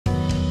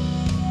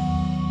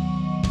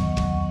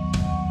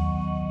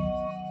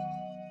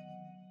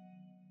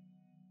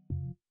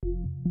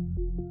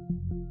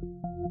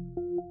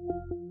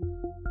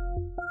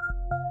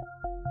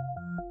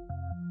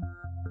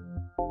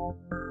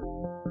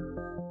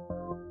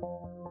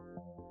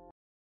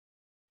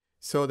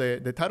So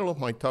the title of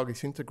my talk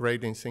is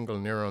Integrating Single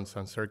Neurons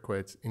and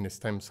Circuits in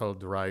Stem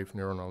Cell-Derived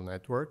Neuronal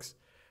Networks.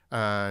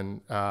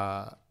 And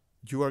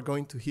you are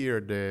going to hear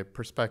the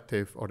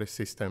perspective of a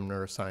system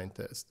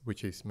neuroscientist,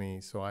 which is me.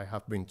 So I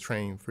have been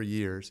trained for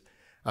years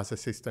as a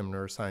system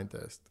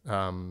neuroscientist.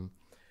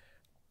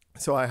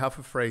 So I have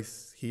a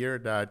phrase here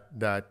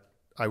that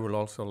I would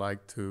also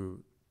like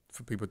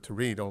for people to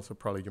read. Also,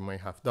 probably you may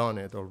have done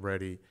it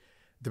already.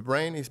 The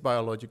brain is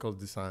biological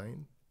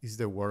design, is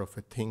the work of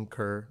a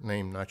thinker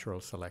named natural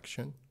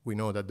selection. We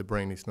know that the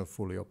brain is not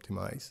fully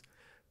optimized,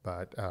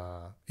 but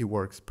it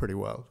works pretty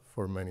well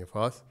for many of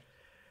us.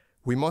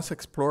 We must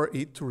explore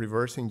it to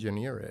reverse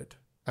engineer it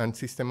and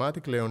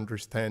systematically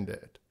understand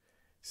it.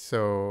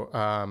 So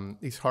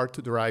it's hard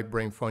to derive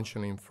brain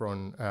functioning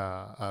from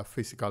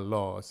physical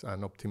laws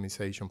and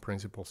optimization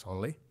principles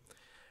only.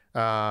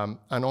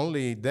 And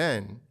only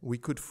then we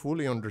could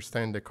fully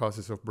understand the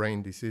causes of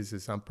brain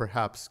diseases and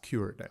perhaps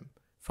cure them,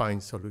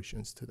 find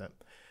solutions to them.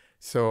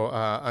 So,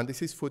 and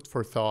this is food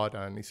for thought,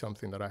 and it's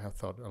something that I have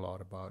thought a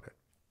lot about it.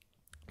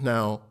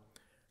 Now,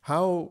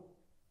 how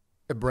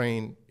a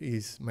brain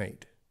is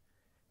made.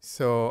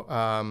 So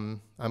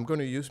I'm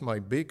going to use my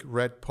big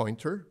red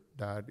pointer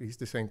that is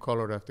the same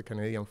color as the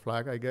Canadian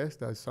flag, I guess.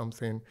 That's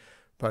something,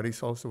 but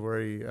it's also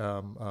very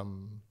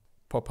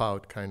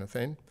pop-out kind of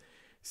thing.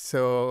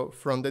 So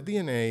from the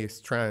DNA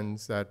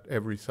strands that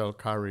every cell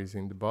carries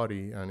in the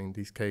body, and in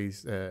this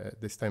case,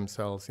 the stem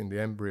cells in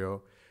the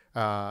embryo,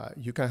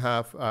 you can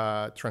have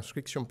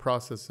transcription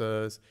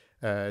processes,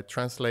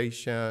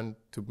 translation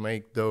to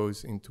make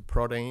those into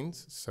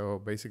proteins. So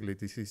basically,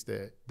 this is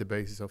the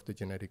basis of the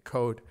genetic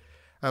code.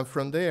 And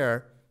from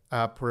there,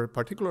 for a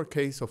particular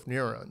case of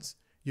neurons,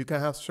 you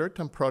can have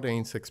certain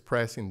proteins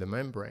expressed in the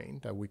membrane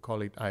that we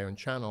call it ion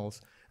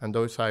channels. And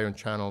those ion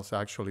channels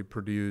actually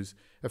produce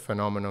a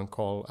phenomenon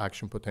called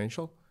action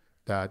potential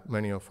that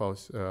many of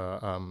us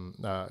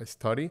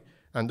study.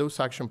 And those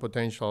action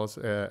potentials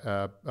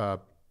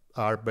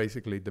are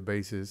basically the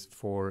basis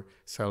for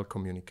cell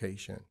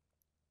communication.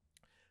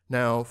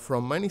 Now,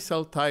 from many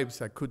cell types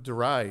that could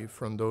derive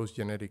from those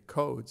genetic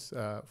codes,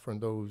 from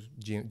those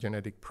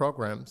genetic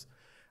programs,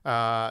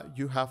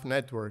 you have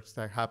networks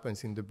that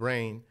happens in the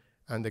brain,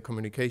 and the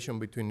communication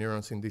between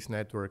neurons in these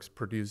networks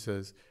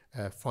produces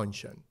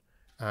function.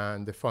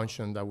 And the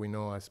function that we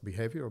know as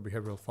behavior or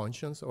behavioral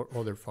functions or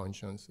other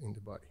functions in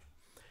the body.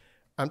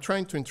 I'm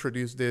trying to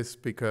introduce this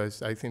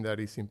because I think that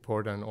is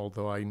important,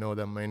 although I know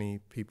that many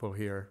people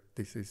here,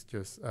 this is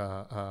just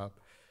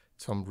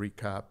some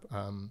recap.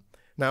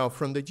 Now,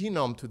 from the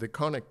genome to the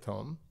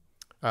connectome,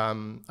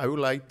 I would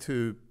like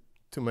to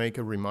make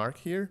a remark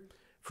here.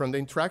 From the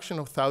interaction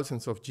of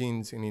thousands of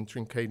genes in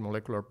intricate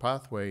molecular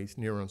pathways,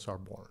 neurons are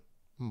born,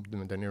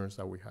 the neurons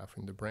that we have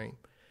in the brain.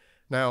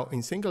 Now,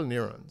 in single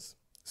neurons,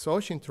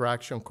 such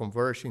interaction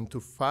converge into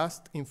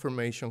fast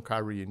information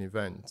carrying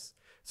events,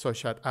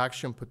 such as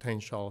action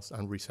potentials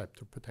and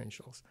receptor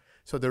potentials.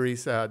 So there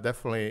is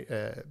definitely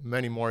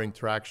many more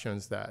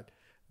interactions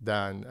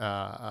than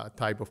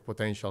type of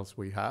potentials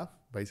we have.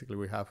 Basically,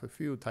 we have a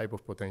few type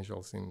of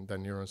potentials that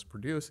neurons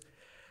produce.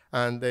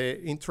 And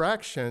the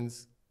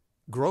interactions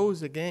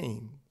grows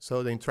again.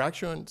 So the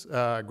interactions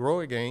grow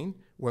again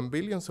when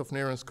billions of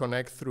neurons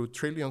connect through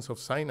trillions of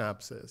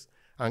synapses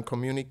and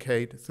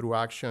communicate through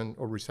action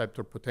or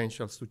receptor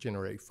potentials to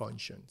generate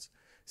functions.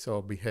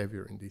 So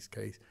behavior in this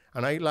case.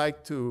 And I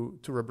like to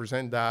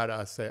represent that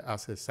as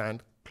a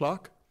sand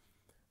clock,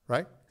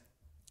 right?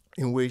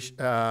 In which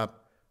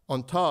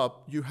on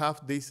top you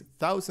have these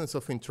thousands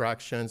of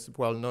interactions.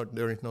 Well,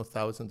 there is no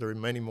thousand, there are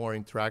many more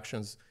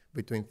interactions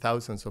between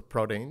thousands of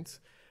proteins.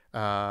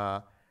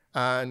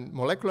 And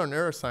molecular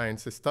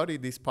neuroscience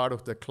studied this part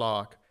of the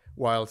clock,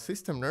 while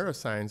system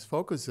neuroscience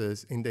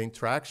focuses in the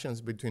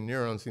interactions between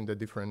neurons in the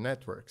different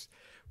networks.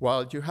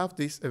 While you have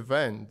this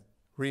event,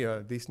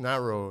 here, this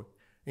narrow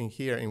in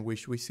here, in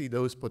which we see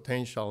those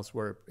potentials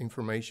where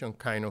information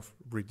kind of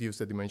reduce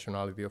the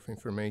dimensionality of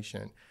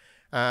information.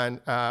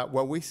 And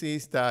what we see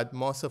is that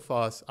most of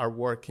us are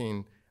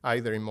working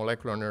either in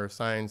molecular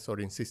neuroscience or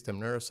in system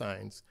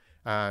neuroscience.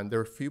 And there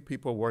are few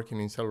people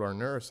working in cellular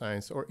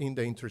neuroscience or in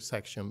the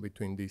intersection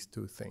between these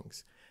two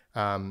things.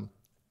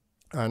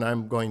 And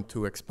I'm going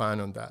to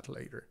expand on that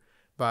later.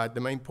 But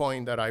the main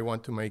point that I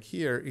want to make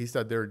here is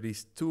that there are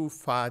these two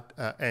fat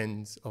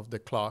ends of the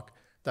clock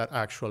that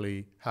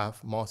actually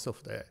have most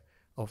of the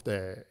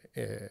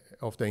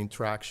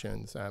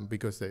interactions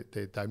because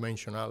the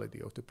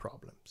dimensionality of the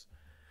problems.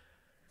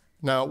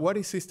 Now, what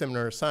is system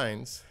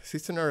neuroscience?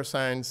 System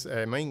neuroscience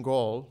main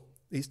goal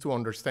is to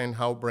understand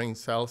how brain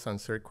cells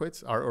and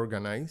circuits are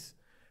organized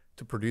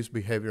to produce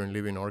behavior in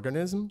living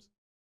organisms.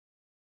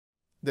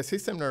 The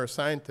system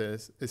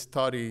neuroscientists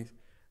study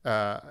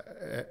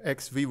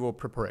ex vivo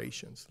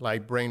preparations,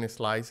 like brain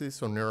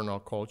slices or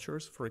neuronal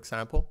cultures, for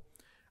example,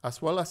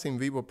 as well as in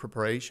vivo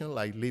preparation,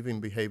 like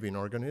living behaving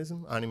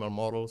organisms, animal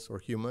models or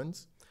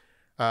humans,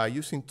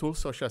 using tools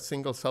such as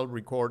single-cell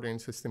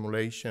recordings,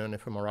 stimulation,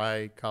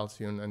 fMRI,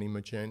 calcium, and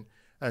imaging.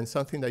 And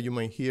something that you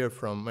may hear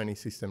from many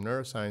system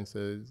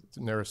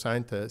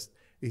neuroscientists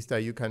is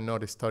that you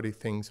cannot study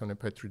things on a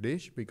Petri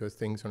dish because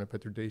things on a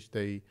Petri dish,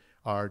 they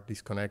are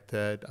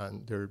disconnected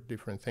and they're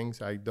different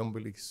things. I don't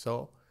believe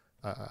so.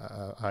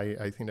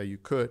 I think that you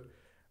could.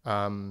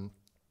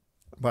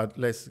 But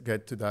let's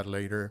get to that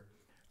later.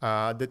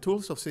 The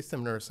tools of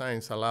system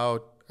neuroscience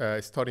allowed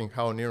studying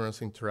how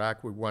neurons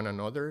interact with one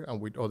another and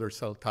with other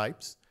cell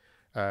types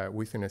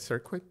within a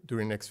circuit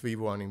during ex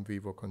vivo and in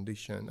vivo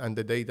condition. And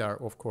the data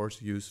are, of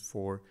course, used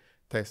for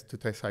to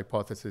test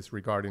hypotheses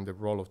regarding the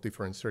role of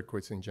different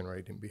circuits in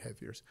generating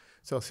behaviors.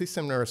 So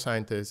system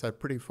neuroscientists are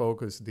pretty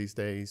focused these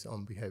days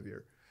on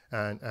behavior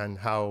and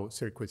how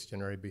circuits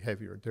generate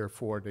behavior.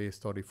 Therefore, they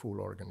study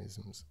full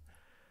organisms.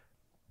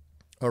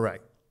 All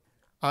right.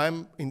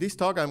 In this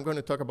talk, I'm going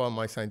to talk about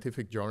my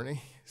scientific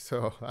journey.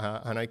 So,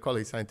 and I call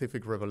it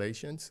scientific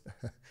revelations.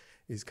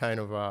 It's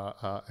kind of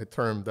a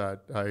term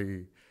that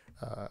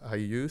I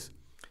use.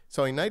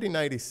 So in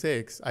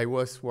 1996, I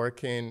was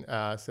working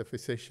as a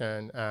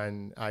physician,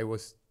 and I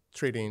was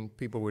treating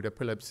people with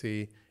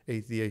epilepsy,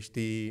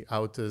 ADHD,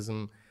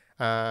 autism,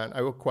 and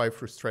I was quite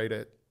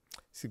frustrated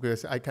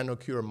because I cannot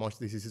cure most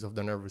diseases of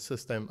the nervous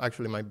system.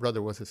 Actually, my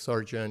brother was a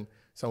surgeon.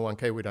 Someone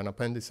came with an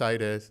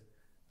appendicitis.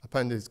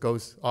 Appendix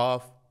goes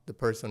off. The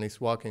person is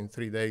walking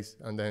 3 days,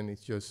 and then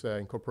it's just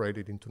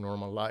incorporated into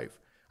normal life.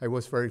 I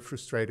was very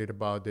frustrated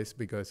about this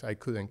because I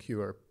couldn't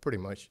cure pretty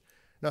much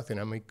nothing.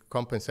 I mean,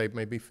 compensate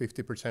maybe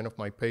 50% of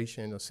my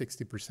patients or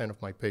 60% of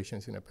my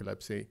patients in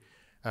epilepsy.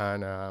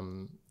 And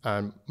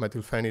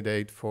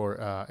methylphenidate for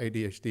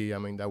ADHD, I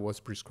mean, that was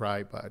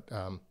prescribed, but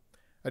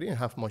I didn't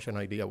have much an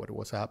idea what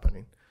was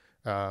happening.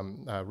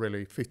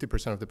 Really,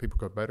 50% of the people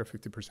got better,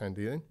 50%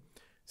 didn't.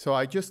 So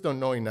I just don't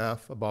know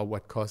enough about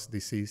what caused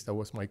disease. That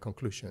was my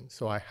conclusion.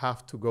 So I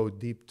have to go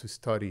deep to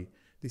study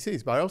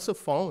disease. But I also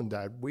found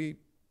that we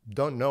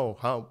don't know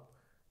how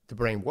the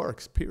brain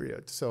works,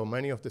 period. So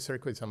many of the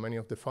circuits and many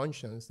of the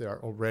functions, they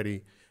are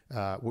already,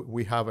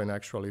 we haven't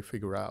actually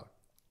figured out.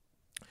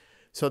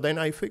 So then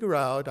I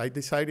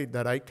decided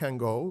that I can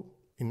go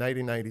in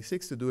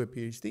 1996 to do a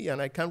PhD, and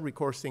I can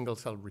record single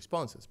cell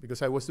responses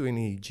because I was doing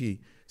EEG.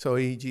 So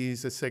EEG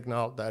is a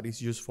signal that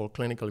is useful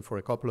clinically for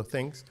a couple of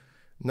things.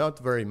 Not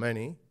very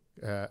many,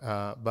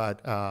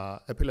 but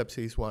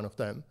epilepsy is one of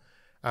them.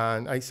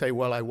 And I say,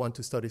 well, I want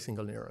to study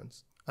single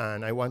neurons.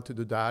 And I want to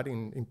do that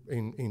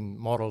in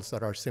models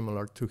that are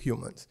similar to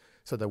humans.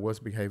 So that was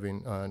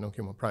behaving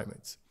non-human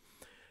primates.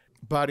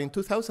 But in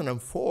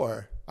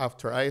 2004,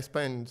 after I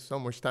spent so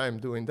much time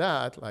doing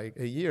that, like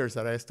 8 years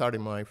that I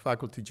started my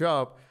faculty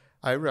job,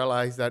 I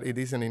realized that it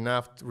isn't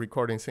enough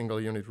recording single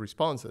unit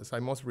responses. I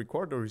must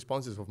record the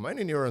responses of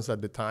many neurons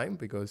at the time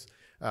because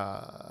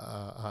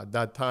at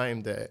that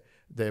time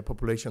the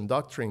population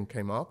doctrine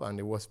came up and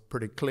it was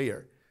pretty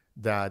clear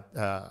that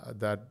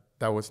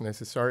that was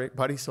necessary,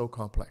 but it's so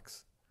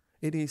complex.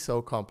 It is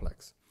so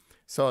complex.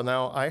 So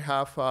now I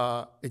have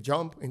a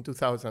jump in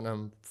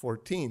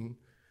 2014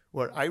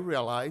 where I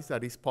realized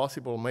that it's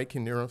possible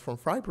making neurons from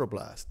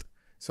fibroblast.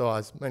 So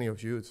as many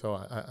of you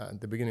saw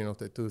at the beginning of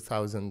the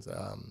 2000s,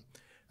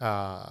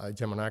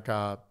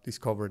 Yamanaka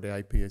discovered the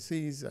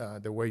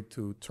iPSCs, the way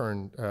to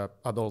turn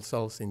adult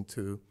cells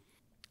into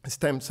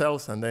stem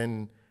cells. And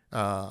then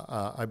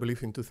I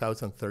believe in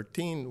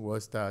 2013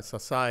 was that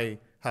Sasai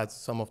had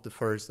some of the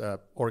first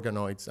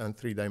organoids and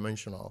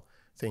three-dimensional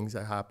things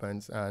that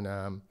happens. And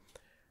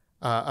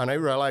I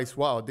realized,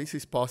 wow, this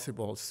is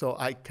possible. So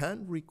I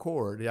can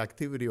record the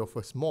activity of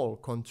a small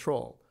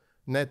control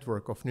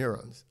network of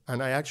neurons,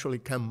 and I actually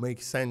can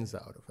make sense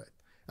out of it.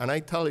 And I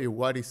tell you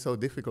what is so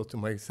difficult to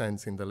make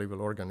sense in the living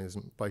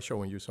organism by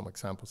showing you some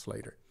examples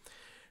later.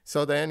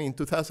 So then in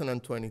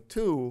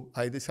 2022,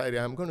 I decided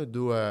I'm going to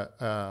do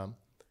a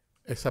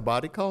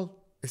sabbatical,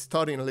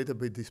 studying a little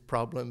bit this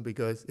problem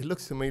because it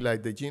looks to me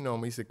like the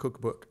genome is a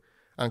cookbook,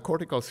 and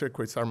cortical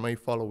circuits are made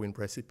following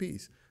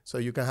recipes. So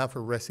you can have a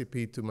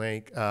recipe to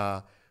make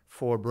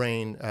for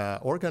brain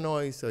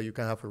organoids, so you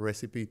can have a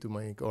recipe to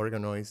make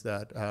organoids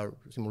that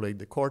simulate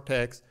the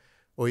cortex,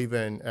 or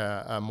even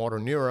motor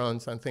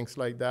neurons and things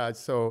like that.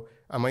 So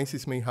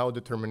amazes me how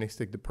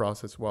deterministic the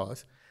process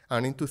was.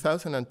 And in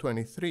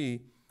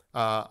 2023,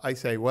 I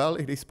say, well,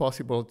 it is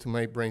possible to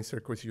make brain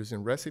circuits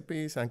using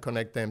recipes and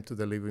connect them to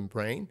the living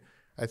brain.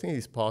 I think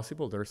it's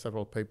possible. There are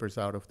several papers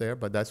out of there,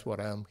 but that's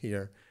what I'm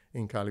here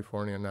in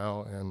California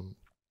now, and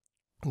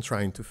I'm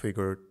trying to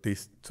figure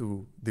these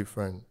two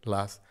different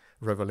last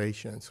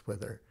revelations,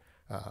 whether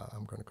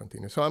I'm going to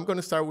continue. So I'm going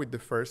to start with the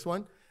first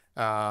one.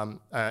 In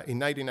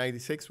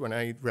 1996, when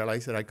I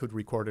realized that I could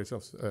record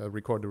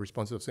the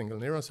response of single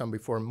neurons, and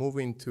before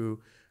moving to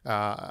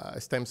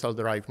stem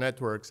cell-derived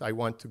networks, I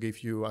want to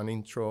give you an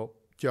intro,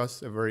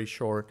 just a very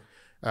short,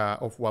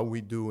 of what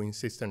we do in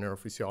system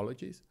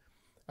neurophysiology.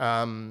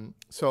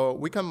 So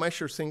we can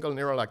measure single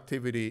neural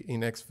activity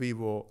in ex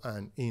vivo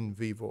and in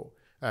vivo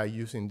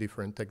using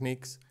different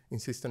techniques in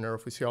system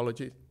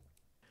neurophysiology.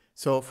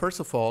 So first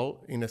of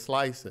all, in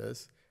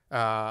slices,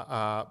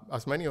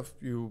 as many of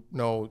you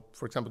know,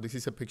 for example, this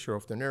is a picture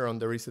of the neuron.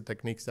 There is a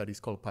technique that is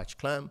called patch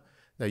clamp,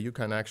 that you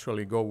can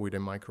actually go with a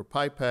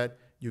micropipette.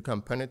 You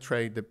can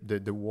penetrate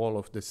the wall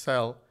of the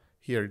cell.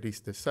 Here it is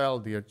the cell,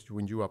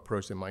 when you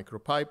approach the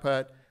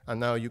micropipette, and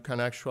now you can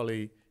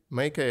actually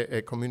make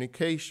a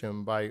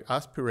communication by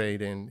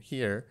aspirating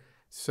here,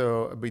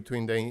 so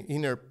between the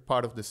inner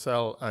part of the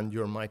cell and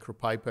your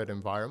micropipette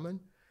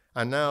environment.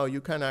 And now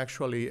you can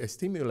actually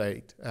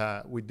stimulate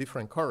with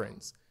different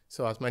currents.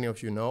 So as many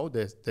of you know,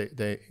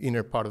 the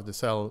inner part of the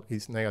cell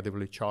is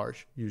negatively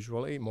charged,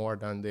 usually more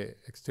than the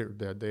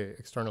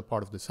external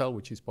part of the cell,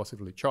 which is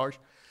positively charged.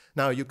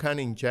 Now you can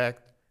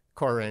inject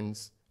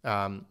currents,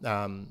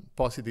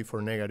 positive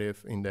or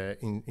negative, in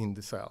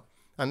the cell.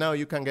 And now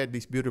you can get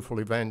this beautiful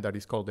event that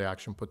is called the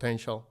action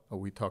potential.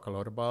 We talk a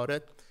lot about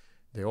it.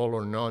 The all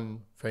or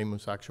none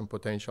famous action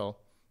potential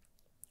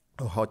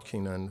of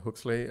Hodgkin and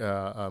Huxley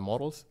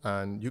models.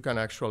 And you can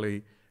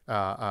actually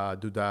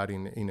do that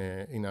in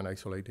an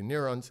isolated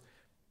neurons.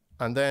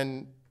 And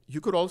then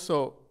you could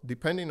also,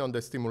 depending on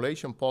the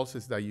stimulation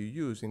pulses that you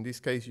use, in this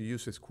case you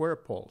use a square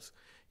pulse,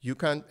 you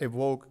can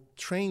evoke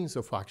trains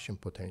of action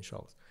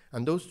potentials.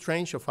 And those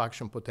trains of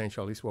action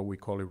potential is what we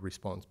call it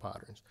response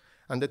patterns.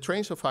 And the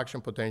trains of action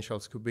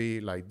potentials could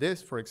be like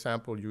this. For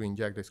example, you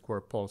inject a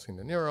square pulse in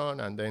the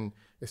neuron and then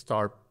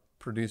start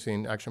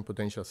producing action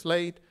potentials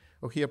late,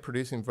 or here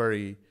producing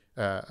very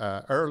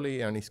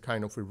early, and it's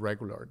kind of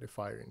irregular, the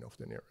firing of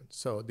the neuron.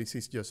 So this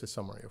is just a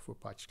summary of what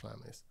patch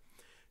clamp is.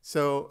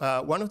 So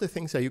one of the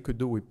things that you could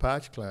do with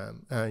patch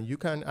clamp, you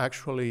can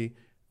actually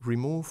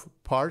remove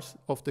parts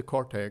of the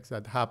cortex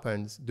that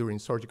happens during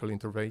surgical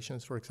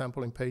interventions, for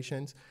example, in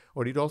patients,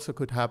 or it also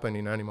could happen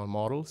in animal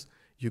models.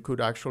 You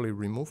could actually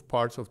remove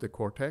parts of the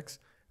cortex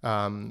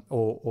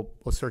or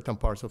certain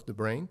parts of the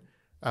brain,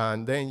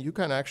 and then you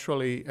can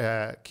actually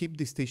keep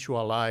this tissue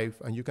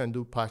alive, and you can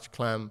do patch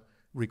clamp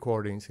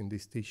recordings in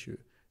this tissue.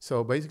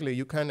 So basically,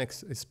 you can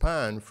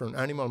expand from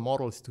animal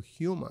models to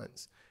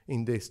humans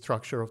in the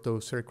structure of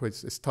those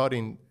circuits,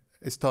 studying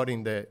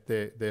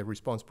the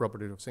response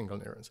properties of single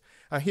neurons.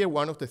 And here,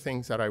 one of the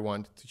things that I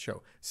wanted to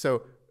show.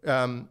 So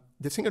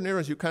the single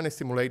neurons, you can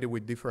stimulate it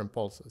with different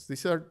pulses.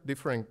 These are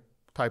different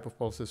type of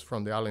pulses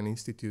from the Allen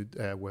Institute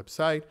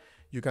website.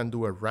 You can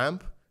do a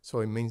ramp, so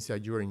it means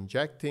that you're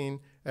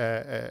injecting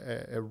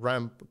a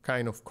ramp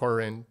kind of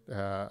current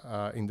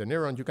in the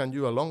neuron. You can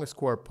do a long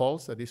square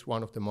pulse, that is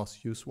one of the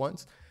most used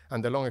ones.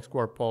 And the long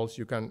square pulse,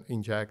 you can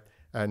inject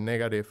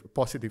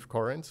positive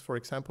currents, for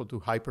example, to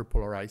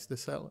hyperpolarize the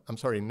cell.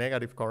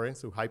 Negative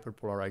currents to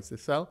hyperpolarize the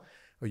cell,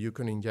 or you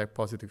can inject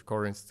positive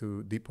currents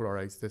to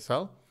depolarize the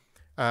cell.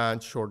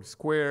 And short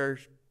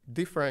squares,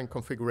 different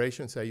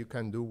configurations that you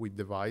can do with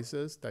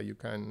devices that you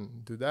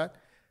can do that.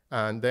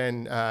 And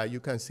then you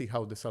can see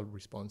how the cell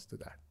responds to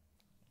that.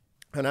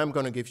 And I'm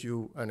going to give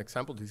you an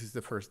example. This is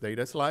the first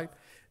data slide.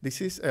 This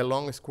is a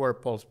long square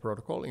pulse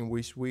protocol in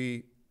which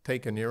we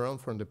take a neuron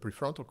from the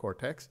prefrontal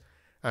cortex,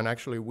 and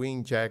actually we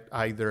inject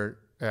either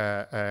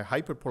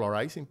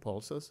hyperpolarizing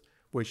pulses,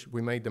 which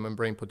we make the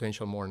membrane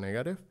potential more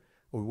negative,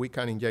 or we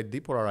can inject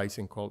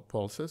depolarizing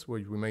pulses,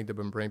 which we make the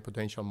membrane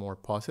potential more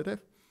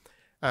positive.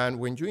 And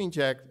when you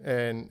inject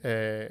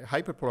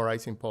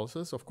hyperpolarizing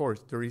pulses, of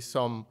course, there is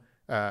some,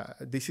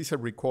 this is a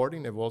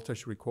recording, a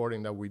voltage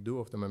recording that we do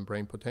of the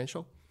membrane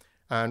potential.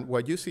 And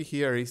what you see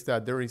here is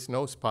that there is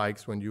no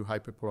spikes when you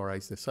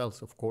hyperpolarize the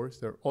cells, of course.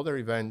 There are other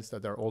events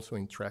that are also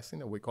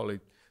interesting, and we call it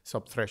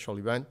subthreshold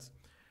events.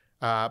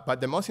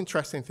 But the most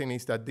interesting thing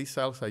is that these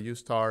cells, that you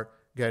start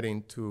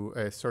getting to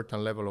a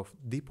certain level of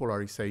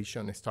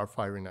depolarization, start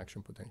firing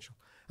action potential.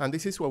 And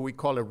this is what we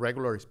call a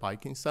regular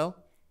spiking cell.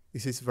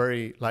 This is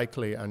very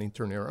likely an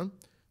interneuron.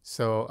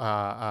 So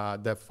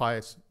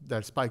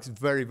that spikes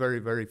very, very,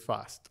 very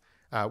fast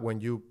when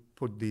you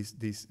put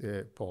this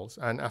pulse.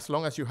 And as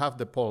long as you have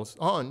the pulse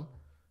on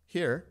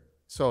here,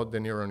 so the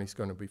neuron is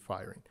going to be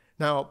firing.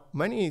 Now,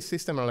 many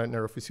system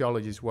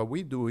neurophysiologists, what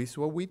we do is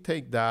we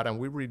take that and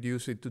we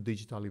reduce it to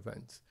digital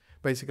events.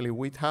 Basically,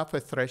 we have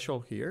a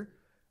threshold here,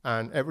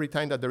 and every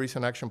time that there is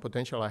an action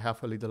potential, I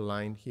have a little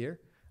line here.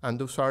 And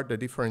those are the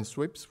different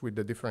sweeps with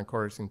the different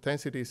current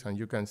intensities. And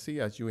you can see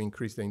as you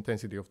increase the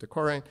intensity of the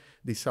current,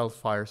 the cell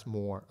fires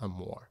more and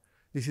more.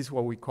 This is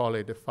what we call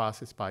it a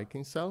fast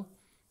spiking cell.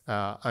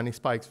 And it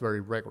spikes very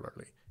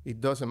regularly.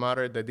 It doesn't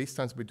matter, the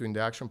distance between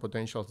the action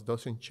potentials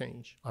doesn't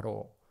change at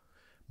all.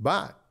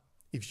 But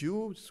if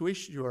you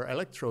switch your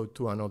electrode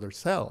to another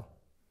cell,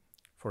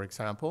 for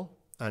example,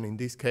 and in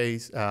this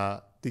case,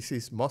 this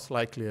is most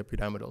likely a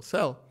pyramidal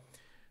cell,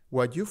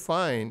 what you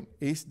find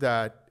is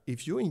that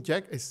if you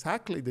inject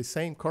exactly the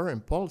same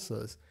current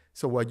pulses,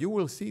 so what you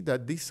will see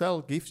that this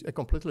cell gives a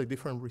completely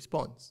different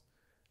response.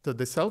 So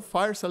the cell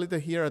fires a little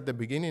here at the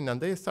beginning,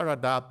 and they start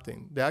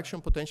adapting. The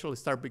action potential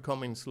start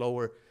becoming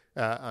slower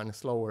and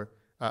slower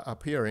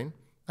appearing.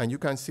 And you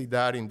can see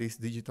that in this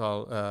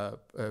digital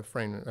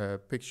frame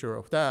picture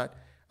of that.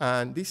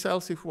 And this cell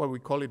is what we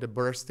call it a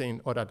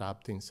bursting or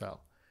adapting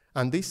cell.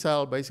 And this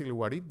cell, basically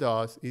what it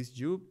does is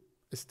you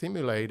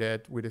stimulate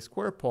it with a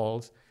square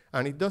pulse,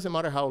 and it doesn't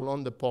matter how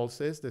long the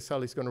pulse is, the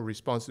cell is going to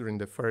respond during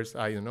the first,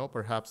 I don't know,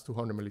 perhaps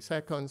 200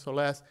 milliseconds or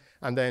less,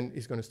 and then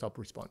it's going to stop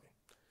responding.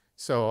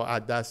 So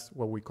that's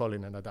what we call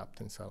it an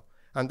adapting cell.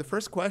 And the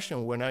first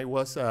question when I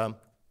was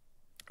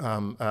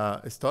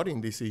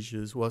studying these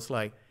issues was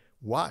like,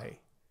 why?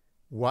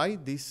 Why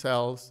these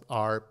cells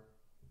are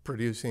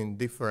producing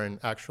different,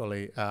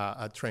 actually,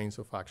 trains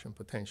of action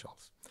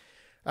potentials.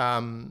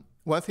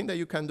 One thing that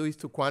you can do is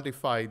to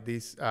quantify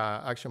this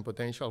action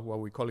potential, what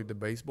we call it the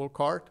baseball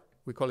card.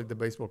 We call it the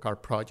baseball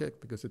card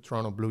project because the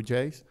Toronto Blue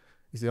Jays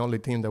is the only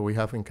team that we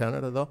have in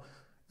Canada, though.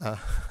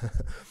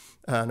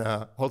 And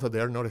although they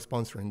are not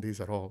sponsoring this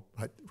at all,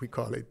 but we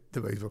call it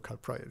the baseball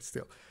card project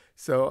still.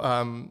 So,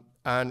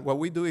 and what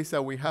we do is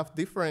that we have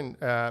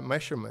different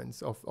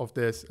measurements of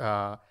this,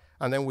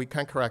 and then we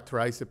can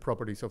characterize the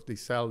properties of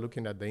this cell,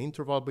 looking at the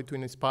interval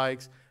between the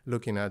spikes,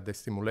 looking at the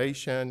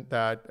stimulation,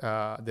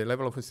 the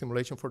level of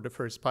stimulation for the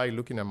first spike,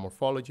 looking at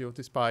morphology of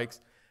the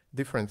spikes,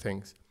 different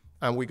things.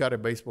 And we got a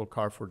baseball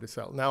card for the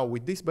cell. Now,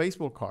 with these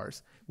baseball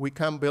cards, we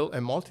can build a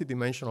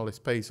multidimensional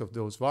space of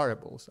those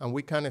variables, and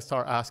we can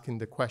start asking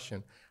the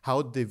question,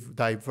 how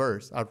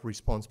diverse are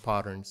response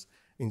patterns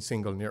in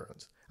single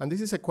neurons? And this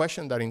is a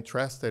question that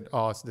interested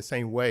us the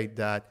same way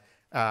that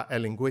a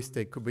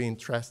linguistic could be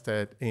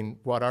interested in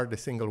what are the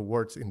single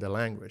words in the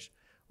language,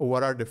 or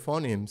what are the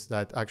phonemes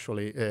that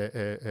actually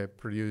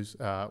produce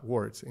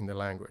words in the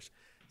language.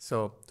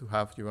 So to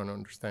have you an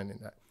understanding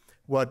that.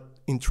 What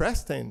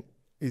interesting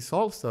is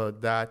also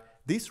that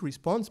these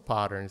response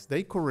patterns,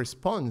 they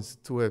correspond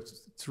to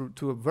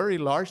a very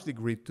large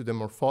degree to the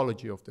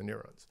morphology of the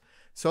neurons.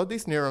 So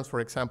these neurons, for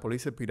example,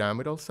 is a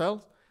pyramidal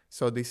cell.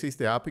 So this is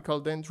the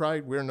apical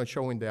dendrite. We're not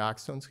showing the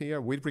axons here.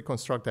 We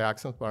reconstruct the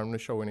axons, but I'm not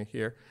showing it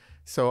here.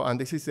 So, and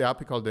this is the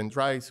apical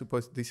dendrite.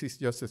 Suppose this is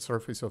just the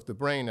surface of the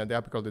brain, and the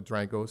apical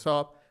dendrite goes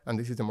up, and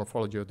this is the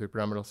morphology of the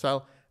pyramidal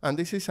cell. And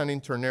this is an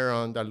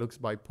interneuron that looks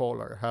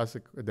bipolar. It has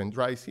a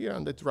dendrites here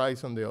and the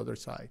dendrites on the other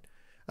side.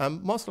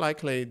 Most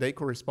likely, they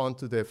correspond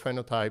to the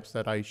phenotypes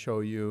that I show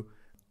you.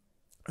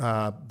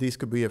 This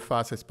could be a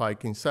fast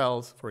spiking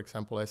cells, for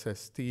example,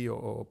 SST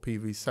or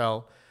PV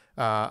cell,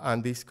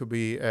 and this could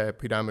be a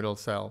pyramidal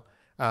cell.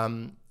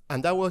 And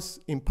that was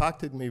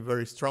impacted me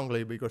very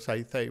strongly because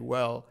I say,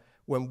 well,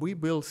 when we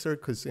build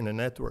circuits in a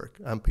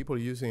network and people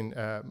using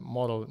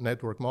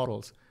network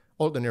models,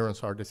 all the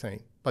neurons are the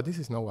same. But this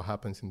is not what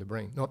happens in the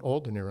brain. Not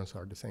all the neurons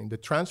are the same. The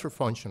transfer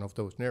function of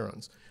those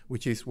neurons,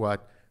 which is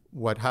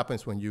what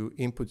happens when you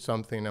input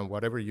something and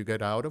whatever you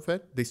get out of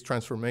it, this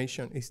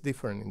transformation is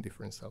different in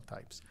different cell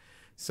types.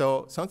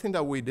 So something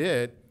that we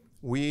did,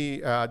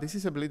 this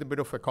is a little bit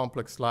of a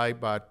complex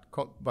slide, but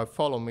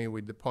follow me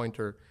with the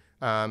pointer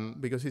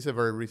because it's a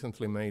very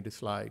recently made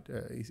slide.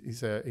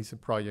 It's a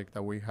project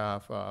that we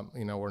have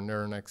in our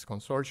NeuronX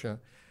consortium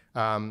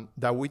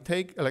that we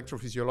take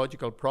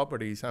electrophysiological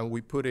properties and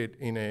we put it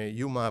in a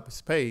UMAP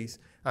space,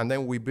 and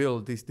then we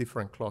build these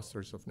different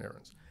clusters of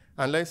neurons.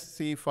 And let's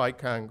see if I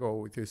can go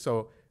with you.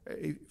 So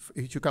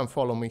if you can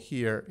follow me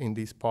here in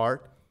this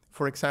part.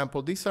 For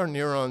example, these are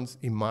neurons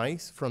in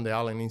mice from the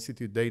Allen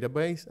Institute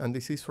database, and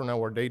this is from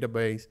our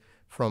database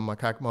from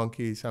macaque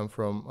monkeys and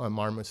from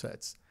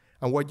marmosets.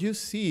 And what you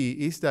see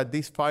is that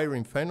this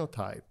firing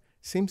phenotype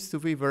seems to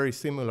be very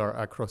similar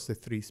across the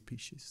three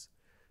species.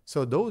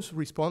 So those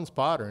response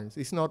patterns,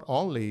 it's not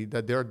only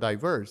that they're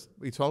diverse,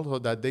 it's also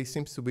that they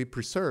seem to be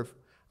preserved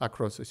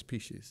across the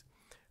species.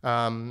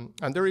 And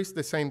there is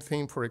the same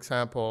thing, for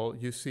example,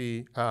 you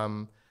see,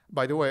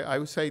 by the way, I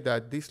would say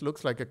that this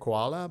looks like a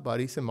koala, but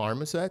it's a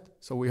marmoset,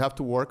 so we have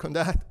to work on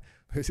that,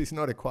 because it's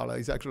not a koala,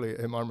 it's actually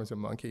a marmoset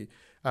monkey.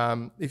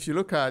 If you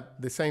look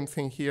at the same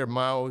thing here,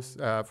 mouse,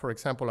 for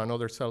example,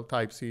 another cell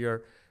types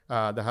here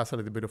that has a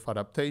little bit of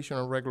adaptation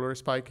on regular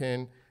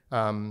spiking,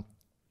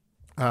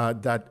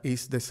 that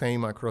is the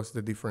same across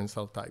the different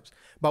cell types.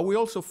 But we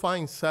also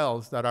find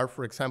cells that are,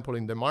 for example,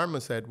 in the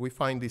marmoset, we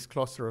find this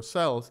cluster of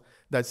cells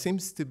that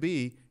seems to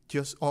be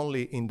just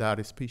only in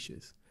that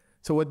species.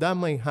 So what that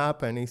may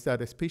happen is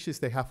that a species,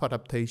 they have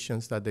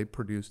adaptations that they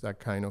produce that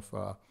kind of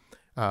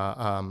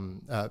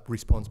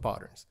response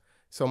patterns.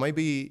 So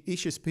maybe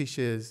each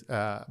species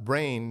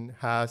brain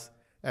has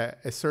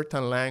a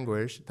certain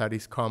language that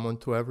is common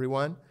to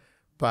everyone,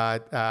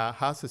 but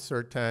has a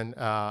certain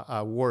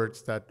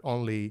words that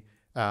only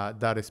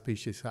that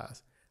species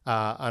has.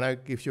 And I'll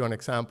give you an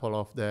example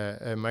of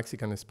the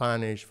Mexican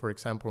Spanish, for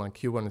example, and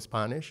Cuban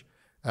Spanish.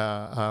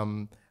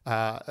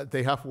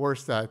 They have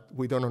words that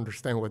we don't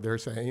understand what they're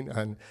saying,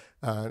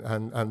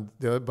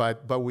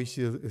 but we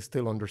should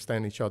still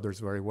understand each other's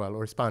very well,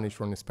 or Spanish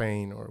from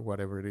Spain, or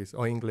whatever it is,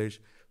 or English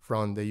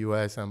from the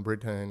US and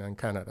Britain and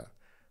Canada.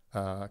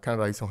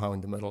 Canada is somehow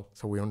in the middle,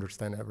 so we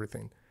understand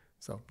everything.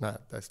 So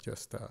that's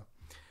just...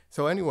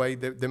 So anyway,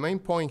 the main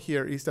point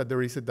here is that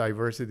there is a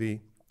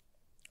diversity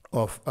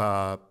of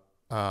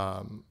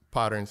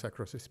patterns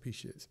across the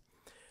species.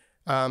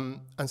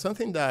 And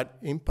something that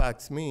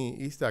impacts me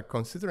is that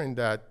considering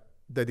that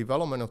the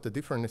development of the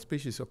different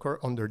species occur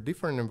under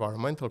different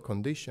environmental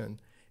conditions,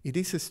 it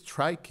is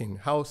striking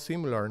how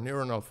similar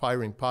neuronal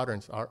firing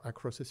patterns are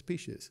across the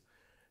species.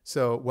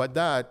 So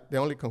the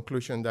only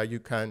conclusion that you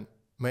can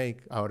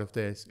make out of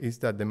this is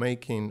that the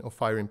making of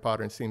firing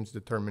patterns seems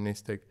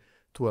deterministic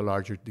to a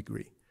larger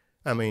degree.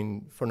 I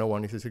mean, for no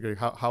one is a secret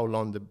how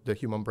long the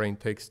human brain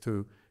takes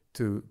to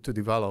to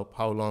develop,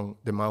 how long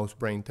the mouse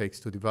brain takes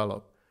to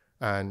develop,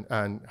 and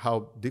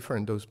how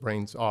different those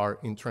brains are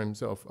in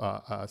terms of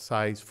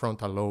size,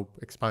 frontal lobe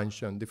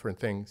expansion, different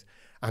things.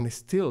 And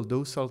still,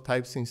 those cell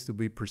types seems to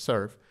be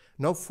preserved.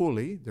 Not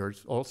fully,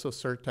 there's also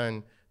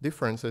certain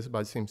differences,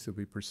 but seems to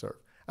be preserved.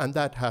 And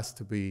that has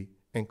to be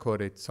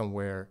encoded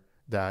somewhere,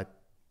 that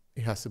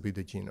it has to be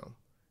the genome.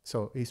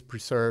 So it's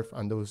preserved,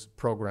 and those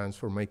programs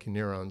for making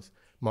neurons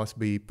must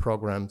be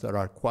programs that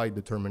are quite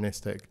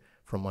deterministic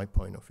from my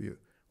point of view.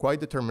 Quite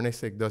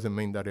deterministic doesn't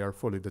mean that they are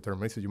fully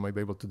deterministic. You might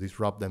be able to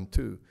disrupt them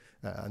too,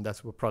 and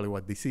that's probably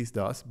what disease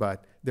does,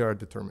 but they are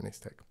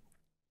deterministic.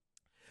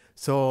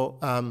 So,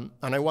 and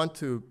I want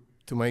to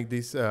make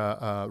this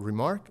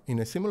remark, in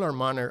a similar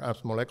manner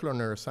as molecular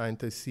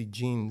neuroscientists see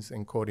genes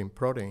encoding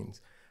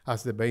proteins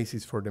as the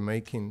basis for the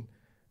making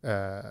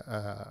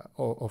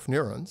of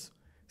neurons,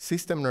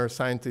 system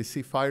neuroscientists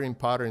see firing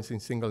patterns in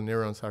single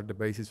neurons are the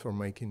basis for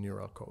making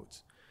neural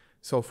codes.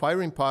 So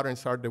firing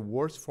patterns are the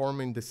words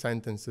forming the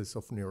sentences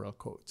of neural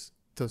codes.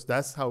 So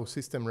that's how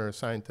system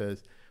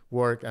neuroscientists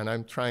work, and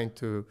I'm trying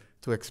to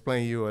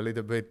explain you a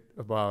little bit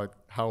about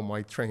how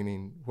my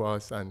training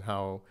was and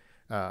how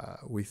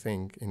we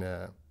think in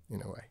a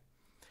way.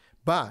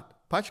 But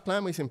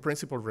PatchClam is in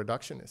principle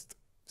reductionist.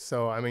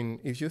 So, I mean,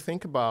 if you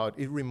think about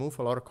it, removes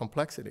a lot of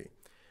complexity.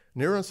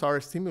 Neurons are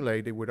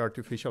stimulated with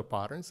artificial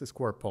patterns,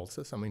 square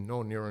pulses. I mean,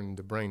 no neuron in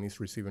the brain is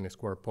receiving a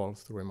square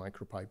pulse through a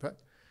micropipette.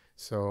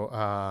 So,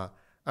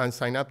 and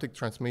synaptic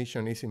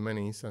transmission is in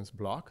many instances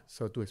blocked.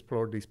 So to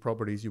explore these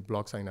properties, you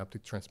block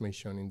synaptic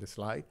transmission in the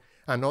slide.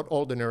 And not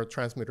all the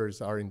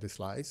neurotransmitters are in the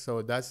slide.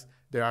 So that's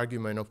the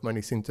argument of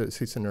many system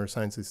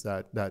neurosciences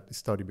that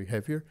study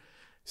behavior.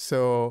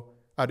 So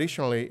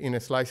additionally, in a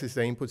slices,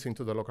 the inputs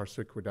into the local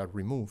circuit are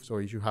removed. So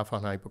if you have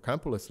an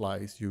hippocampal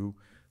slice, you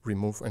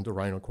remove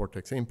entorhinal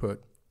cortex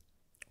input,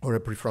 or a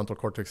prefrontal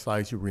cortex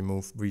slice, you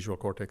remove visual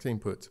cortex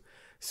inputs.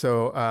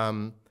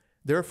 So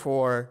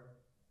therefore,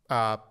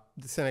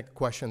 the second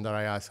question that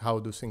I asked, how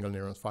do single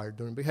neurons fire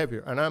during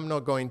behavior? And I'm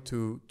not going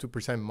to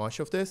present much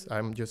of this.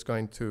 I'm just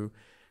going to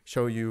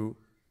show you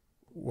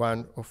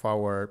one of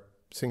our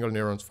single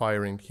neurons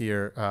firing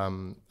here.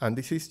 And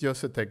this is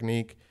just a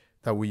technique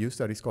that we use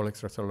that is called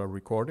extracellular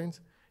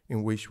recordings,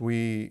 in which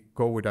we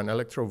go with an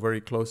electrode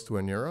very close to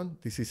a neuron.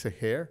 This is a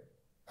hair.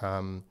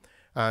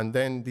 And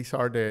then these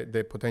are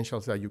the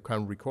potentials that you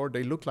can record.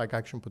 They look like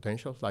action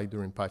potentials, like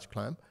during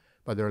PatchClam,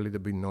 but they're a little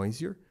bit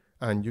noisier.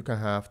 And you can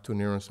have two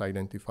neurons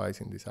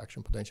identified in this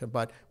action potential.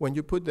 But when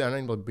you put the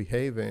animal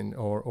behaving,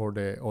 or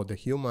the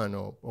human,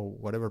 or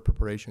whatever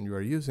preparation you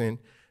are using,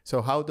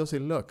 so how does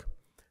it look?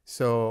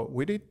 So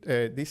we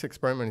did these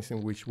experiments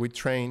in which we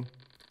trained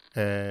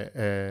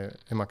a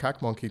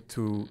macaque monkey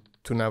to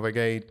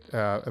navigate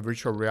a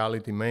virtual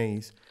reality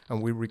maze,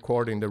 and we're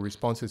recording the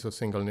responses of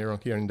single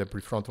neuron here in the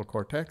prefrontal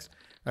cortex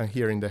and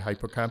here in the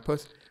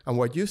hippocampus. And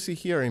what you see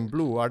here in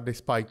blue are the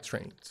spike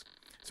trains.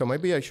 So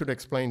maybe I should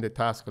explain the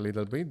task a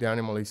little bit. The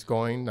animal is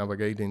going,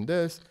 navigating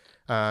this,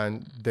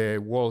 and the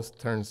walls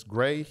turns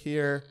gray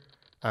here.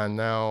 And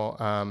now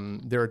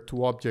there are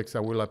two objects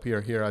that will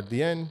appear here at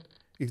the end.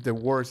 If the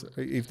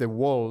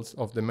walls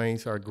of the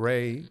maze are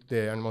gray,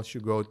 the animal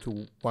should go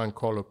to one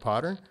color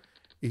pattern.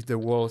 If the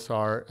walls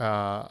are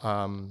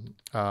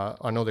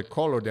another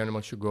color, the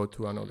animal should go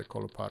to another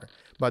color pattern.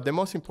 But the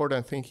most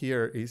important thing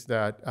here is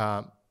that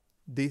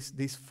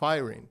this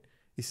firing,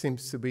 it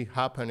seems to be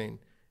happening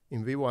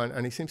in vivo,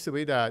 and it seems to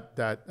be that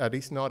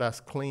it's not as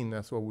clean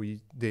as what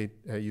we did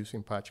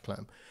using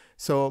PatchClam.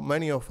 So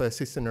many of us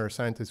system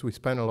neuroscientists, we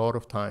spend a lot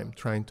of time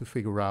trying to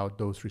figure out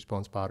those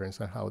response patterns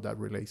and how that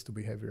relates to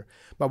behavior.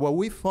 But what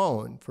we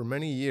found for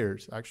many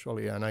years,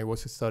 actually, and I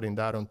was studying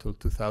that until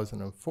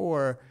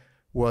 2004,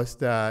 was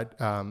that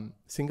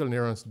single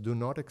neurons do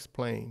not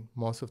explain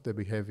most of the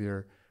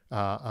behavior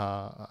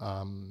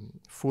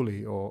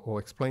fully, or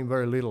explain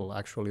very little,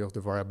 actually, of the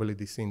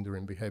variability seen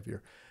during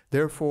behavior.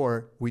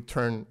 Therefore, we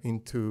turn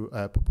into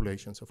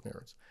populations of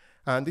neurons.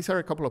 And these are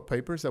a couple of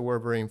papers that were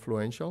very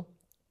influential.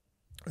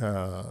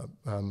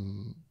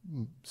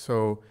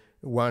 So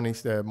one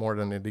is more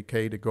than a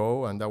decade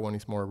ago, and that one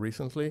is more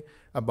recently,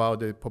 about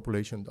the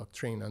population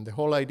doctrine. And the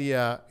whole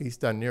idea is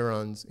that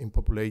neurons in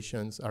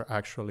populations are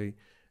actually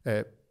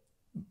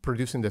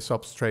producing the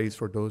substrates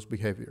for those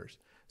behaviors.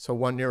 So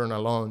one neuron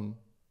alone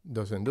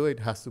doesn't do it.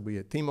 It has to be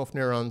a team of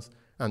neurons,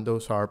 and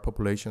those are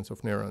populations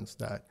of neurons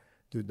that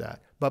do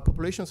that. But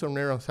populations of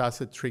neurons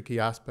has a tricky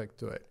aspect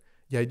to it.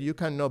 Yet you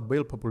cannot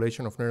build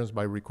population of neurons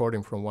by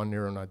recording from one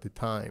neuron at a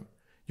time.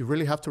 You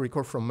really have to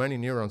record from many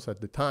neurons at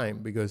the time,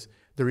 because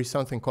there is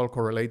something called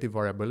correlative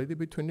variability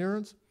between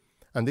neurons.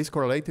 And this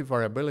correlative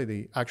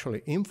variability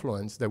actually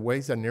influences the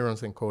ways that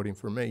neurons encode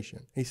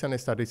information. It's a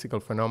statistical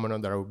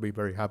phenomenon that I would be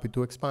very happy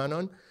to expand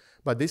on.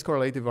 But this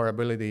correlative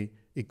variability,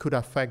 it could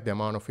affect the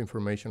amount of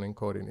information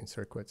encoded in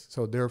circuits.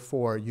 So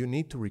therefore, you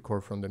need to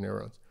record from the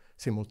neurons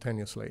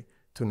simultaneously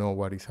to know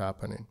what is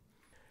happening.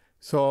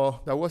 So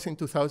that was in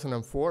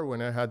 2004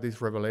 when I had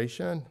this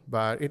revelation,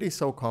 but it is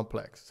so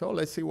complex. So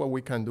let's see what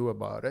we can do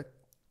about it.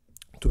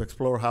 to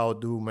explore how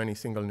do many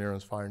single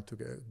neurons fire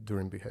together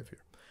during behavior.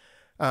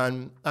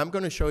 And I'm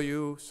going to show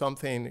you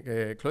something,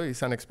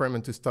 it's an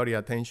experiment to study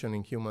attention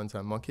in humans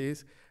and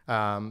monkeys.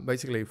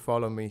 Basically,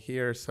 follow me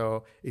here.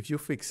 So if you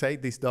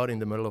fixate this dot in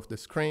the middle of the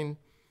screen,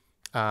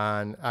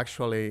 and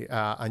actually,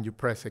 and you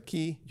press a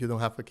key, you don't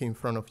have a key in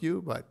front of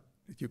you, but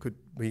you could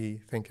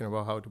be thinking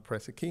about how to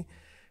press a key.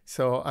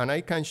 So, and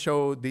I can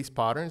show these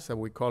patterns, and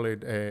we call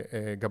it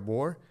a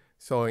Gabor.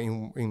 So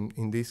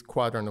in this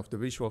quadrant of the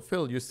visual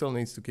field, you still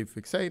need to keep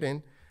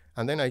fixating.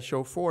 And then I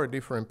show 4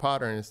 different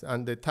patterns,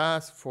 and the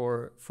task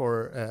for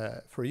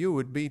you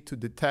would be to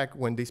detect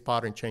when this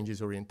pattern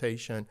changes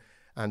orientation,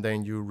 and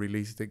then you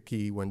release the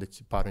key when the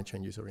pattern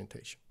changes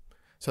orientation.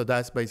 So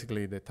that's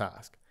basically the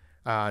task.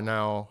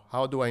 Now,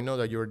 how do I know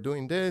that you're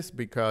doing this?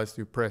 Because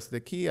you press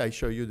the key, I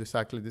show you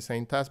exactly the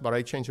same task, but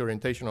I change the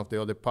orientation of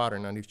the other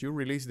pattern. And if you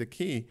release the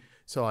key,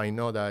 so I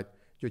know that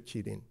you're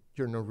cheating.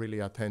 You're not really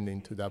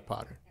attending to that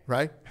pattern,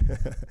 right?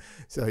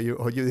 So you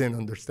didn't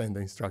understand the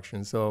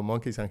instructions. So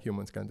monkeys and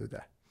humans can do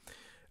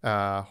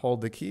that. Hold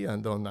the key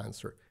and don't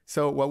answer.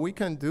 So what we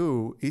can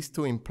do is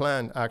to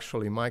implant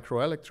actually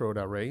microelectrode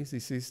arrays.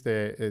 This is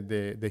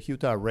the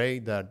Utah array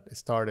that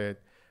started,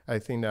 I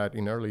think that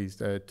in early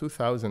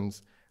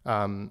 2000s.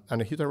 And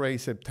a Utah array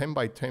is a 10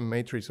 by 10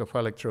 matrix of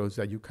electrodes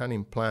that you can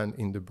implant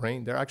in the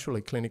brain. They're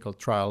actually clinical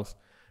trials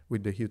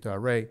with the Utah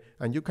array,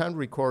 and you can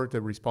record the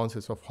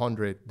responses of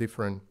 100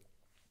 different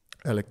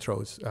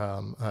electrodes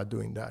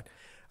doing that.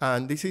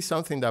 And this is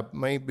something that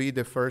may be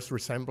the first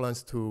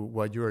resemblance to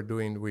what you are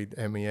doing with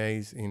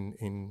MEAs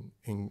in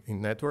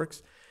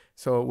networks.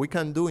 So we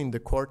can do in the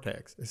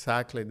cortex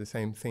exactly the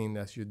same thing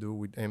as you do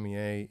with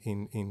MEA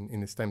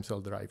in stem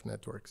cell derived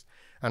networks.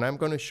 And I'm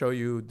going to show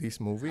you this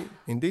movie.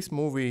 In this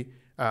movie,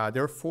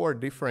 there are 4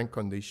 different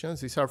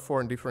conditions. These are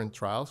 4 different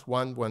trials.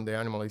 One, when the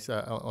animal is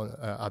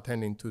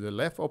attending to the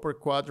left upper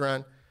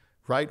quadrant,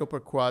 right upper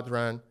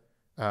quadrant,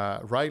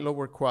 right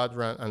lower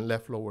quadrant, and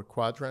left lower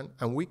quadrant.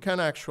 And we can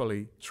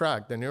actually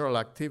track the neural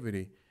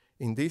activity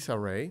in this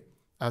array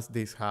as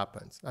this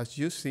happens. As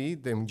you see,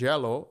 the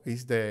yellow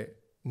is the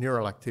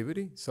neural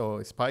activity,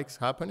 so spikes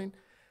happening.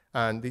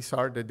 And these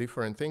are the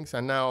different things.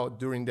 And now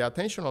during the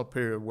attentional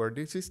period, where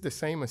this is the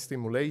same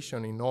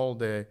stimulation in all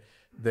the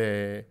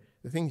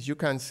things, you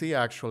can see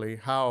actually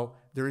how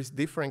there is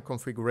different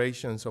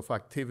configurations of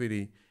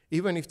activity.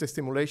 Even if the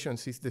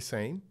stimulations is the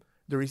same,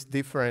 there is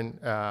different,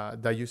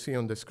 that you see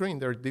on the screen,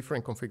 there are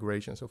different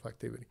configurations of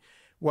activity.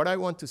 What I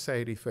want to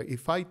say is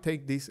if I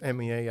take this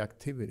MEA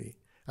activity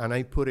and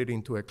I put it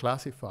into a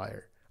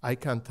classifier, I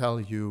can tell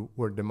you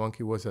where the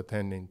monkey was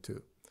attending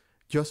to,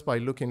 just by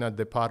looking at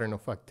the pattern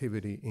of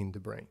activity in the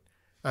brain.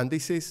 And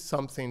this is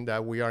something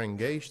that we are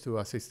engaged to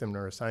as system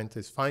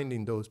neuroscientists,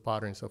 finding those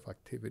patterns of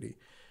activity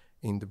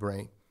in the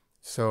brain.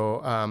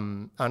 So,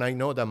 and I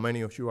know that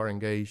many of you are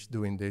engaged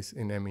doing this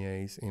in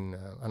MEAs, and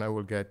I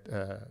will get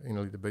in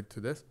a little bit to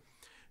this.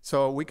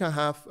 So we can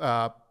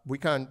have, we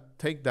can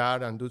take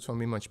that and do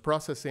some image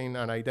processing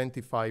and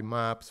identify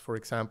maps. For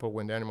example,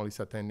 when the animal is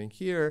attending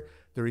here,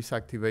 there is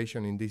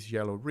activation in this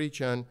yellow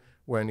region.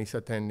 When it's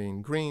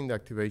attending green, the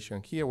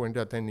activation here. When it's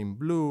attending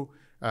blue,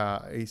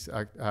 is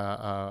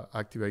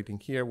activating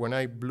here. When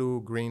I blue,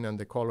 green, and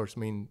the colors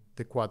mean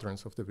the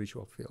quadrants of the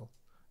visual field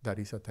that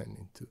is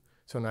attending to.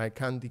 So now I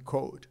can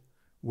decode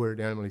where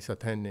the animal is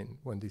attending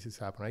when this is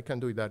happening. I can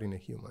do that in a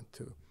human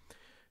too.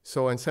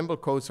 So ensemble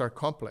codes are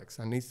complex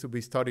and needs to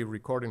be studied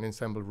recording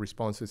ensemble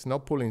responses,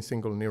 not pulling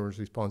single neuron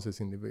responses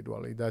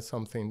individually. That's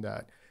something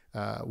that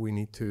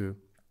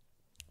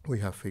we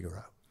have figured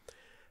out.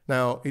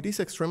 Now, it is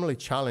extremely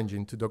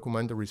challenging to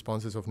document the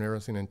responses of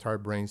neurons in entire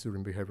brains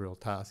during behavioral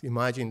tasks.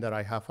 Imagine that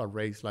I have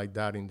arrays like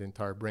that in the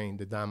entire brain.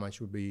 The damage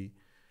would be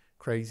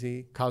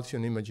crazy.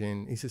 Calcium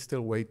imaging is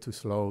still way too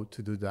slow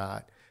to do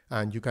that.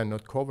 And you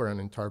cannot cover an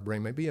entire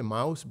brain, maybe a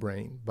mouse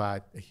brain,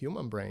 but a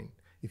human brain,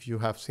 if you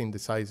have seen the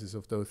sizes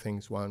of those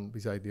things one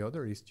beside the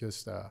other, it's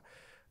just,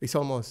 it's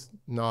almost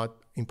not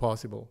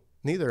impossible.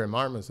 Neither a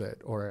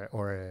marmoset or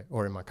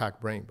a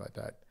macaque brain, but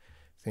that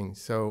thing.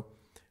 So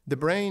the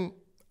brain,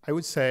 I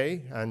would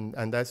say,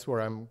 and that's where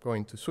I'm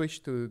going to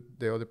switch to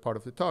the other part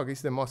of the talk,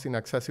 is the most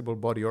inaccessible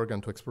body organ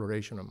to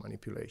exploration and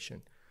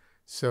manipulation.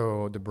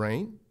 So the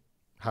brain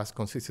has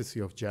consistency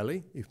of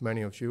jelly. If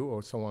many of you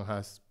or someone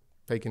has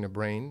taken a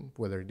brain,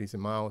 whether it is a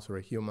mouse or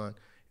a human,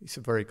 it's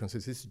a very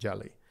consistent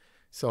jelly.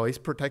 So it's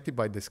protected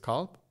by the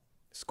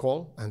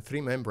skull, and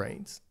 3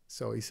 membranes.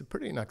 So it's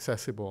pretty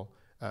inaccessible.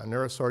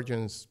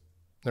 Neurosurgeries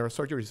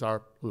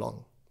are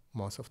long,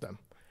 most of them.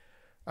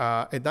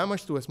 A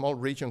damage to a small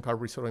region can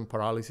result in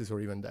paralysis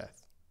or even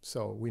death.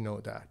 So we know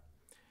that.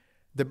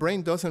 The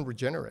brain doesn't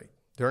regenerate.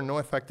 There are no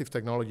effective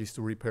technologies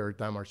to repair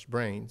damaged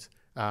brains.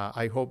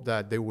 I hope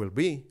that there will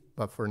be,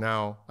 but for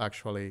now,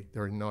 actually,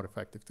 there are not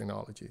effective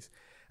technologies.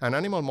 And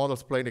animal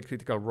models played a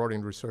critical role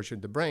in research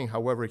in the brain.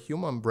 However,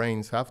 human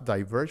brains have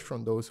diverged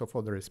from those of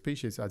other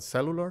species at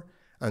cellular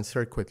and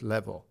circuit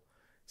level.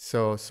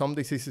 So some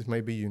diseases may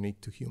be unique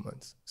to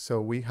humans.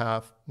 So we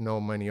have no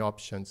many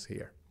options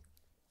here.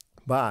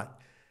 But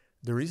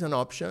there is an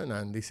option,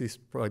 and this is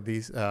what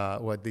this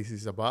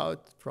is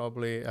about.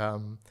 Probably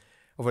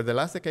over the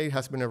last decade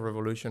has been a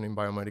revolution in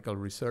biomedical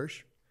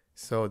research.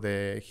 So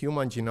the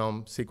human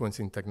genome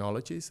sequencing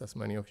technologies, as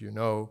many of you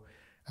know,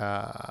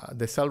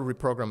 the cell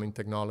reprogramming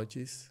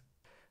technologies,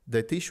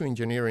 the tissue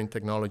engineering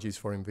technologies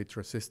for in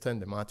vitro system,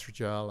 the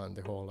matrigel, and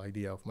the whole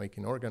idea of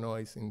making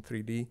organoids in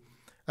 3D,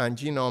 and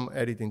genome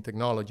editing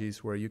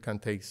technologies where you can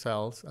take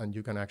cells and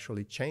you can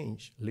actually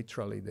change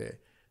literally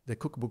the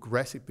cookbook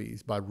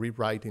recipes by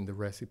rewriting the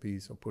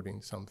recipes or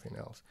putting something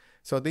else.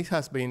 So this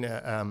has been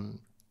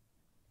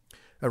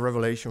a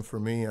revelation for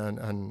me, and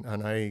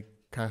I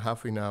can't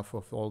have enough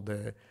of all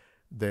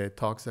the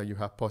talks that you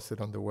have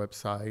posted on the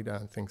website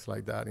and things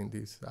like that in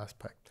this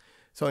aspect.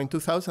 So in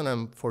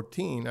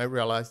 2014, I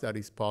realized that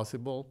it's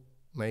possible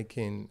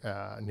making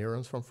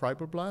neurons from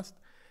fibroblast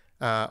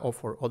or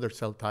for other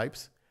cell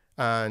types.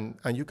 And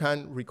you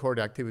can record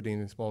activity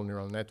in small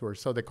neural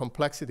networks. So the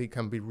complexity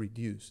can be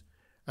reduced.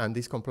 And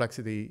this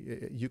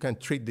complexity, you can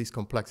treat this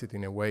complexity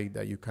in a way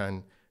that you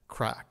can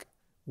crack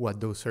what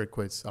those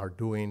circuits are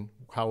doing,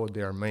 how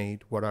they are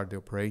made, what are the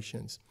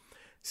operations.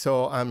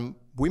 So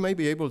we may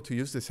be able to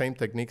use the same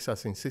techniques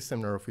as in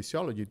system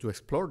neurophysiology to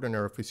explore the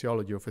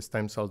neurophysiology of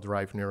stem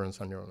cell-derived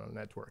neurons and neuronal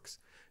networks.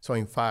 So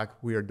in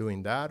fact, we are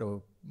doing that,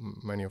 or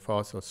many of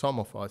us, or some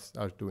of us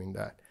are doing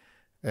that.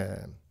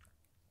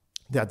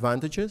 The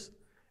advantages,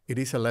 it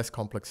is a less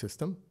complex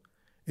system.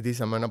 It is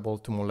amenable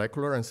to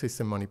molecular and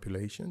system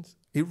manipulations.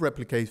 It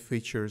replicates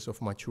features of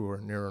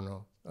mature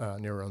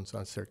neurons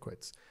and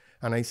circuits.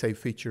 And I say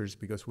features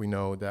because we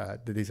know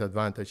that the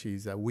disadvantage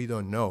is that we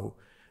don't know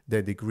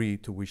the degree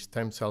to which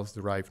stem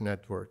cells-derived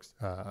networks,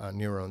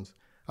 neurons,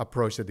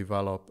 approach the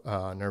developed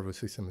nervous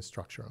system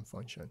structure and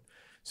function.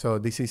 So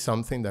this is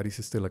something that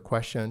is still a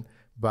question,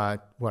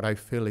 but what I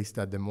feel is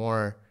that the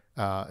more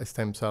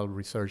stem cell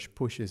research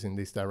pushes in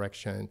this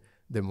direction,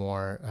 the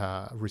more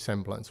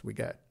resemblance we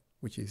get,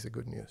 which is a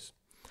good news.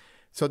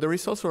 So there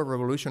is also a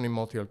revolution in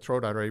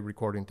multi-electrode array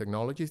recording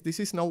technologies. This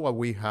is not what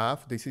we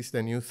have. This is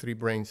the new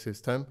 3-brain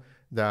system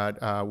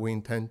that we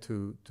intend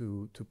to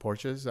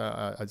purchase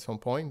at some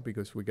point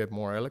because we get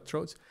more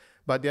electrodes.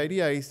 But the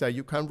idea is that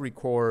you can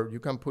record,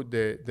 you can put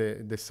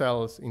the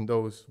cells in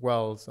those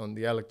wells on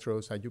the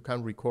electrodes, and you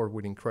can record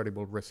with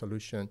incredible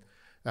resolution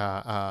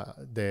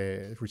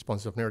the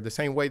response of neurons. The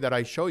same way that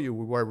I show you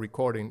we were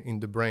recording in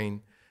the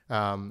brain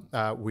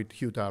with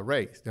Huta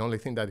arrays. The only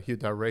thing that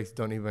Huta arrays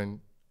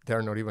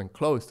they're not even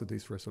close to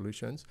these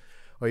resolutions,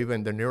 or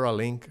even the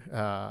Neuralink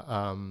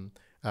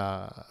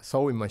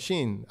sewing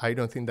machine, I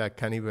don't think that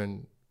can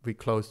even be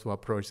close to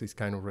approach these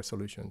kind of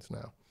resolutions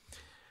now.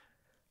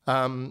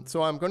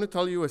 So I'm going to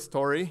tell you a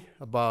story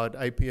about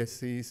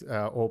iPSCs,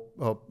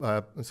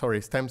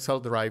 stem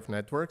cell-derived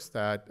networks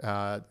that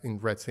in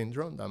Rett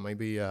syndrome that may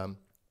be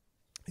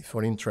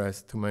for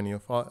interest to many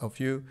of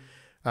you.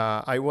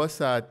 I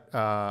was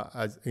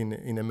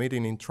in a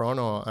meeting in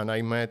Toronto, and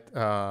I met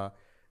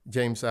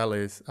James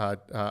Ellis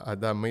at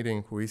that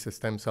meeting, who is a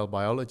stem cell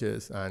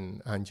biologist,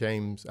 and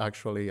James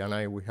actually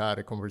and we had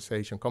a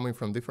conversation coming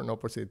from different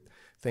opposite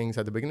things.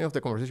 At the beginning of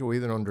the conversation, we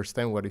didn't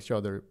understand what each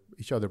other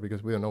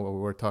because we don't know what we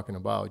were talking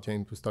about.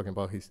 James was talking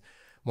about his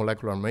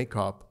molecular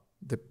makeup,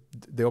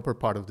 the upper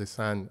part of the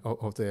sand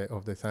of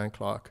the sand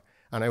clock,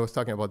 and I was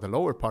talking about the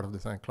lower part of the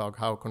sand clock,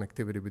 how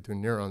connectivity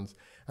between neurons.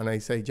 And I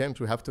say, James,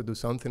 we have to do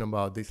something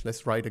about this.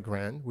 Let's write a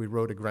grant. We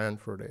wrote a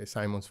grant for the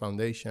Simons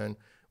Foundation.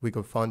 We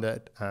could fund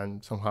it,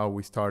 and somehow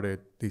we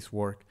started this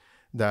work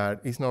that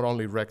is not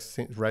only Rett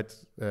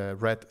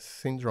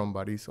syndrome,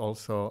 but is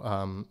also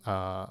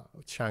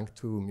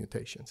SHANK2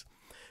 mutations.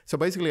 So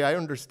basically,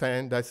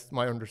 that's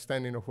my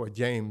understanding of what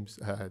James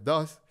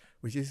does,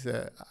 which is,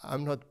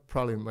 I'm not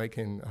probably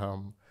making,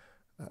 I'm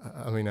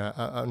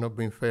not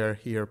being fair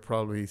here,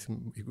 probably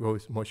it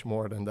goes much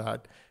more than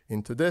that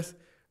into this.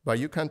 But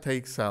you can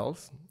take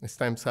cells,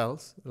 stem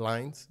cells,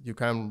 lines, you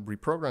can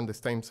reprogram the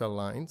stem cell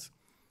lines,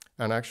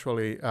 and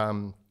actually,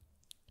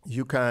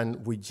 you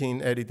can, with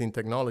gene editing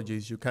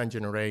technologies, you can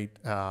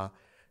generate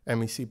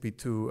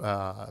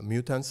MECP2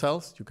 mutant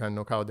cells. You can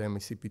knock out the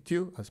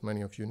MECP2, as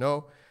many of you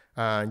know.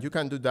 And you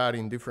can do that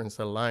in different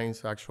cell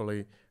lines.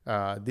 Actually,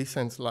 these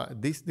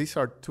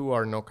two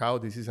are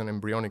knockout. This is an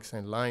embryonic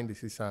cell line.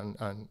 This is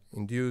an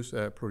induced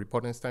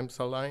pluripotent stem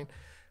cell line.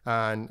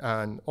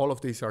 And all of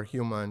these are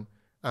human.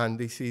 And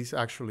this is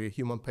actually a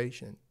human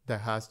patient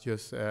that has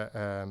just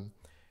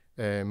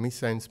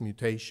missense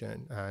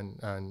mutation,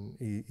 and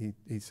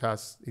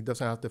it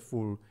doesn't have the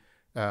full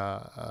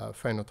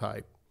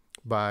phenotype,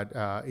 but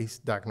it's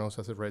diagnosed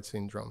as a Rett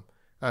syndrome.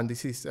 And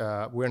this is,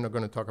 we're not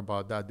going to talk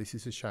about that. This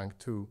is a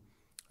SHANK2.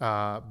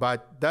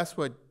 But that's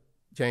what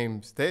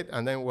James did.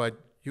 And then what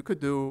you could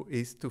do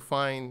is to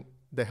find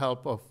the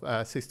help of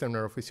system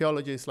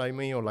neurophysiologists like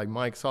me or like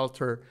Mike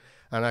Salter,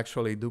 and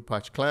actually do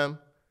patch clamp,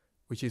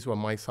 which is what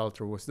Mike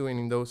Salter was doing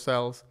in those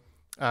cells,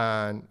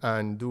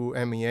 and do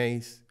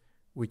MEAs,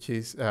 which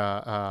is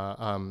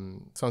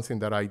something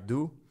that I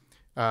do.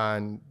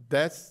 And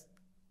that's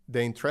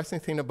the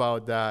interesting thing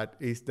about that,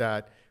 is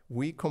that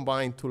we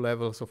combine two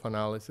levels of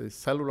analysis,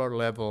 cellular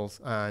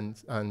levels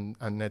and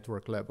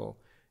network level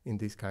in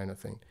this kind of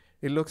thing.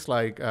 It looks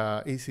like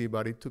easy,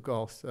 but it took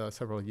us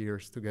several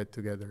years to get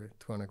together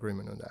to an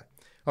agreement on that.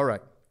 All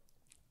right.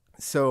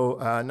 So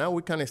now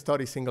we can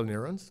study single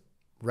neurons,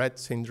 Rett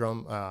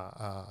syndrome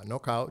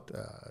knockout,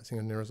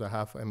 single neurons that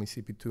have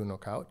MECP2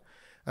 knockout,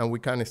 and we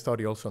can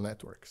study also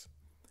networks.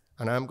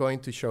 And I'm going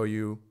to show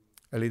you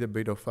a little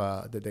bit of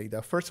the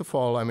data. First of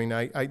all, I mean,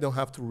 I don't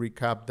have to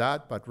recap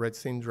that, but Rett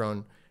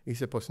syndrome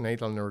is a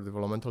postnatal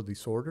neurodevelopmental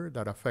disorder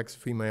that affects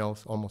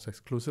females almost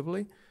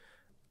exclusively.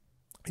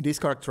 It is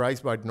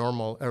characterized by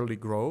normal early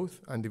growth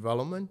and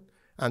development,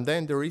 and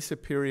then there is a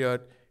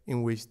period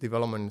in which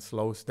development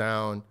slows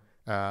down.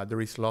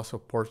 There is loss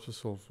of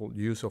purposeful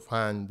use of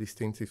hand,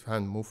 distinctive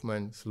hand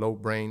movement, slow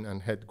brain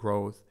and head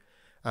growth,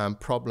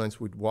 problems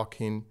with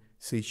walking,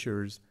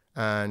 seizures,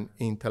 and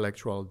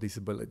intellectual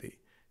disability.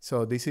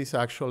 So this is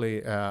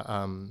actually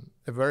a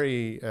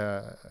very,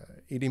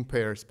 it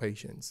impairs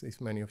patients,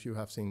 as many of you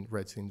have seen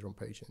Rett syndrome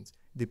patients.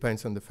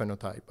 Depends on the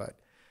phenotype, but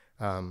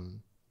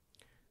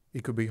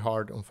it could be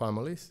hard on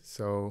families.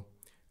 So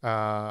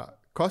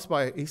caused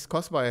by a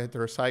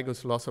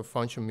heterozygous loss of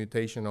function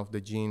mutation of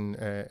the gene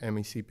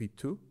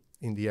MECP2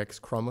 in the X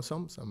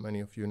chromosomes, and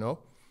many of you know.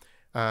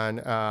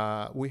 And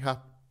we have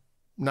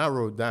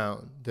narrowed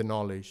down the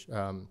knowledge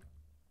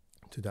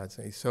to that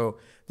say. So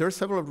there are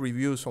several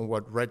reviews on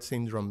what Rett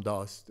syndrome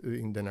does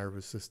in the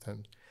nervous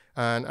system.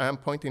 And I'm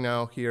pointing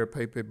out here a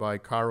paper by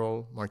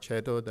Carol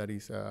Marchetto that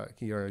is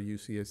here at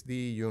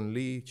UCSD, Yun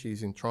Lee,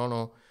 she's in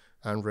Toronto,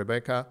 and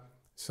Rebecca.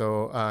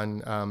 So,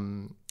 and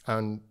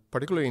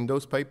particularly in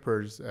those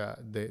papers,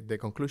 the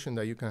conclusion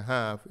that you can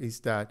have is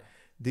that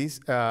these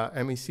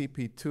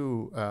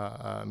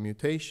MECP2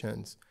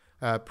 mutations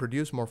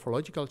produce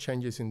morphological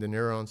changes in the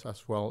neurons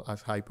as well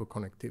as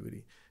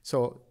hypoconnectivity.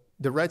 So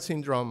the Rett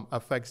syndrome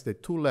affects the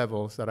two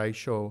levels that I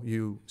show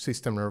you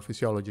system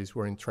neurophysiologists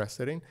were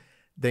interested in.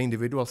 The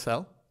individual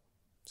cell,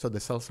 so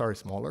the cells are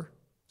smaller,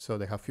 so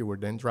they have fewer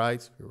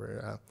dendrites,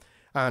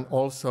 and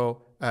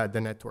also the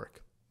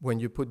network. When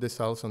you put the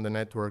cells on the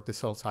network, the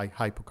cells are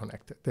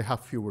hypoconnected. They have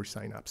fewer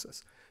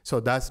synapses. So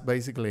that's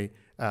basically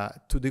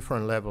two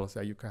different levels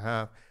that you can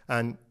have.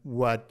 And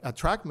what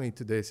attracted me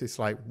to this is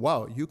like,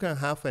 wow, you can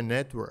have a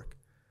network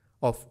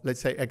of, let's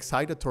say,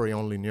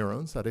 excitatory-only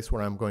neurons. That is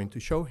what I'm going to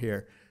show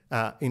here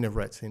in a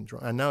Rett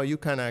syndrome. And now you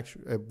can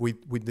actually,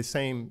 with the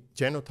same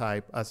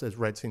genotype as a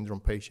Rett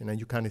syndrome patient, and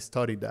you can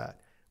study that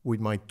with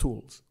my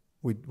tools,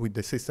 with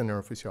the system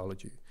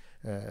neurophysiology,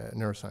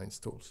 neuroscience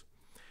tools.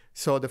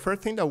 So the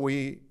first thing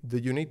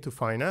that you need to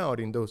find out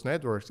in those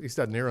networks is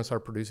that neurons are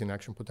producing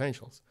action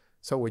potentials.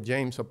 So when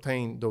James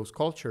obtained those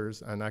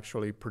cultures and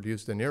actually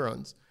produced the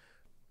neurons,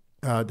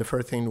 the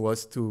first thing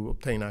was to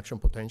obtain action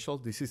potential.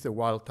 This is the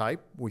wild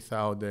type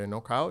without the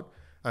knockout,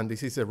 and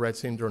this is a Rett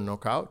syndrome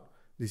knockout.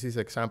 This is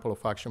an example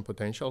of action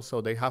potential.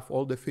 So they have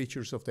all the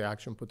features of the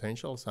action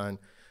potentials, and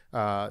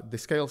the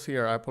scales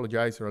here, I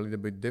apologize, are a little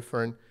bit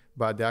different,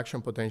 but the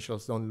action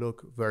potentials don't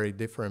look very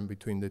different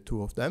between the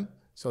two of them.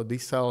 So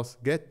these cells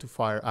get to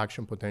fire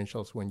action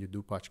potentials when you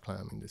do patch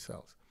clamp in the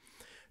cells.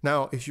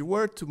 Now, if you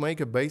were to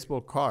make a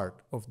baseball card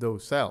of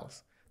those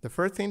cells, the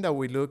first thing that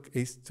we look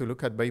is to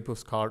look at baseball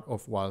card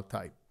of wild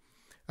type.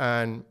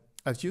 And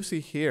as you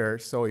see here,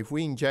 so if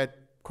we inject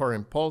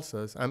current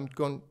pulses, I'm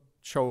going to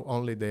show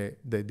only the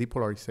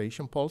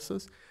depolarization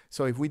pulses.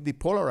 So if we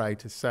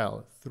depolarize a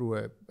cell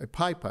through a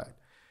pipette,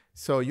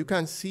 so you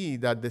can see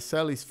that the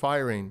cell is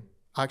firing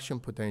action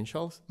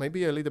potentials,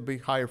 maybe a little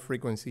bit higher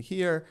frequency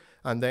here,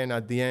 and then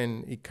at the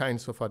end, it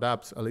kind of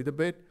adapts a little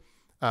bit.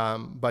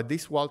 But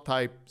this wild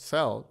type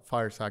cell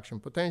fires action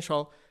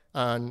potential.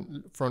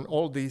 And from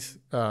all these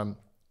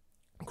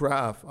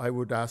graph, I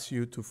would ask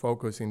you to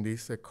focus in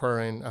this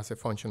current as a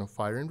function of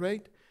firing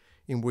rate,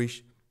 in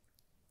which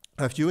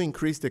as you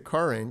increase the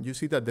current, you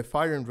see that the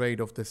firing rate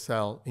of the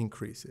cell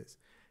increases.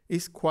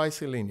 It's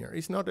quasi-linear.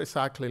 It's not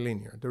exactly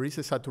linear. There is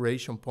a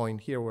saturation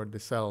point here where the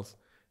cells,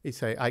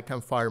 I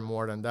can fire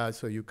more than that,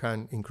 so you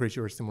can increase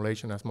your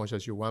stimulation as much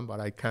as you want, but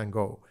I can't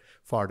go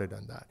farther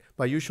than that.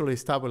 But usually it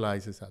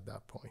stabilizes at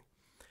that point.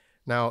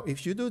 Now,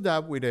 if you do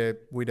that with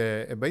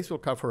a baseball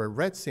card for a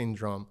Rett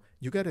syndrome,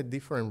 you get a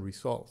different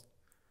result.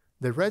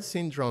 The Rett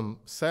syndrome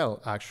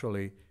cell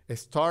actually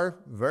starts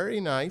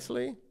very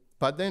nicely,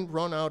 but then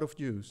run out of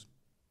juice.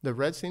 The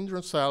Rett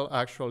syndrome cell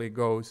actually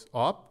goes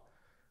up,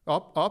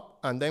 up, up,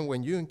 and then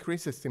when you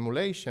increase the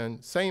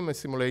stimulation, same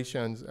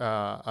stimulations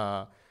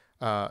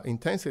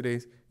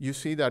intensities, you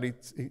see that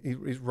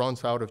it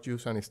runs out of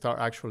juice and it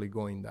starts actually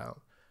going down.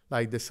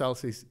 Like the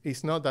cells,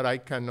 it's not that I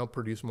cannot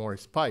produce more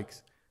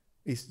spikes,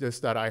 it's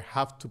just that I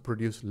have to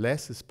produce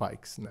less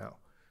spikes now.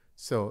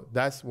 So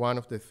that's one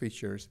of the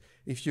features.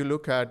 If you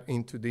look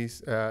into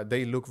these,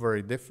 they look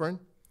very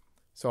different.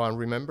 So and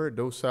remember,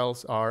 those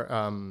cells are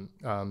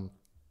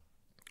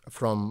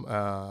from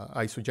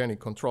isogenic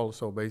control.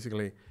 So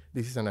basically,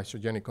 this is an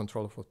isogenic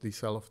control of the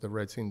cell of the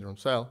Rett syndrome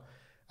cell.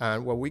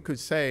 And what we could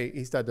say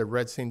is that the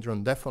Rett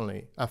syndrome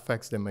definitely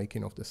affects the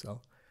making of the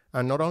cell.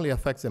 and not only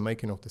affects the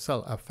making of the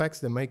cell, affects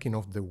the making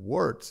of the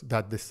words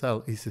that the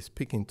cell is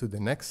speaking to the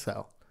next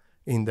cell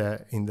in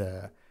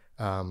the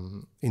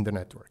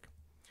network.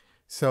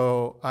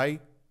 So I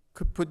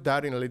could put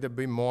that in a little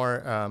bit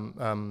more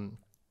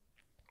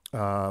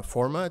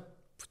format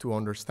to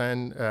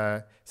understand.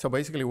 So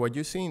basically what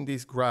you see in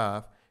this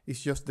graph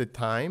is just the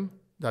time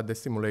that the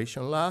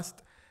stimulation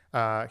lasts.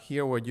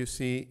 Here what you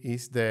see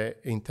is the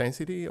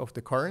intensity of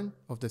the current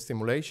of the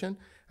stimulation,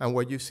 and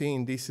what you see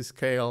in this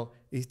scale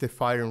is the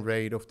firing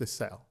rate of the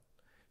cell.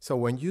 So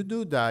when you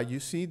do that, you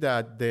see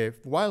that the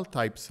wild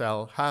type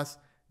cell has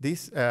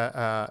this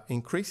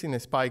increasing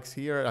spikes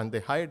here, and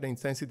the higher the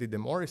intensity, the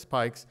more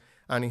spikes,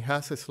 and it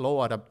has a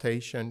slow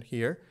adaptation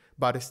here,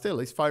 but still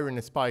it's firing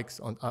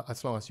spikes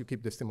as long as you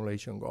keep the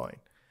stimulation going.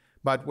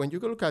 But when you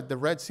look at the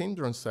Rett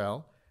syndrome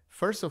cell,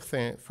 first of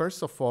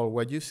all,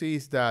 what you see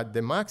is that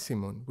the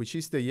maximum, which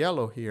is the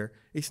yellow here,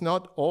 is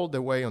not all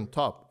the way on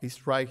top.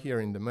 It's right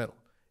here in the middle.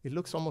 It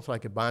looks almost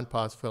like a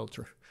bandpass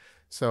filter.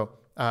 So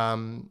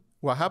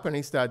what happened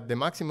is that the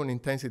maximum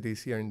intensity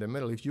is here in the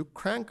middle. If you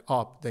crank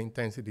up the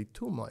intensity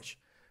too much,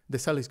 the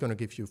cell is going to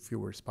give you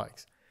fewer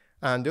spikes.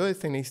 And the other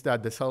thing is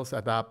that the cells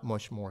adapt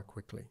much more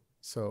quickly.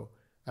 So,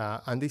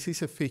 and this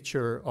is a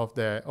feature of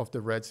the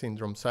Rett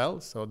syndrome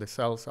cells. So the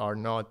cells are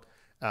not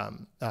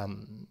the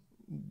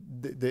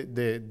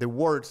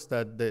words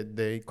that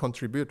they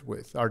contribute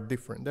with are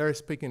different. They're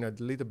speaking a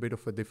little bit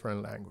of a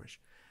different language.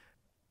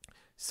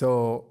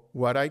 So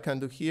what I can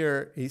do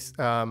here is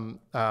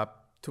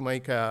to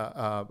make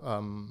a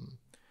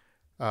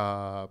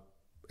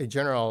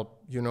general,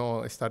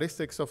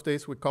 statistics of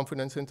this with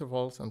confidence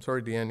intervals. I'm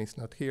sorry, the N is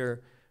not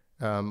here.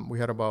 We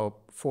had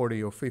about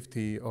 40 or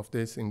 50 of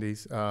this in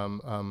these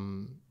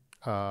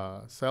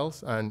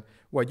cells. And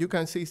what you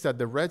can see is that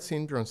the Rett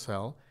syndrome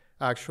cell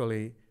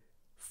actually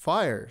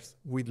fires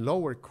with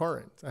lower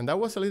current. And that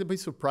was a little bit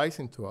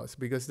surprising to us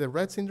because the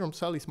Rett syndrome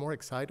cell is more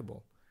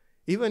excitable.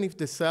 Even if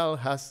the cell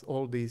has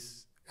all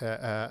these,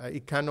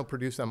 it cannot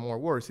produce more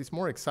words, it's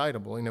more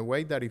excitable in a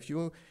way that if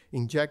you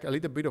inject a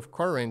little bit of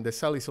current, the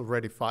cell is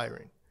already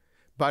firing.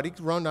 But it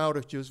runs out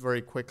of juice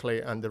very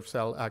quickly and the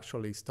cell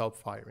actually stops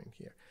firing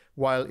here.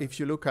 While if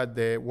you look at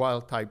the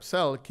wild type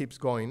cell, it keeps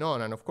going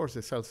on, and of course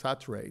the cell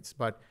saturates,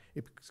 but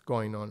it's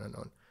going on and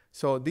on.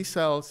 So this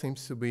cell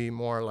seems to be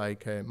more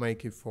like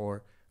make it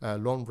for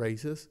long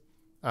races.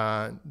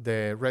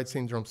 The Rett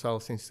syndrome cell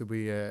seems to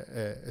be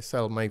a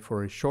cell made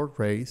for a short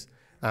race,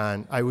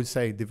 and I would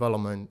say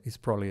development is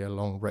probably a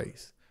long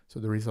race. So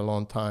there is a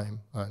long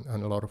time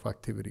and a lot of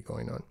activity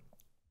going on.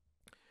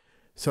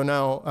 So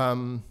now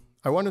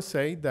I want to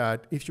say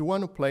that if you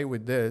want to play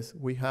with this,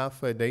 we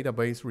have a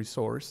database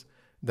resource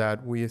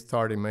that we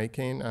started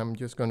making. I'm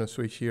just going to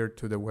switch here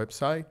to the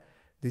website.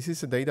 This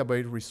is a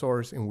database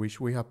resource in which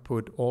we have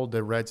put all the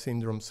Rett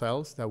syndrome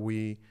cells that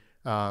we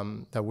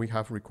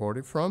have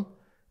recorded from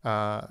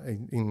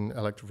in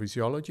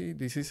electrophysiology.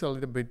 This is a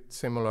little bit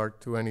similar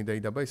to any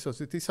database. So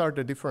these are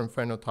the different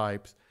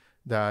phenotypes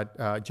that,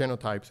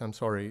 genotypes, I'm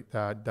sorry,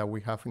 that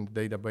we have in the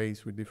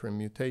database with different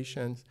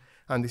mutations.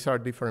 And these are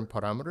different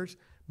parameters.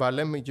 But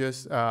let me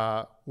just,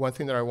 one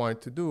thing that I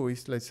wanted to do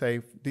is, let's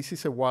say, this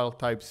is a wild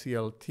type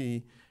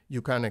CLT.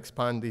 You can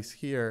expand this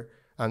here,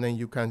 and then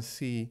you can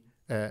see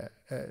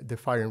the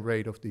firing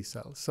rate of these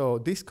cells. So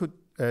this could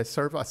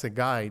serve as a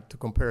guide to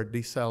compare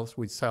these cells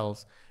with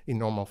cells in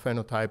normal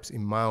phenotypes,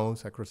 in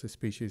mouse, across the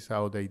species,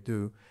 how they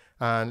do.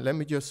 And let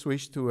me just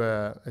switch to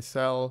a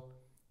cell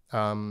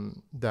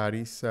that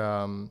is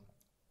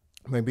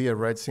maybe a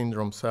Rett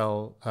syndrome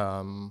cell,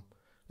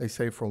 let's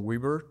say from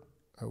Weaver,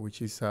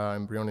 which is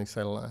embryonic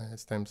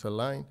stem cell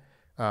line.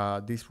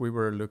 This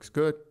Weaver looks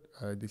good.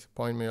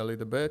 Disappoint me a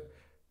little bit,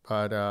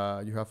 but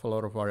you have a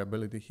lot of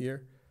variability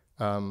here.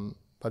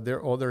 But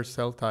there are other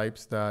cell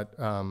types that,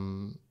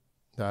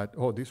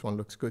 oh, this one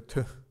looks good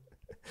too.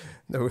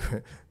 No,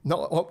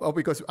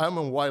 because I'm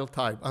on wild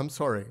type. I'm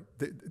sorry,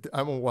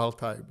 I'm on wild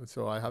type,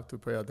 so I have to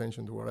pay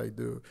attention to what I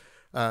do.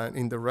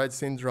 In the Rett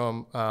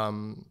syndrome,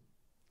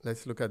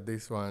 let's look at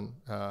this one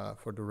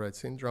for the Rett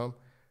syndrome.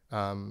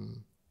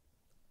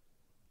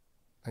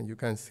 And you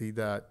can see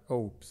that,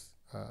 oops,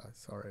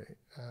 sorry,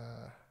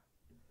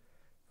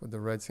 for the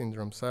Rett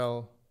syndrome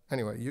cell.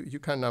 Anyway, you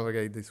can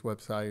navigate this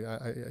website.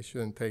 I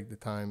shouldn't take the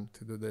time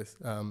to do this,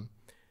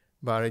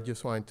 but I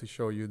just wanted to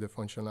show you the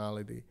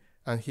functionality.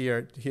 And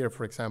here,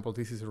 for example,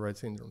 this is a Rett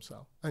syndrome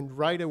cell. And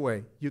right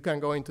away, you can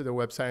go into the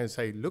website and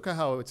say, look at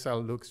how a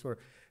cell looks.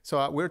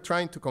 So we're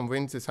trying to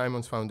convince the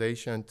Simons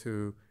Foundation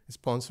to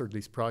sponsor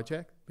this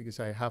project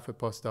because I have a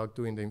postdoc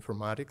doing the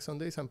informatics on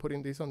this and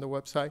putting this on the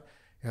website.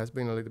 It has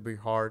been a little bit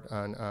hard,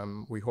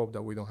 and we hope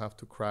that we don't have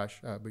to crash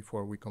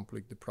before we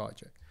complete the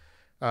project.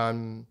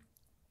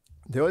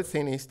 The other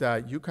thing is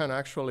that you can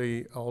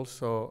actually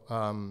also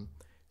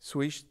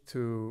switch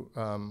to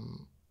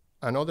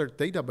another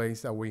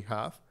database that we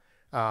have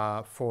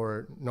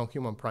for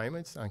non-human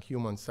primates and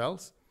human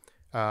cells,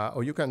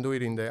 or you can do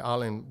it in the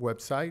Allen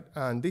website.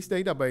 And this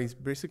database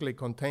basically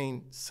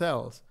contains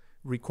cells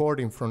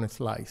recording from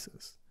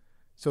slices.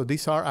 So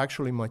these are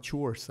actually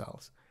mature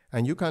cells.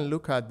 And you can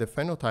look at the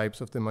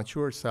phenotypes of the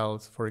mature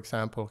cells. For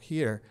example,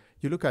 here,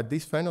 you look at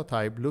this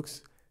phenotype,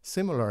 looks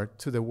similar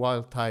to the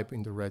wild type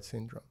in the Rett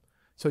syndrome.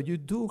 So you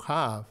do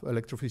have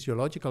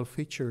electrophysiological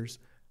features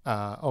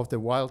of the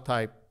wild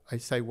type. I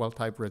say wild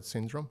type Rett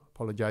syndrome,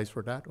 apologize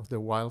for that, of the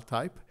wild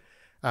type.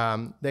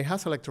 They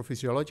have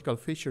electrophysiological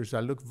features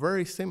that look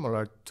very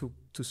similar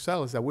to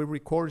cells that we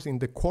record in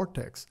the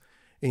cortex,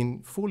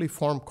 in fully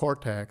formed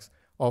cortex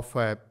of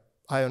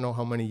I don't know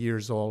how many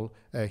years old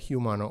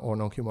human or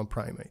non-human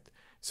primate.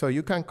 So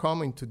you can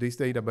come into these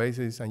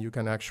databases and you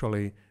can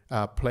actually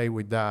play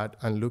with that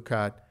and look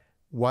at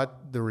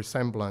what the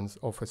resemblance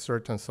of a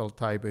certain cell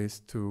type is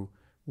to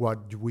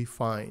what we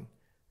find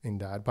in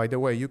that. By the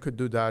way, you could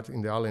do that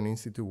in the Allen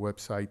Institute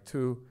website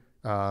too.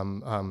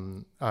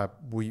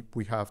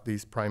 We have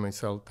this primate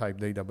cell type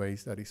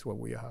database. That is what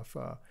we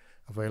have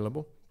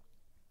available.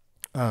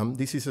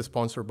 This is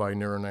sponsored by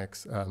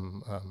Neurons,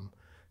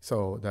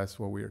 so that's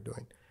what we are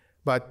doing.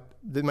 But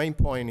the main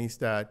point is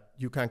that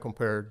you can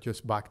compare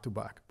just back to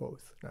back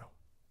both now.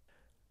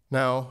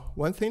 Now,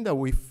 one thing that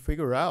we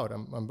figure out,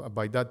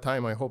 by that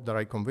time I hope that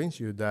I convince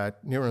you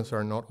that neurons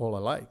are not all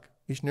alike.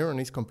 Each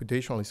neuron is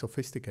computationally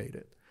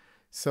sophisticated.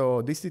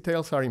 So these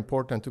details are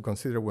important to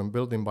consider when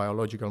building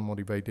biological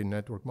motivated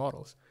network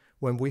models.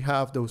 When we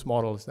have those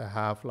models that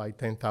have like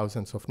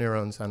 10,000s of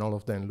neurons and all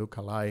of them look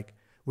alike,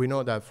 we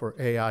know that for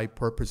AI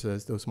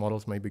purposes, those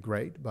models may be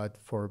great, but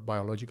for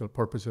biological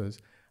purposes,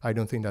 I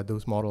don't think that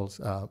those models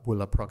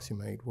will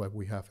approximate what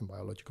we have in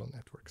biological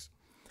networks.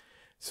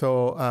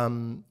 So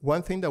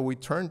one thing that we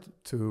turned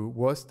to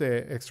was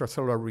the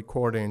extracellular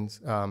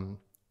recordings in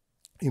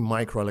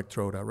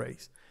microelectrode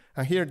arrays.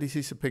 And here, this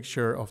is a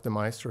picture of the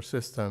Maestro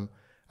system.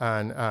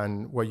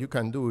 And what you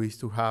can do is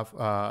to have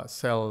a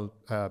cell,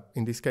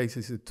 in this case,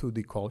 it's a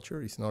 2D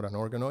culture. It's not an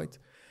organoid.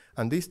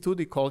 And these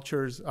 2D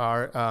cultures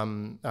are,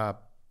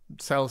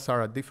 cells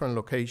are at different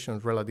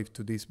locations relative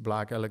to these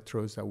black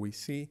electrodes that we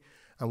see.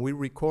 And we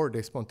record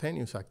the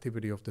spontaneous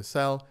activity of the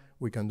cell.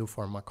 We can do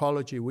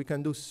pharmacology. We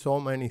can do so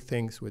many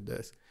things with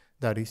this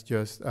that is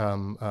just, I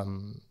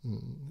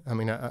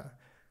mean,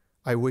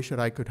 I wish that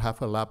I could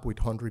have a lab with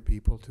 100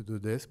 people to do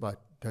this,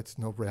 but that's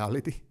not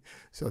reality.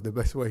 So the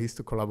best way is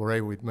to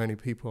collaborate with many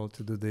people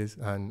to do this.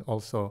 And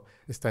also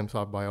stem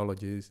cell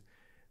biologists,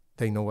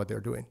 they know what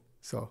they're doing.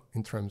 So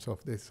in terms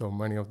of this, so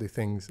many of the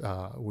things,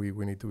 we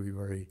need to be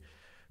very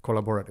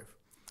collaborative.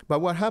 But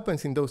what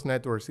happens in those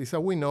networks is that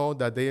we know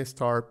that they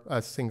start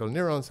as single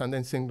neurons, and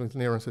then single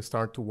neurons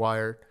start to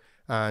wire.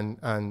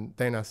 And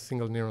then as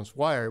single neurons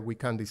wire, we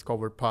can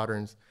discover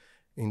patterns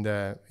in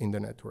the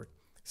network.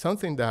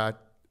 Something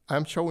that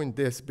I'm showing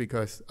this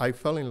because I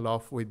fell in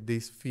love with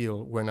this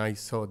field when I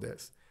saw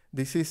this.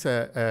 This is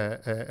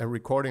a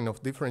recording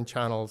of different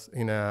channels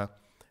in a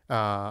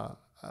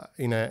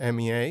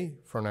MEA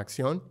from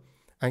Axion.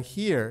 And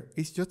here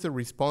it's just the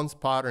response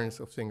patterns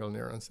of single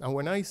neurons. And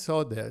when I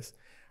saw this,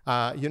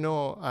 you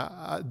know,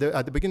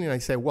 at the beginning I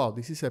said, wow,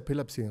 this is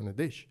epilepsy on a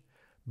dish.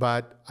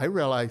 But I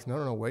realized,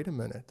 no, wait a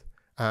minute.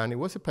 And it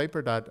was a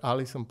paper that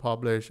Allison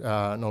published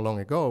not long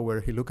ago, where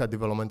he looked at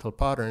developmental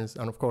patterns.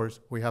 And of course,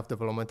 we have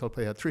developmental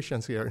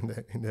pediatricians here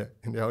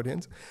in the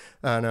audience.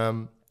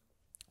 And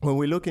when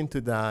we look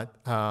into that,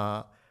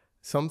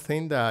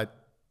 something that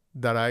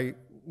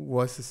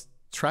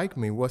struck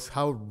me was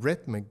how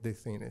rhythmic this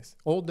thing is.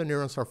 All the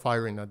neurons are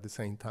firing at the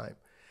same time.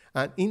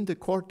 And in the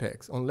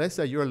cortex, unless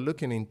that you're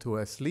looking into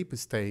a sleep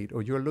state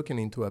or you're looking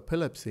into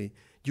epilepsy,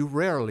 you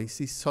rarely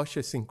see such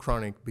a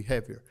synchronic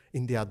behavior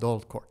in the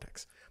adult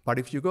cortex. But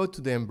if you go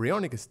to the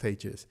embryonic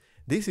stages,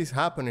 this is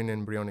happening in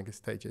embryonic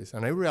stages.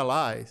 And I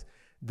realized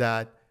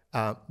that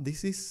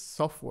this is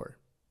software.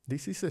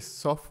 This is a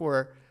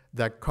software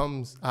that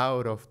comes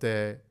out of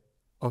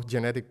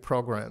genetic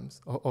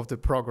programs, of the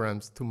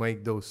programs to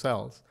make those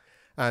cells.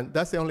 And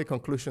that's the only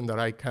conclusion that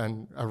I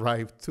can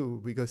arrive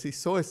to, because it's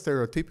so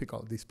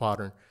stereotypical, this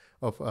pattern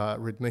of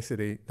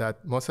rhythmicity,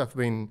 that must have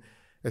been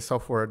a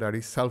software that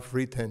is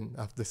self-written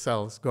as the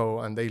cells go,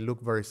 and they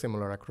look very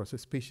similar across the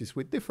species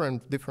with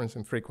difference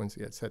in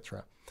frequency,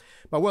 etc.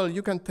 But well,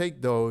 you can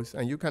take those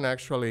and you can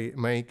actually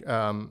make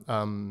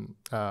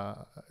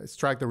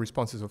extract the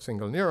responses of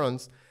single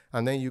neurons,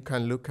 and then you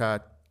can look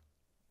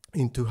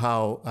into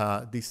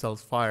how these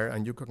cells fire,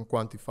 and you can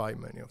quantify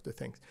many of the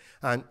things.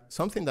 And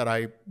something that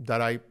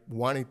I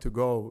wanted to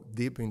go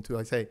deep into,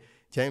 I say,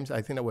 James,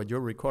 I think that what you're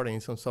recording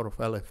is some sort of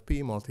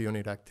LFP,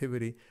 multi-unit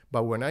activity.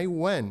 But when I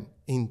went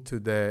into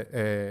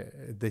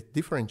the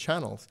different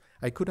channels,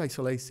 I could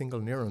isolate single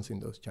neurons in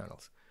those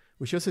channels,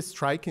 which was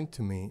striking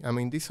to me. I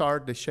mean, these are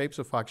the shapes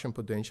of action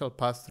potential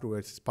passed through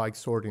a spike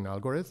sorting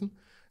algorithm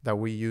that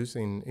we use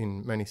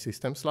in many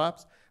systems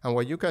labs. And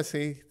what you can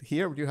see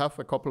here, you have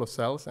a couple of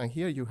cells, and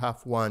here you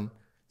have one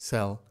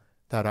cell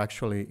that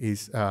actually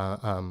is,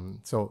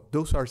 so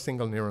those are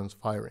single neurons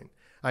firing.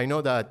 I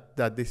know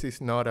that this is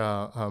not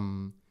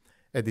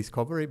a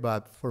discovery,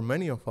 but for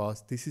many of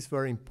us, this is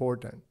very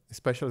important,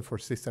 especially for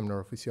system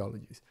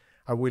neurophysiologists.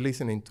 Are we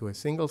listening to a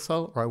single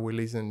cell, or are we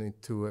listening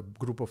to a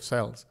group of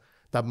cells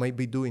that may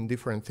be doing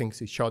different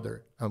things each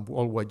other, and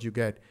all what you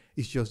get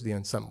is just the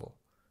ensemble,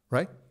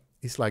 right?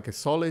 It's like a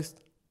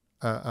soloist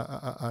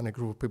and a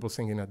group of people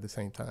singing at the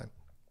same time.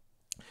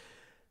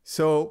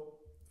 So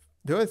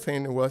the other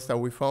thing was that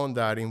we found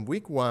that in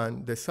week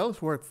 1, the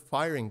cells were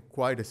firing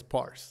quite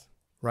sparse,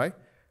 right?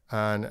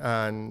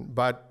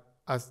 But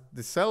as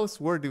the cells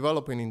were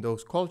developing in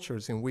those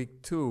cultures in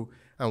week 2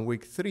 and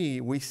week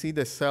 3, we see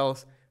the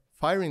cells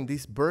firing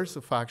these bursts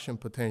of action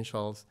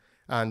potentials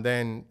and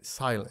then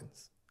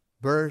silence.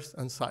 Burst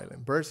and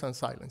silence, burst and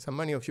silence. And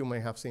many of you may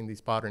have seen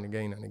this pattern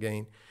again and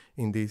again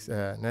in these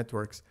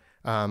networks.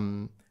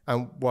 And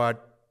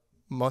what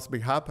must be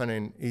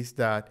happening is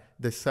that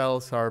the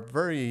cells are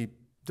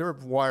they're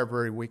wired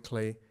very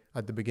weakly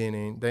at the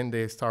beginning, then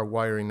they start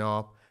wiring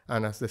up,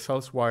 and as the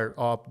cells wire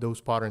up, those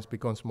patterns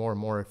becomes more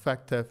and more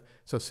effective.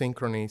 So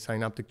synchrony,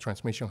 synaptic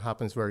transmission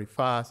happens very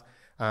fast,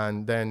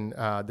 and then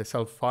the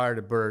cell fire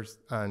the burst,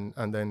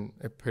 and then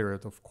a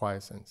period of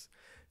quiescence.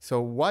 So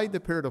why the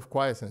period of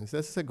quiescence?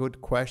 This is a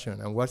good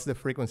question, and what's the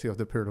frequency of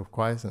the period of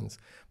quiescence?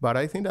 But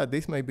I think that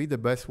this may be the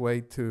best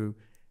way to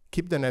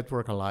keep the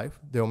network alive,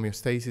 the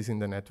homeostasis in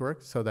the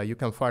network, so that you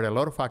can fire a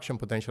lot of action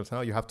potentials.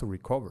 Now you have to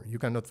recover. You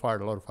cannot fire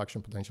a lot of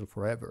action potential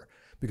forever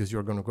because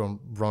you're going to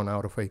run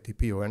out of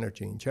ATP or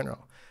energy in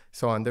general.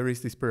 So, and there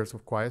is this period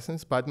of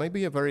quiescence, but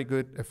maybe a very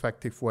good,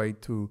 effective way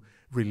to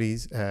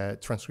release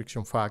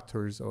transcription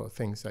factors or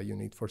things that you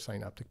need for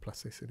synaptic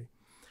plasticity.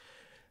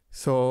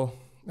 So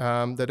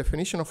the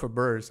definition of a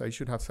burst, I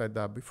should have said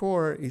that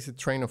before, is a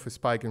train of a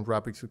spike in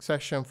rapid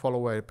succession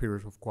followed by a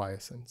period of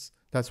quiescence.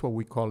 That's what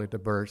we call it, a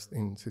burst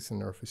in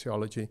system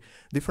neurophysiology.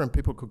 Different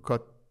people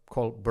could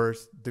call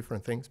bursts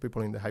different things.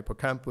 People in the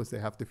hippocampus, they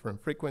have different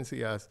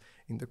frequency as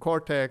in the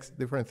cortex,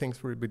 different things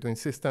between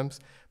systems.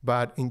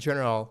 But in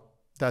general,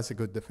 that's a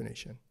good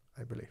definition,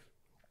 I believe.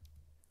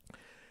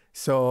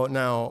 So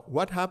now,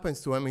 what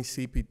happens to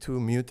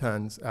MECP2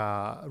 mutants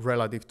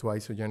relative to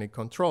isogenic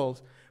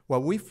controls?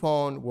 What we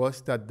found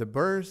was that the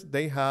bursts,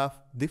 they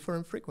have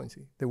different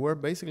frequency. They were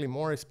basically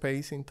more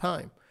space in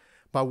time.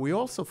 But we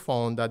also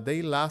found that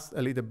they last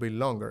a little bit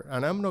longer.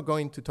 And I'm not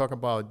going to talk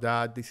about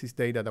that. This is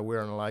data that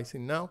we're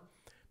analyzing now,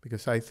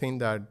 because I think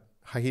that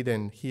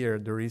hidden here,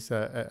 there is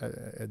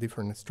a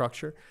different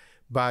structure.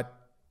 But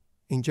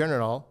in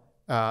general,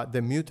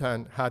 the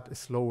mutant had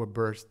slower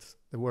bursts.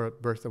 There were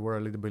bursts that were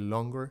a little bit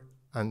longer,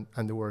 and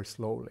they were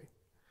slowly.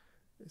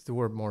 They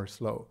were more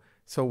slow.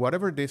 So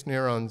whatever these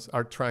neurons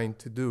are trying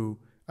to do,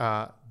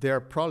 they're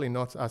probably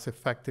not as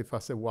effective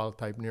as a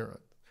wild-type neuron.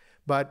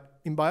 But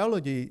in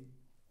biology,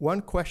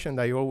 one question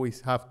that I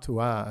always have to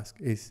ask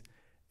is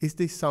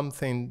this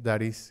something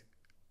that is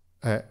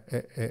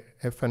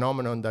a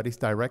phenomenon that is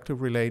directly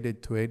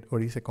related to it,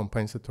 or is a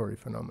compensatory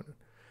phenomenon?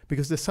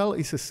 Because the cell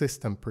is a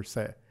system per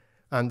se,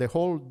 and the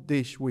whole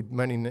dish with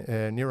many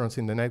neurons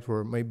in the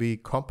network may be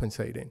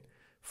compensating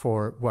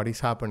for what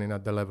is happening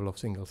at the level of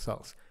single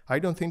cells. I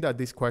don't think that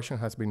this question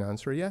has been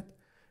answered yet,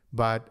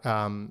 but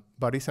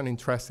it's an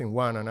interesting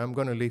one, and I'm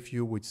going to leave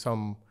you with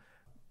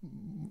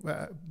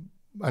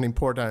an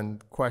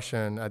important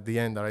question at the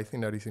end that I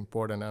think that is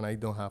important, and I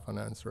don't have an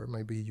answer.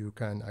 Maybe you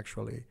can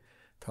actually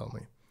tell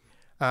me.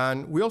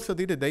 And we also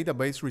did a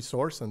database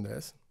resource on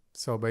this.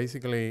 So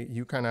basically,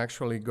 you can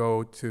actually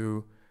go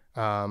to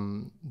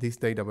this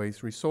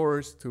database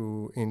resource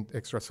in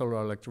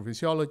extracellular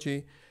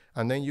electrophysiology,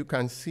 and then you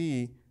can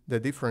see the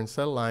different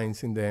cell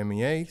lines in the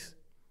MEAs,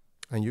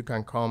 and you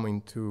can come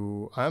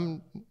into, I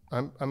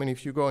mean,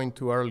 if you go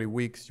into early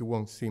weeks, you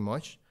won't see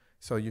much.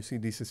 So you see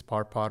this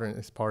sparse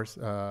pattern, sparse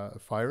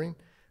firing.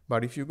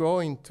 But if you go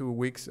into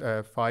weeks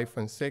 5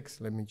 and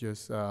 6, let me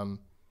just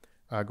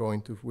go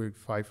into week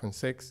 5 and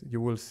 6,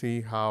 you will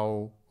see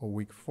how, or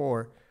week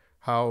 4,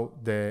 how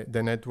the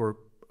network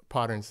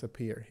patterns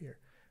appear here.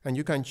 And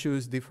you can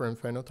choose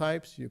different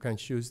phenotypes. You can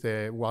choose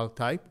the wild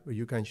type, or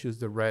you can choose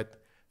the red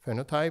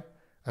phenotype.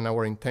 And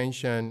our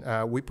intention,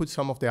 we put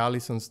some of the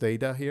Allison's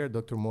data here,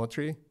 Dr.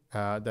 Motri,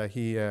 that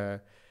he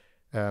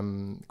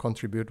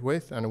contribute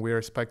with, and we're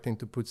expecting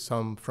to put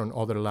some from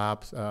other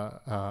labs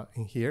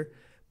in here.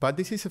 But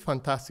this is a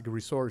fantastic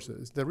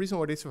resources. The reason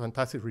why it's a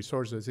fantastic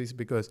resources is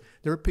because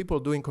there are people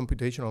doing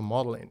computational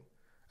modeling,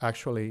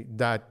 actually,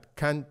 that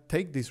can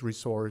take this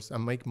resource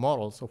and make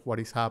models of what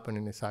is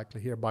happening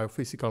exactly here,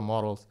 biophysical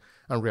models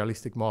and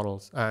realistic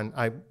models. And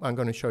I'm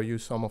going to show you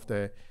some of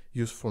the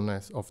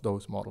usefulness of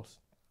those models.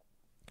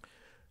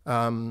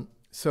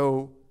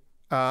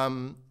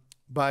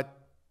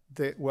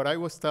 What I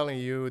was telling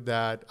you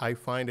that I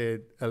find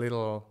it a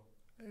little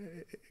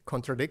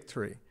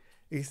contradictory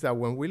is that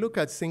when we look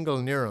at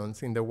single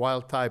neurons in the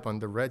wild type and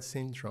the Rett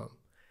syndrome,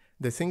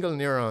 the single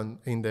neuron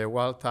in the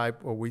wild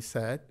type, what we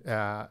said,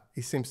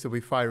 it seems to be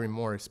firing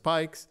more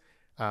spikes.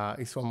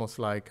 It's almost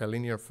like a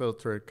linear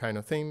filter kind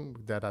of thing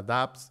that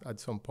adapts at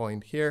some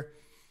point here.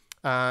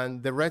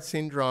 And the Rett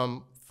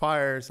syndrome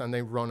fires and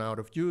then run out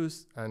of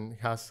juice and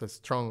has a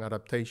strong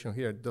adaptation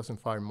here. It doesn't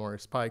fire more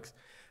spikes.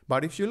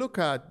 But if you look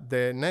at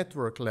the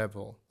network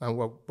level, and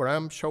what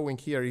I'm showing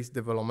here is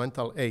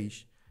developmental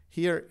age.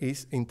 Here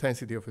is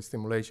intensity of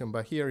stimulation,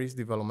 but here is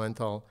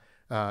developmental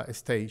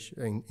stage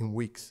in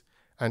weeks.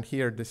 And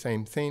here the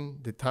same thing,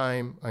 the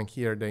time, and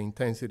here the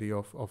intensity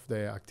of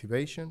the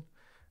activation,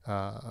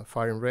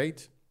 firing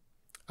rate.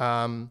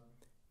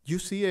 You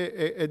see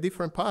a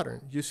different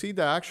pattern. You see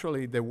that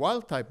actually the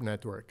wild type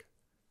network,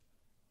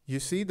 you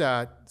see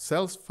that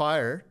cells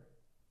fire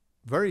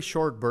very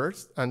short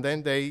bursts, and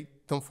then they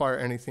don't fire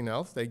anything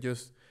else. They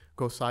just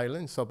go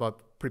silent, so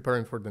about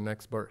preparing for the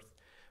next burst.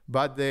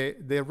 But the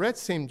Rett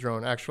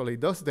syndrome actually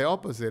does the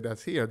opposite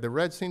as here. The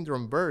Rett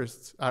syndrome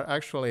bursts are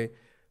actually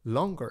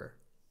longer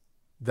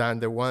than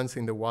the ones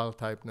in the wild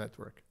type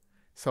network.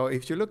 So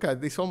if you look at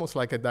this, almost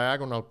like a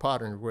diagonal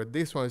pattern where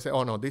this one, you say,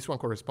 oh no, this one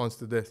corresponds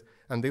to this,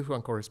 and this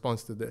one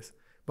corresponds to this.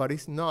 But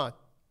it's not.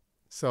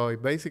 So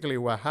basically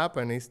what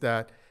happened is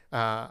that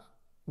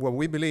what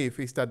we believe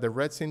is that the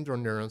Rett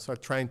syndrome neurons are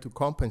trying to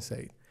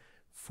compensate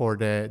for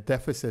the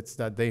deficits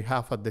that they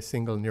have at the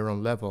single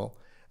neuron level,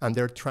 and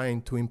they're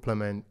trying to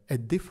implement a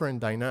different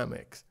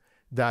dynamics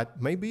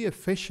that may be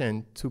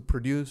efficient to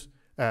produce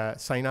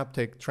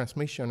synaptic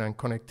transmission and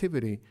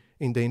connectivity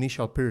in the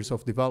initial periods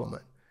of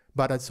development.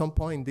 But at some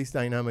point, this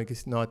dynamic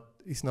is not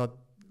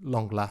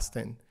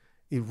long-lasting.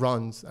 It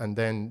runs, and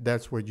then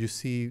that's where you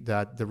see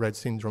that the Rett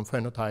syndrome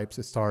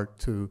phenotypes start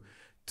to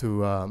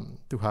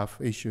have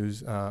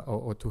issues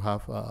or to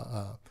have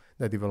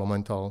the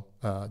developmental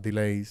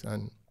delays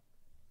and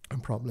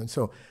problems.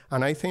 So,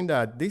 and I think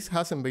that this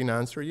hasn't been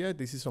answered yet.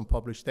 This is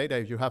unpublished data.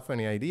 If you have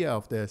any idea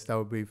of this, that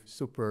would be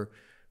super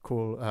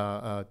cool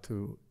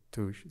to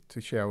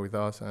share with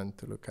us and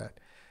to look at.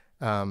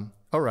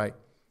 All right.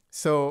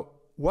 So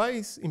why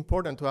is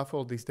important to have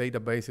all these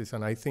databases,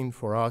 and I think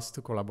for us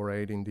to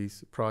collaborate in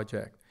this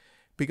project?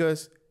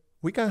 Because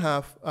we can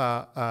have,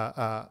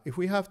 if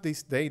we have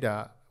this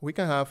data, we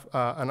can have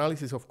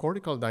analysis of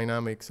cortical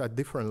dynamics at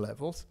different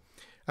levels.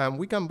 And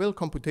we can build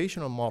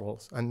computational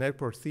models and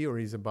network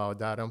theories about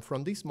that. And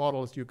from these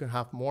models, you can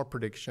have more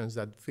predictions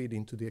that feed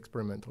into the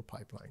experimental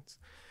pipelines.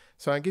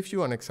 So I'll give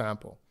you an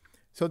example.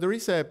 So there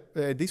is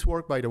this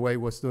work, by the way,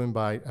 was done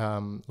by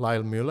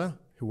Lyle Mueller,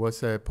 who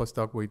was a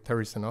postdoc with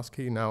Terry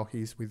Sanoski. Now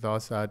he's with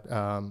us at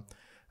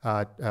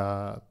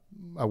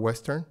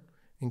Western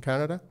in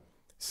Canada.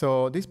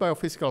 So this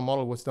biophysical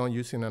model was done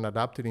using an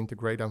adapted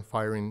integrate and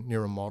firing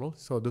neuron model.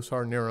 So those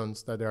are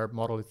neurons that are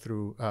modeled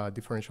through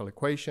differential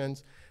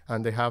equations,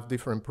 and they have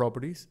different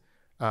properties.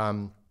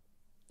 And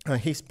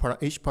each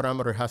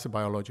parameter has a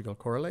biological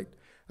correlate.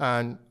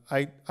 And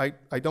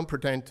I don't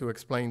pretend to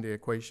explain the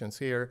equations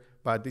here,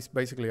 but these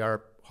basically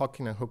are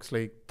Hawking and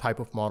Huxley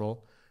type of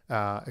model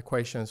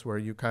equations where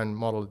you can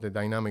model the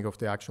dynamic of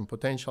the action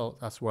potential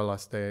as well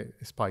as the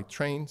spike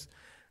trains.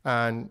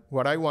 And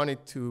what I wanted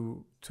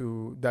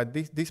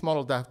that this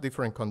model has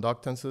different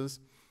conductances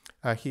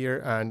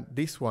here, and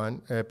this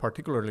one,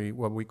 particularly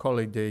what we call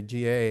it the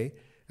GA,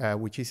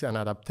 which is an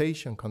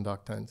adaptation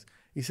conductance,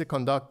 is a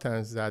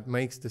conductance that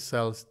makes the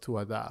cells to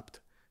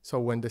adapt. So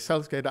when the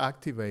cells get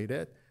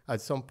activated,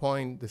 at some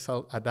point the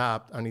cell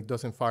adapt and it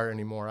doesn't fire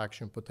any more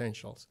action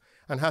potentials,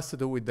 and has to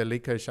do with the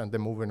leakage and the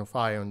movement of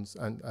ions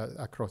and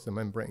across the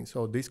membrane.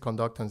 So these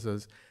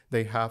conductances,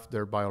 they have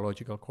their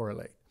biological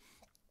correlate.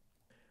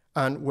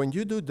 And when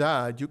you do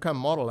that, you can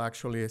model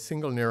actually a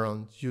single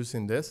neuron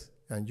using this.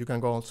 And you can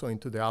go also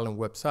into the Allen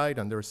website,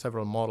 and there are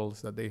several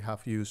models that they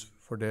have used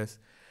for this.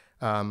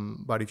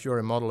 But if you're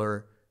a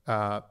modeler,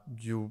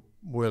 you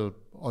will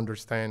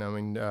understand. I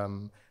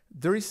mean,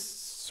 there is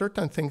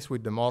certain things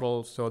with the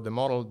model. So the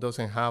model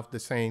doesn't have the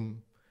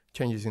same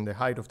changes in the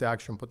height of the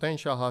action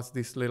potential, has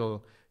this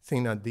little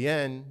thing at the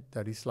end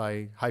that is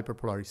like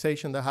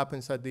hyperpolarization that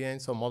happens at the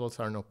end. So models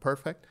are not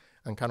perfect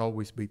and can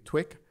always be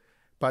tweaked.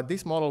 But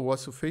this model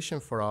was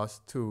sufficient for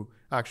us to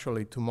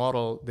actually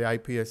model the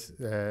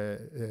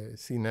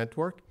iPSC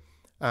network.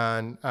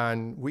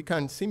 And we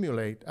can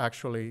simulate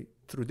actually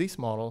through this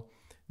model,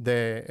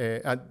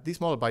 this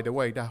model, by the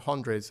way, there are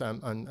hundreds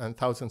and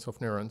thousands of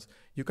neurons.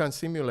 You can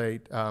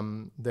simulate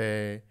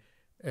the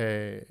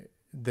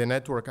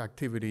network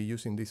activity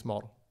using this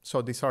model.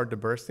 So these are the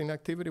bursting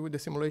activity with the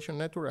simulation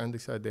network, and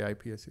these are the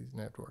iPSC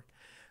network.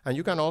 And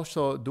you can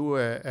also do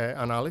an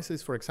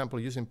analysis, for example,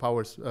 using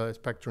power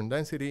spectrum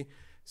density.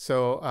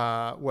 So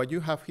what you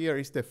have here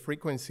is the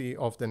frequency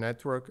of the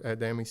network, the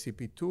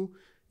MECP2,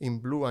 in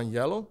blue and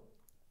yellow.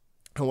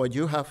 And what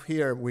you have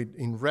here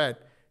in red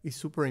is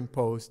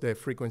superimposed the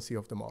frequency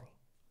of the model.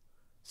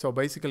 So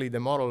basically, the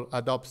model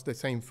adopts the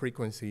same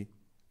frequency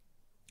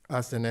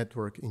as the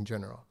network in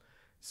general.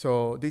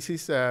 So this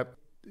is a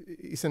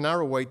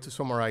narrow way to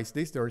summarize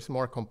this. There is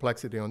more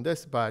complexity on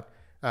this, but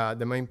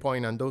the main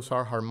point, and those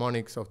are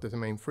harmonics of the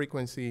main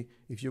frequency.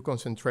 If you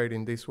concentrate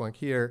in this one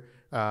here,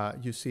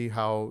 you see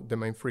how the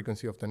main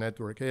frequency of the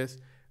network is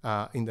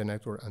in the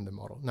network and the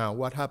model. Now,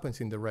 what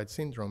happens in the Rett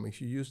syndrome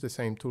if you use the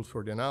same tools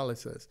for the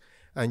analysis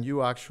and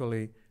you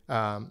actually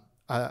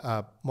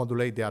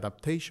modulate the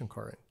adaptation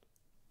current?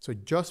 So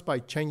just by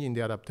changing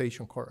the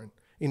adaptation current,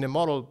 in the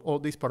model, all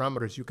these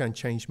parameters, you can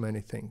change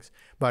many things.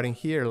 But in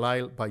here,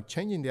 Lyle, by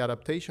changing the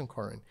adaptation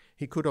current,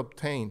 he could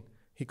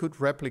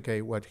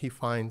replicate what he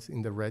finds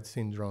in the Rett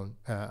syndrome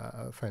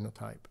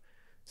phenotype.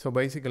 So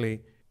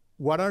basically,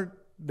 what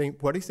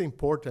is the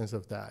importance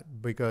of that?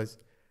 Because,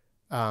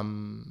 I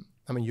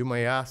mean, you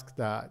may ask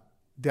that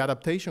the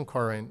adaptation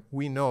current,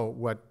 we know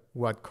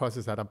what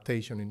causes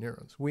adaptation in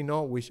neurons. We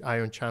know which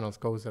ion channels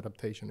cause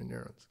adaptation in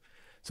neurons.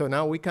 So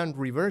now we can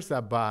reverse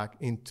that back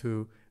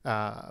into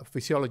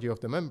physiology of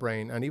the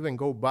membrane and even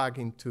go back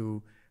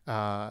into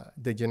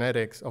the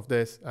genetics of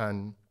this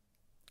and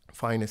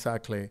find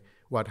exactly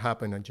what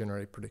happened and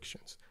generate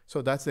predictions.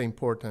 So that's the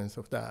importance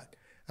of that.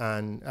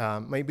 And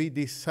maybe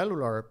this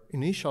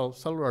initial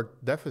cellular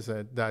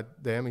deficit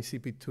that the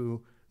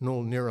MECP2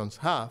 null neurons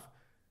have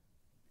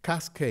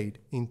cascade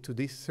into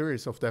this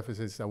series of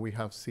deficits that we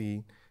have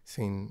seen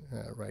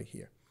right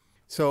here.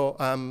 So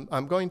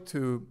I'm going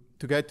to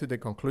get to the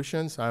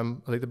conclusions.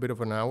 I'm a little bit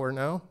of an hour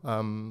now,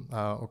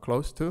 or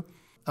close to.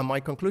 And my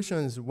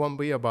conclusions won't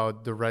be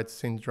about the Rett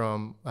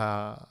syndrome.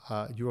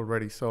 You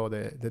already saw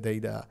the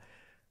data.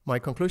 My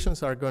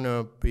conclusions are going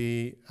to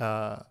be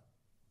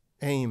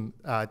aimed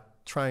at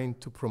trying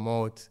to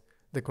promote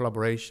the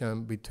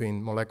collaboration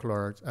between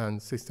molecular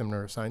and system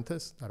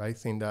neuroscientists, that I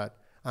think that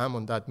I'm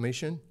on that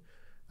mission.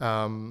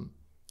 System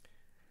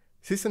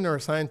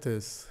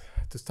neuroscientists,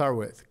 to start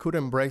with, could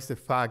embrace the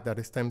fact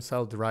that stem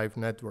cell-derived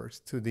networks,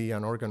 2D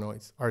and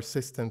organoids, are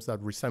systems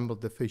that resemble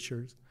the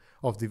features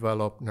of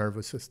developed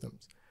nervous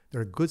systems.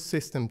 They're a good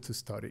system to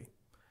study.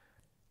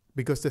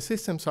 Because the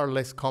systems are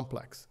less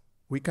complex,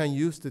 we can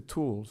use the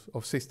tools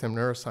of system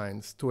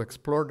neuroscience to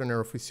explore the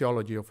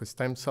neurophysiology of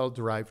stem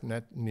cell-derived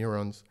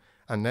neurons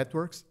and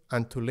networks,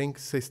 and to link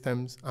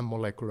systems and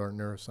molecular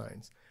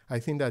neuroscience. I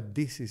think that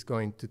this is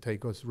going to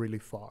take us really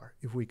far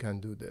if we can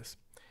do this.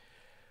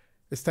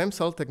 Stem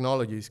cell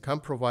technologies can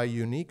provide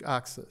unique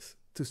access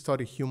to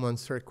study human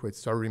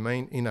circuits that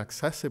remain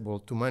inaccessible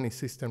to many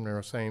system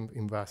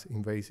neuroscience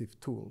invasive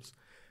tools.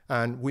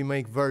 And we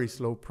make very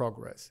slow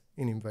progress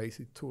in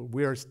invasive tools.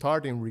 We are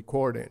starting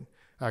recording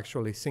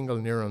actually single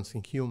neurons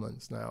in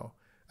humans now,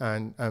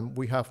 and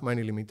we have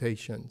many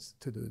limitations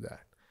to do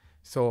that.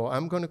 So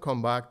I'm going to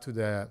come back to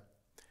the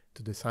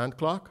sand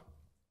clock.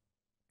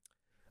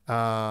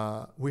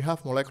 We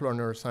have molecular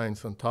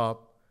neuroscience on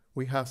top.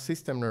 We have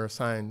system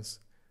neuroscience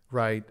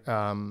right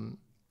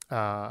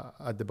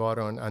at the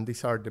bottom, and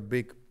these are the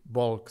big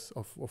bulks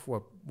of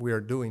what we are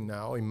doing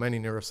now in many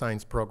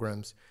neuroscience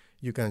programs.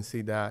 You can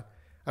see that.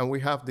 And we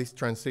have this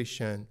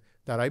transition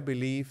that I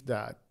believe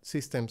that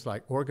systems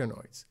like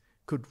organoids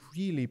could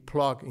really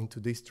plug into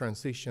these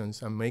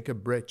transitions and make a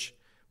bridge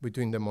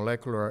between the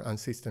molecular and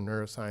system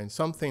neuroscience,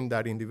 something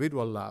that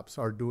individual labs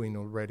are doing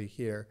already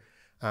here,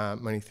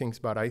 many things.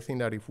 But I think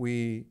that if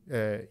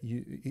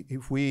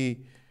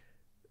we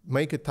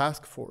make a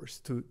task force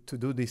to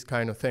do these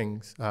kind of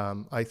things,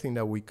 I think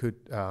that we could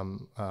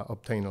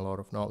obtain a lot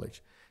of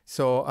knowledge.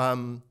 So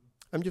I'm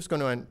just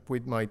going to end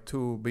with my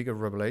two bigger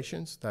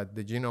revelations, that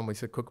the genome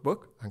is a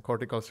cookbook and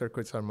cortical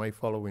circuits are my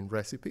following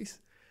recipes.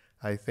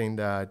 I think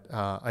that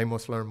I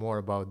must learn more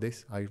about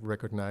this. I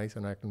recognize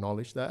and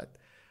acknowledge that.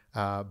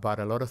 But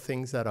a lot of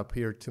things that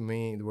appeared to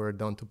me were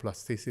done to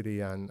plasticity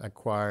and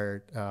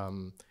acquired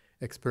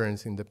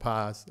experience in the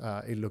past.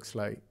 It looks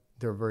like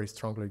they're very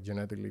strongly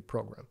genetically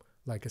programmed,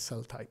 like a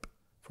cell type,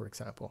 for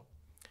example.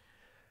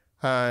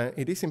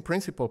 It is in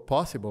principle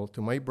possible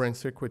to make brain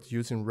circuits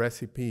using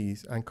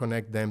recipes and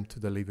connect them to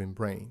the living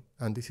brain.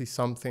 And this is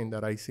something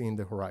that I see in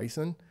the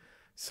horizon.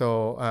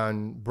 So,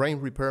 and brain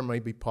repair may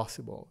be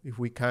possible if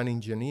we can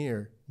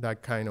engineer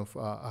that kind of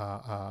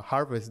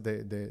harvest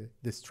the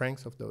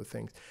strengths of those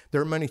things.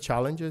 There are many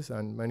challenges,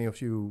 and many of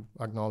you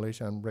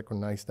acknowledge and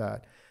recognize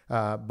that.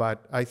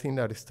 But I think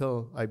that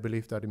still, I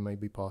believe that it may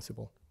be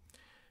possible.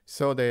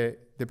 So the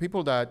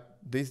people that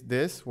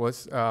this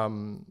was,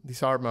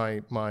 these are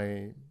my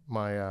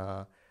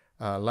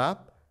lab.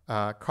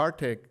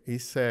 Kartik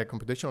is a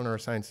computational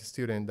neuroscience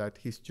student that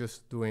he's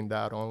just doing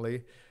that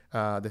only,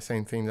 the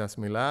same thing as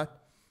Milad.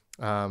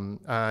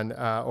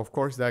 Of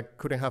course, that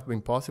couldn't have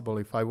been possible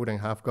if I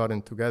wouldn't have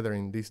gotten together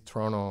in this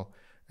Toronto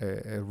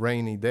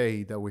rainy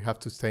day that we have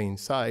to stay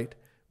inside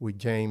with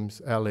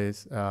James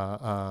Ellis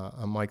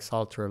and Mike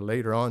Salter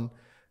later on.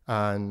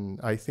 And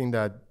I think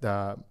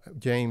that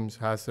James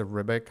has a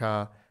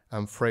Rebecca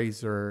and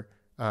Fraser,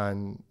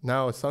 and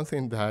now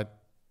something that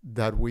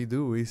we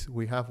do is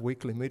we have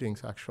weekly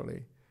meetings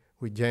actually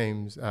with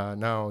James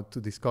now to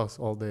discuss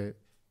all the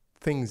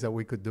things that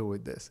we could do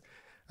with this.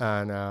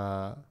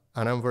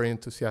 And I'm very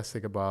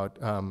enthusiastic about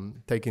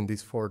taking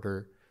this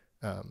further.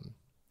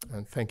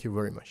 And thank you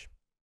very much.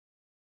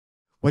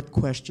 What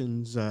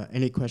questions,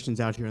 any questions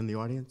out here in the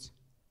audience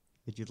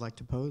that you'd like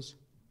to pose?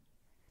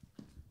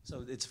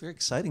 So it's very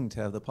exciting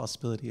to have the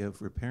possibility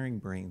of repairing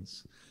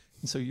brains.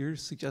 And so you're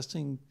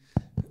suggesting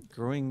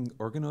growing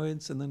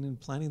organoids and then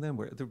implanting them?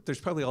 There's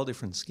probably all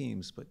different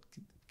schemes, but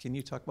can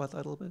you talk about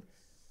that a little bit?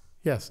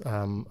 Yes.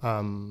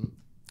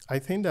 I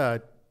think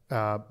that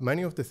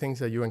many of the things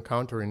that you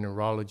encounter in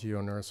neurology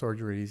or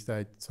neurosurgery is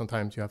that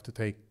sometimes you have to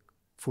take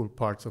full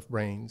parts of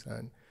brains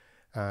and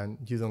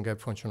you don't get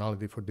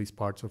functionality for these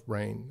parts of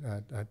brain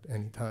at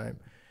any time.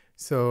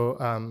 So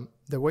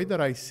the way that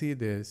I see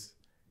this,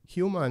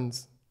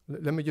 humans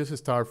let me just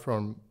start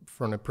from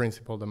a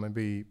principle that may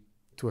be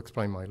to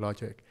explain my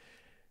logic.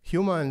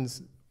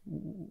 Humans,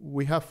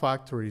 we have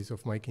factories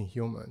of making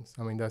humans.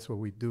 I mean, that's what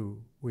we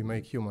do. We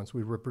make humans,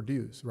 we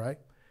reproduce, right?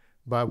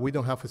 But we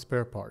don't have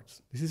spare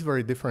parts. This is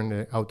very different in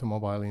the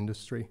automobile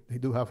industry. They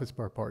do have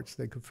spare parts.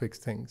 They could fix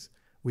things.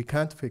 We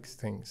can't fix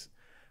things.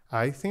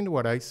 I think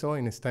what I saw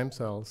in stem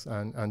cells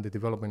and the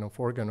development of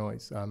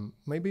organoids,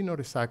 maybe not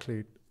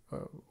exactly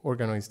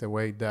organoids the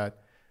way that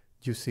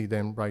you see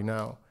them right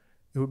now.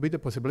 It would be the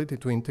possibility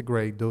to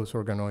integrate those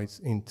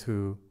organoids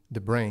into the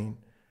brain.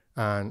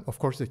 And of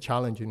course, the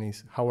challenging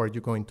is how are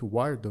you going to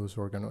wire those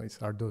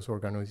organoids? Are those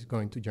organoids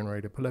going to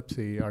generate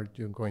epilepsy? Are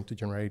you going to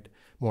generate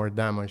more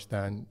damage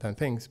than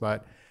things?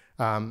 But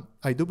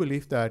I do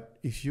believe that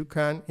if you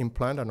can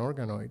implant an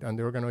organoid and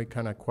the organoid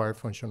can acquire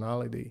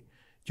functionality,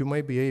 you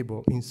may be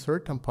able, in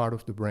certain part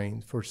of the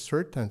brain, for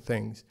certain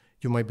things,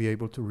 you might be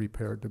able to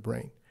repair the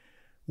brain.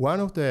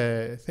 One of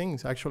the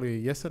things, actually,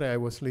 yesterday I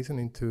was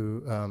listening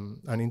to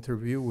an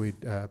interview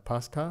with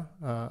Pascal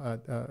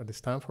at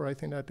Stanford. I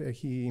think that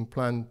he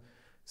implanted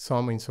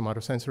some in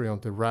somatosensory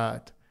on the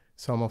rat,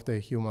 some of the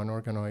human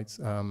organoids,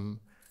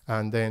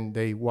 and then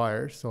they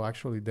wire. So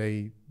actually,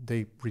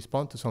 they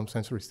respond to some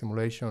sensory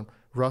stimulation.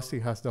 Rusty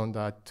has done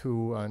that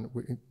too, and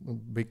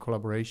big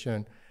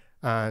collaboration.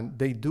 And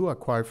they do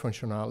acquire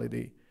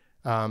functionality.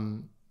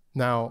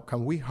 Now,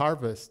 can we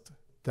harvest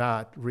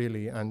that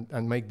really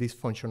and make this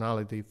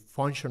functionality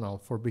functional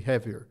for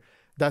behavior?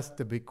 That's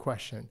the big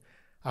question.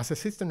 As a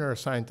system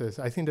neuroscientist,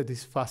 I think that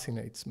this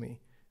fascinates me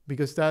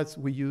because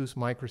we use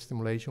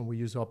microstimulation, we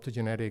use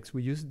optogenetics,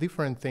 we use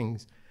different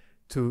things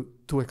to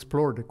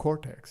explore the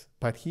cortex.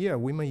 But here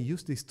we may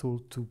use this tool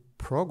to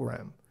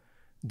program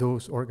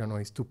those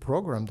organoids, to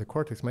program the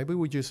cortex. Maybe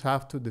we just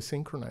have to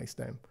desynchronize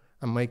them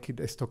and make it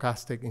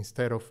stochastic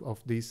instead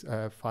of this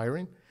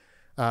firing.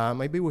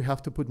 Maybe we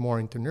have to put more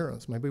into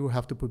neurons. Maybe we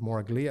have to put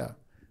more glia.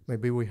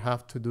 Maybe we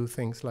have to do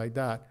things like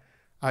that.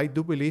 I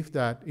do believe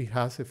that it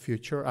has a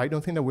future. I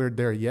don't think that we're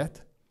there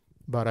yet,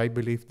 but I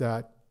believe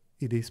that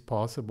it is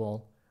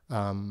possible.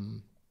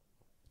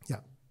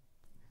 Yeah.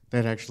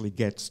 That actually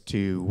gets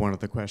to one of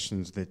the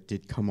questions that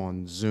did come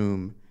on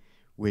Zoom,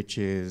 which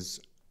is,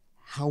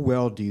 how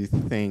well do you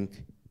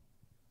think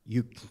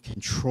you can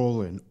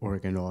control an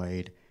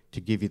organoid to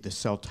give you the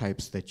cell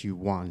types that you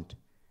want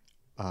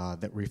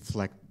that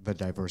reflect the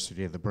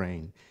diversity of the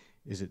brain?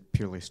 Is it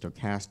purely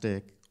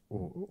stochastic,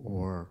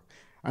 or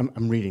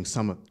I'm reading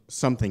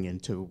something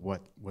into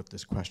what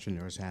this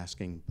questioner is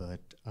asking,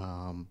 but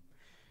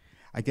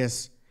I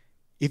guess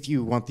if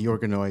you want the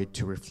organoid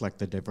to reflect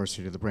the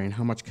diversity of the brain,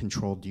 how much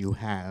control do you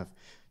have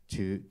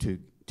to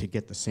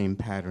get the same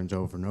patterns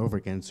over and over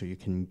again so you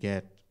can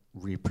get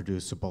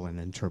reproducible and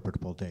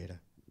interpretable data?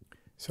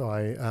 So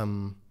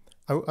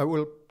I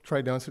will try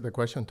to answer the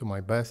question to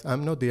my best.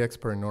 I'm not the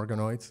expert in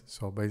organoids,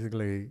 so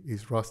basically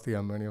it's Rusty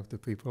and many of the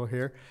people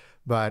here.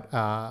 But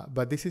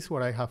this is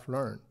what I have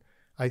learned.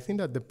 I think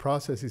that the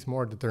process is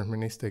more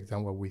deterministic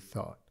than what we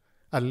thought,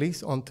 at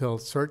least until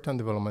certain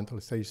developmental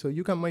stage. So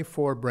you can make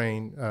 4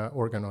 brain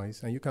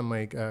organoids, and you can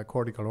make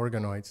cortical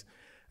organoids.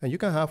 And you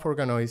can have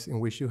organoids in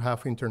which you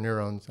have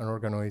interneurons and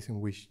organoids in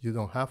which you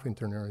don't have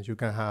interneurons. You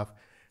can have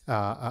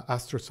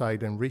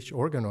astrocyte-enriched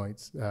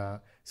organoids.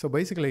 So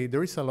basically,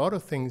 there is a lot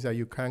of things that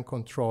you can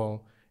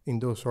control in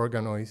those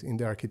organoids in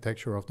the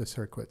architecture of the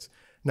circuits.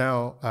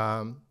 Now,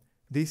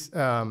 this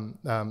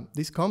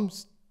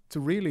comes to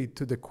really,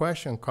 to the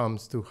question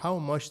comes to how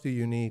much do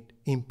you need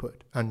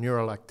input and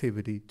neural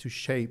activity to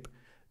shape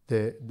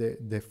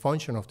the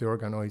function of the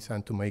organoids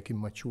and to make it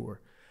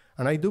mature.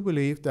 And I do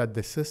believe that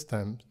the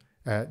system,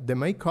 the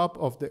makeup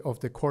of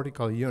the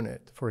cortical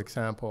unit, for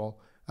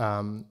example,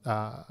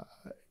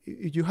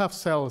 you have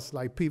cells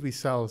like PV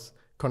cells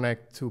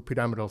connect to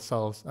pyramidal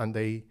cells, and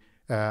they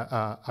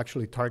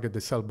actually target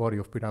the cell body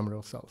of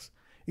pyramidal cells.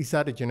 Is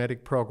that a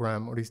genetic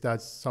program, or is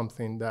that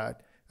something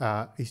that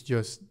is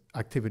just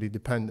activity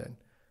dependent?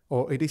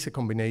 Or it is a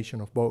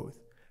combination of both?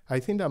 I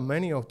think that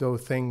many of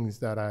those things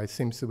that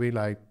seems to be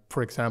like,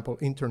 for example,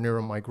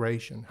 interneuron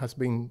migration has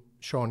been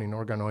shown in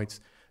organoids,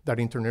 that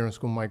interneurons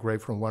can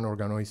migrate from one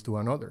organoid to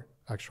another,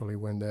 actually,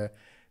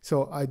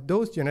 so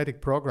those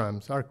genetic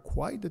programs are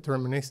quite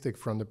deterministic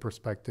from the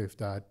perspective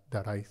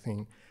that I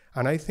think.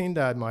 And I think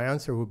that my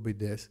answer would be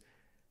this.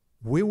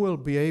 We will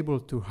be able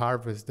to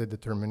harvest the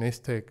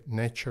deterministic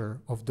nature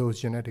of those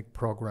genetic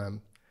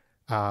programs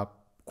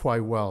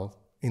quite well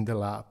in the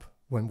lab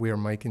when we are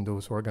making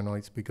those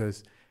organoids,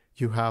 because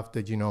you have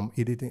the genome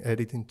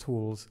editing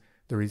tools.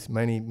 There is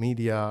many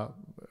media,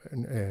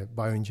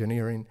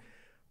 bioengineering.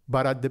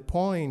 But at the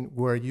point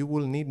where you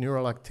will need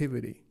neural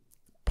activity,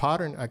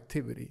 pattern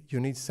activity, you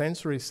need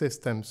sensory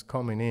systems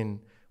coming in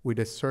with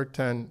a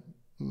certain,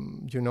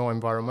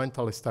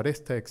 environmental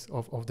statistics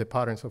of the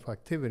patterns of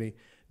activity.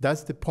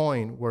 That's the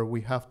point where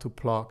we have to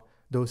plug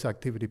those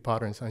activity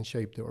patterns and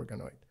shape the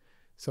organoid.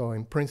 So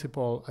in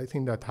principle, I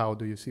think that how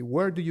do you see,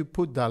 where do you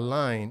put that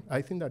line?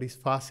 I think that is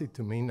fuzzy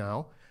to me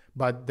now,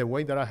 but the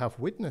way that I have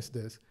witnessed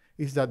this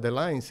is that the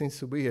line seems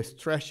to be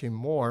stretching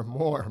more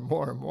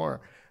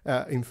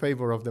in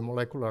favor of the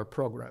molecular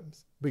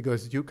programs,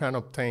 because you can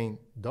obtain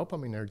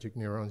dopaminergic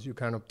neurons, you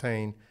can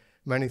obtain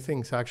many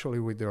things actually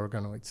with the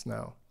organoids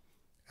now.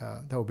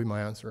 That would be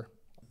my answer.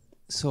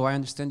 So I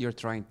understand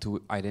you're trying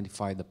to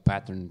identify the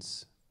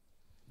patterns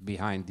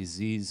behind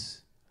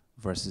disease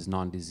versus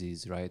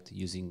non-disease, right?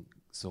 Using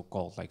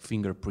so-called like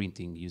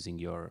fingerprinting, using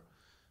your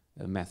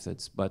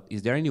methods. But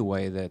is there any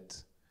way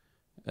that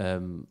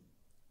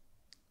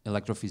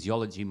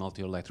electrophysiology,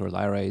 multi-electrode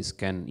arrays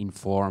can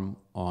inform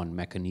on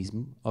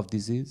mechanism of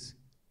disease?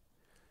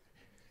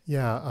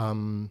 Yeah,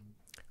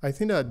 I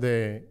think that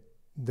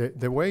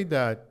the way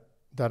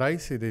that I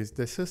see this,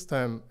 the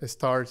system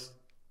starts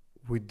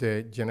with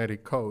the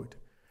genetic code,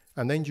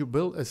 and then you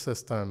build a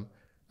system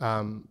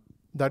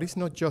that is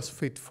not just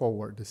feed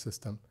forward the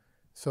system.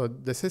 So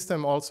the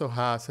system also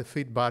has a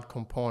feedback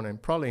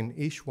component, probably in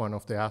each one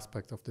of the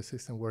aspects of the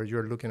system, where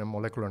you're looking at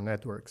molecular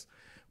networks,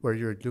 where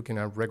you're looking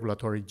at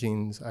regulatory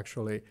genes,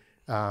 actually.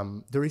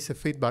 There is a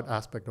feedback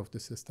aspect of the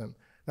system.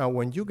 Now,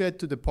 when you get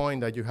to the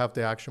point that you have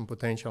the action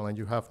potential and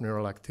you have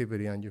neural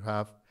activity and you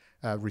have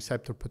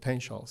receptor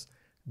potentials,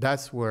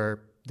 that's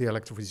where the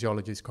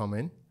electrophysiologists come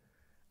in.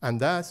 And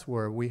that's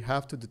where we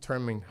have to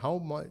determine how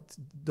much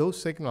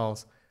those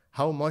signals,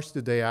 how much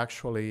do they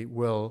actually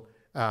will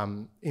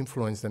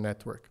influence the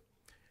network.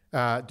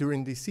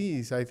 During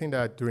disease, I think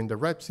that during the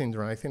Rett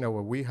syndrome, I think that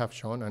what we have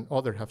shown and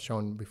others have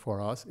shown before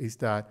us is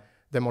that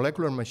the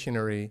molecular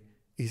machinery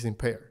is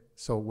impaired.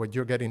 So what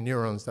you're getting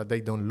neurons that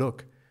they don't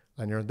look,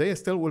 and they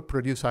still will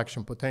produce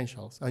action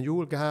potentials, and you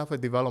will have a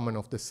development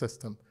of the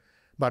system.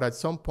 But at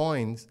some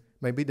points,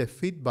 maybe the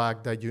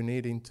feedback that you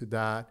need into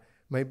that,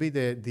 maybe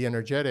the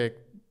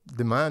energetic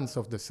demands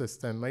of the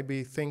system,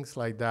 maybe things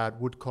like that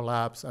would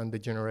collapse and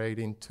degenerate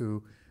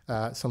into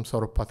some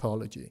sort of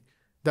pathology.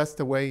 That's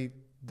the way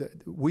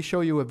we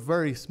show you a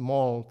very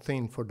small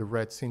thing for the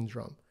Rett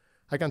syndrome.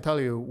 I can tell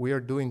you we are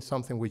doing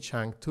something with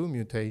SHANK2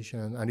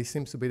 mutation, and it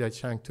seems to be that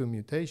SHANK2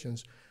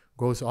 mutations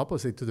goes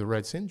opposite to the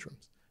Rett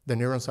syndromes. The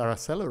neurons are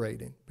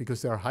accelerating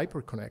because they are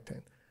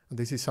hyperconnecting. And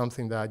this is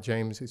something that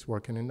James is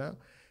working in now.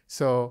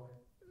 So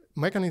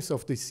mechanisms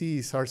of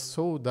disease are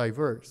so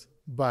diverse,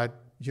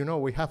 but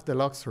we have the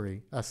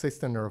luxury as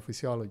system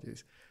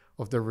neurophysiologists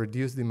of the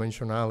reduced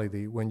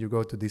dimensionality when you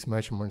go to these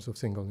measurements of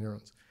single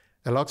neurons.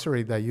 A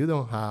luxury that you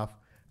don't have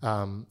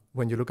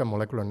when you look at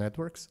molecular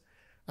networks.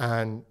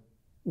 And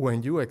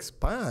when you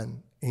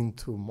expand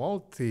into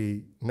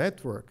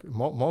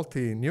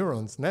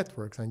multi-neurons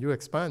networks, and you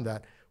expand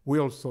that, we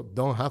also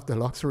don't have the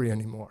luxury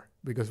anymore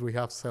because we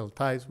have cell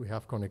types, we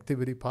have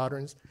connectivity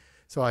patterns.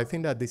 So I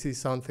think that this is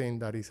something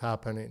that is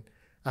happening.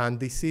 And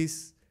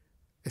disease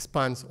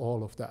expands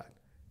all of that.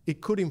 It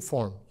could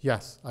inform,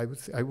 yes, I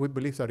would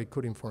believe that it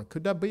could inform.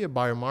 Could that be a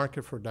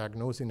biomarker for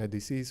diagnosing a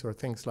disease or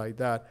things like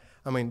that?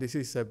 I mean, this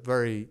is a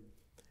very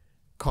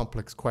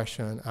complex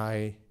question.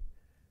 I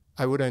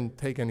wouldn't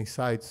take any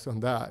sides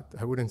on that.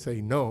 I wouldn't say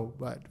no,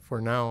 but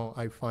for now,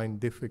 I find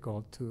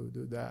difficult to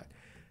do that.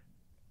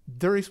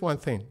 There is one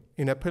thing.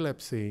 In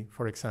epilepsy,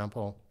 for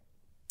example,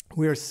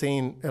 we are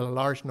seeing a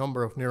large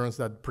number of neurons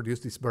that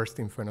produce this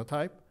bursting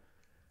phenotype.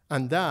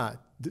 And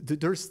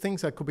there's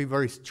things that could be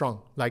very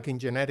strong. Like in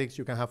genetics,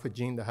 you can have a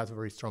gene that has a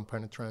very strong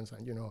penetrance,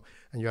 and you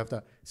have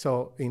that.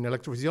 So in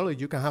electrophysiology,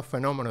 you can have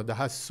phenomena that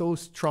has so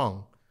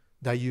strong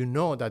that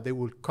that they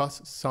will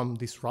cause some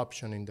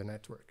disruption in the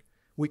network.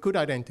 We could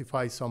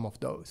identify some of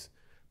those,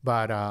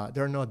 but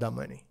there are not that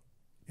many.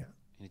 Yeah.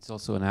 And it's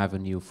also an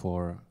avenue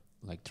for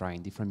like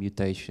trying different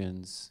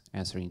mutations,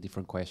 answering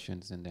different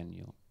questions, and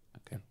then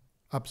okay.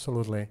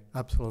 Absolutely.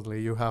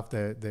 You have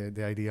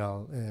the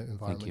ideal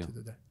environment to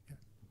do that.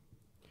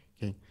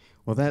 Okay.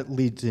 Well, that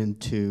leads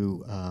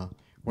into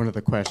one of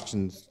the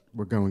questions.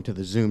 We're going to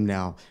the Zoom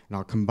now, and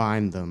I'll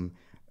combine them.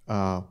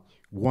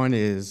 One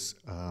is,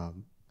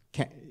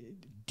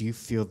 do you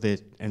feel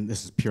that, and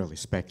this is purely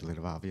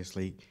speculative,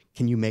 obviously,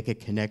 can you make a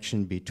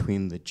connection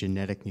between the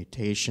genetic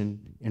mutation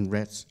in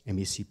Rett's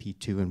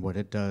MECP2 and what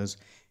it does,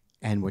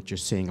 and what you're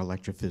seeing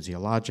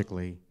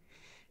electrophysiologically?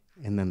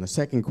 And then the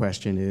second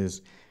question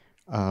is,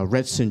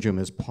 Rett syndrome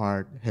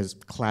has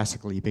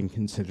classically been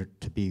considered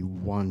to be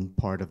one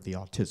part of the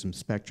autism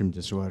spectrum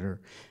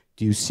disorder.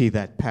 Do you see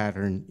that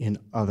pattern in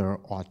other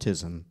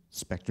autism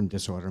spectrum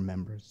disorder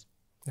members?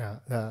 Yeah,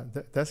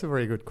 that's a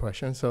very good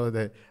question.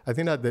 So I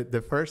think that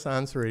the first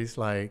answer is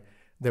like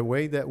the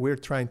way that we're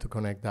trying to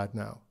connect that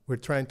now. We're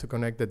trying to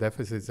connect the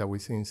deficits that we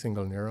see in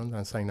single neurons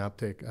and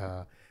synaptic,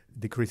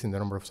 decreasing the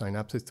number of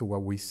synapses to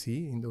what we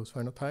see in those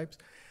phenotypes.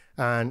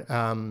 And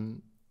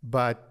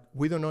but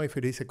we don't know if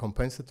it is a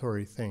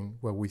compensatory thing,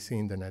 what we see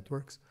in the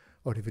networks,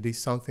 or if it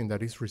is something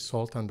that is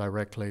resultant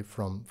directly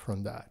from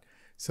that.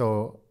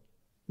 So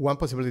one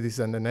possibility is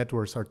that the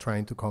networks are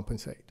trying to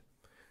compensate.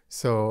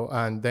 So,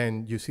 and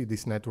then you see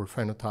this network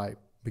phenotype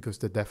because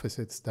the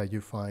deficits that you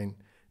find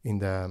in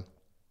the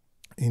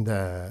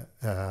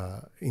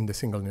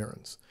single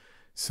neurons.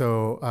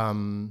 So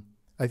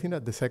I think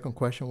that the second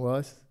question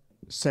was?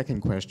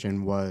 Second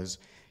question was,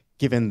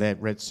 given that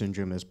Rett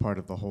syndrome is part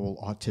of the whole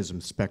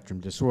autism spectrum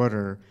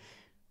disorder,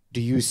 do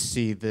you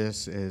see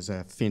this as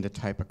a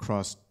phenotype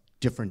across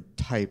different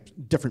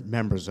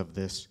members of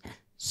this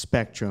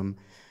spectrum?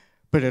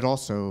 But it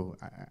also,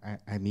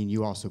 I mean,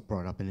 you also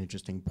brought up an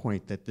interesting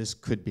point that this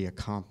could be a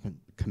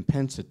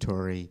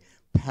compensatory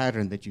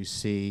pattern that you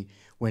see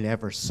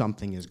whenever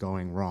something is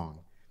going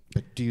wrong.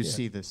 But do you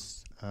see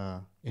this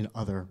in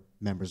other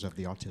members of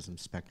the autism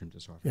spectrum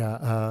disorder?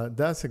 Yeah,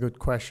 that's a good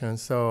question.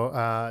 So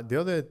the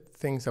other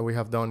things that we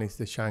have done is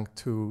the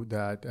SHANK2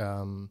 that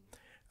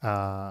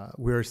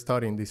we're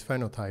studying this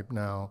phenotype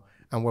now,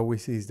 and what we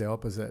see is the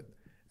opposite.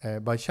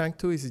 But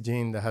SHANK2 is a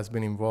gene that has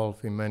been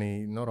involved in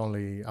many, not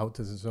only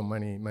autism, so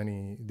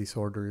many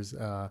disorders.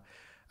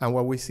 And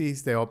what we see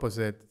is the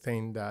opposite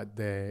thing, that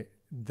the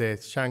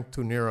SHANK2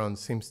 neuron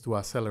seems to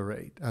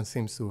accelerate and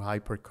seems to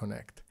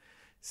hyperconnect.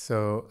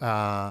 So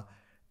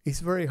it's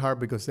very hard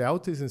because the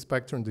autism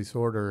spectrum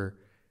disorder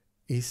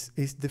is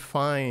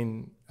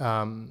defined,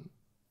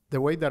 the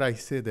way that I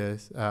see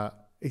this,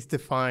 is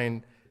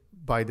defined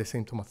by the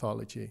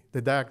symptomatology.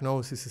 The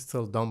diagnosis is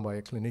still done by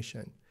a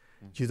clinician.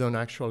 You don't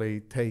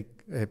actually take,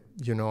 and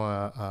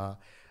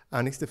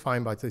it's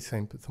defined by the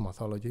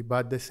symptomatology.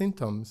 But the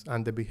symptoms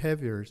and the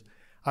behaviors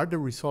are the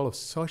result of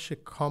such a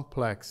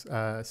complex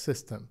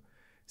system.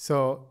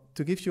 So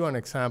to give you an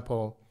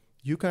example,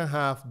 you can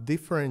have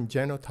different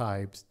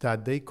genotypes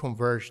that they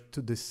converge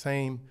to the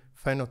same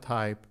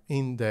phenotype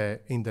in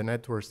the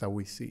networks that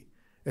we see,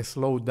 a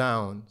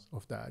slowdown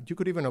of that. You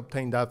could even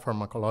obtain that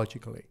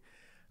pharmacologically.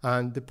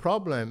 And the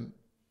problem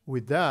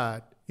with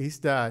that is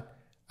that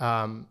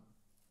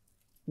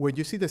when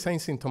you see the same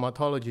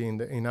symptomatology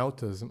in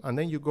autism, and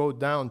then you go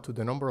down to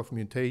the number of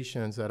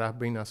mutations that have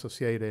been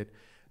associated,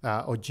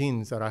 or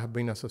genes that have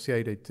been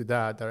associated to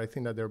that I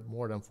think that there are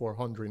more than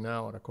 400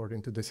 now,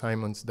 according to the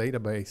Simon's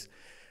database.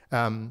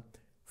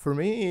 For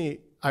me,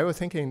 I was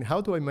thinking,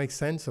 how do I make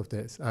sense of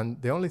this?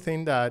 And the only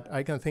thing that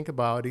I can think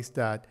about is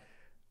that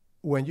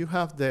when you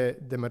have the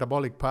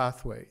metabolic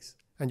pathways,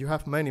 and you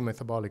have many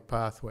metabolic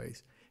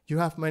pathways, you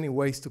have many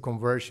ways to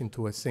converge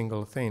into a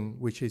single thing,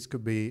 which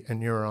could be a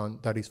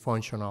neuron that is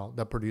functional,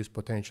 that produce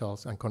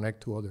potentials and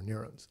connect to other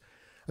neurons.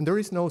 And there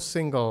is no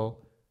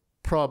single,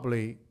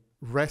 probably,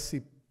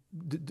 recipe.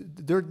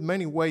 There are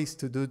many ways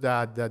to do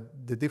that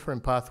the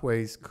different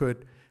pathways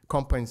could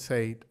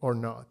compensate or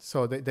not.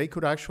 So they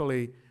could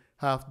actually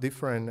have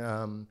different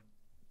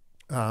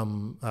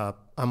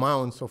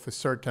amounts of a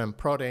certain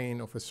protein,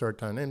 of a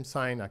certain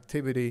enzyme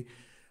activity.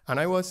 And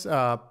I was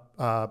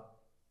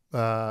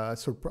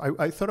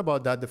I thought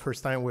about that the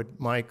first time with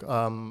Mike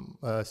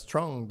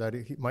Strong.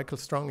 Michael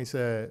Strong is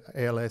a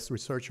ALS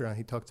researcher, and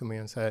he talked to me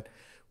and said,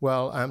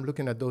 well, I'm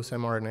looking at those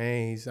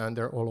mRNAs and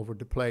they're all over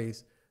the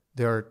place.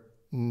 They're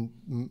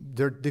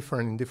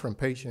different in different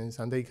patients,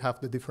 and they have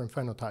the different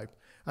phenotype.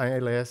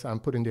 And ALS, I'm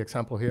putting the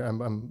example here,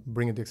 I'm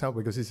bringing the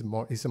example because it's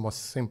the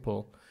most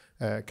simple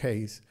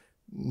case,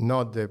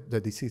 not the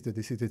disease. The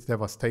disease is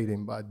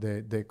devastating, but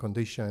the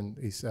condition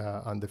is,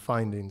 and the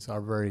findings are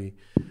very,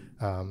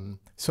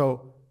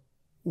 so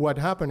what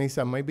happened is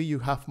that maybe you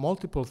have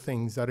multiple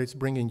things that is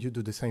bringing you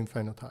to the same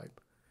phenotype.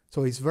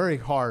 So it's very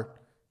hard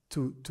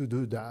to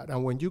do that.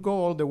 And when you go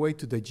all the way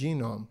to the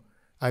genome,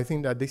 I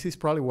think that this is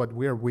probably what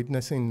we are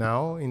witnessing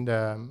now in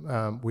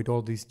the, with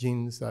all these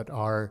genes that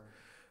are,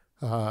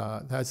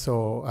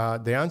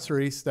 the answer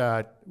is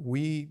that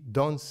we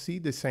don't see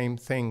the same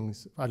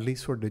things, at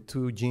least for the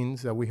two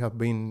genes that we have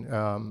been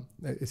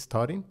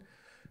studying.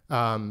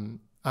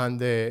 And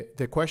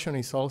the question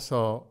is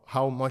also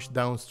how much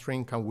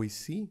downstream can we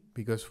see?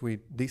 Because with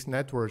these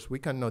networks, we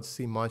cannot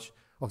see much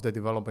of the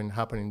development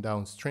happening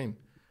downstream.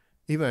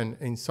 Even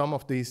in some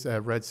of these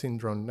Rett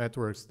syndrome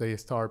networks, they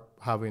start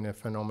having a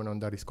phenomenon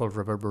that is called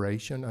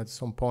reverberation at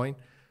some point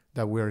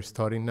that we are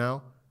studying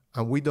now.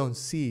 And we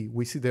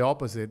see the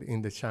opposite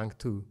in the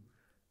SHANK2,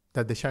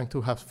 that the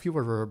SHANK2 has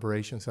fewer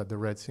reverberations at the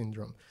Rett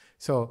syndrome.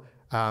 So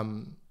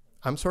I'm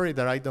sorry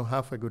that I don't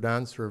have a good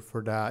answer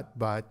for that,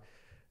 but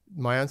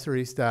my answer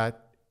is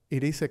that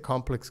it is a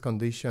complex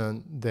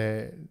condition,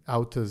 the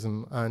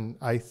autism, and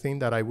I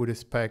think that I would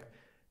expect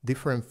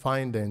different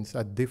findings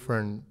at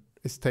different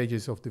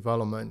stages of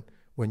development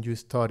when you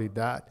study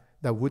that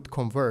would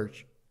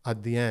converge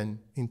at the end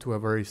into a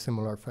very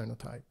similar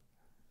phenotype.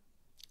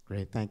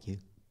 Great, thank you.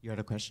 You had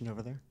a question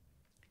over there?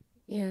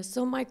 Yeah,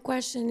 so my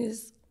question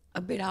is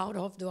a bit out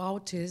of the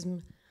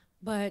autism,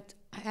 but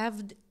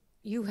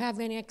you have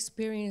any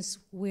experience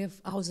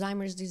with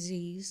Alzheimer's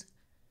disease?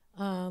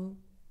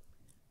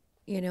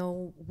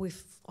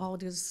 With all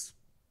these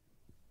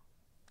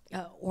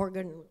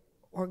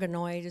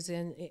organoids,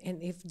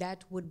 and if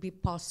that would be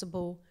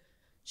possible,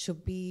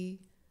 should be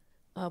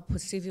a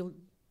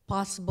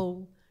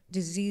possible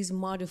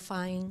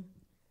disease-modifying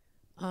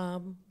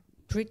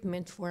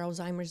treatment for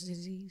Alzheimer's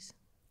disease.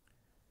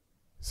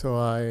 So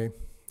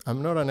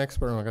I'm not an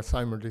expert on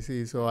Alzheimer's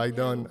disease, so I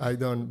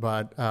don't,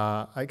 but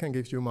I can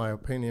give you my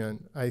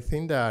opinion. I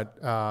think that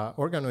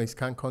organoids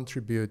can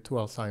contribute to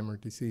Alzheimer's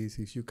disease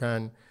if you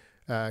can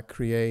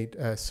create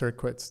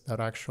circuits that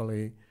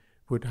actually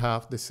would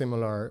have the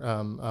similar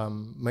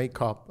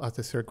makeup as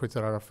the circuits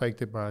that are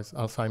affected by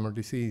Alzheimer's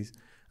disease.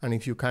 And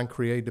if you can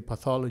create the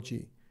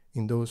pathology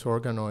in those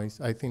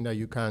organoids, I think that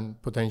you can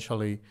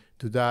potentially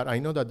do that. I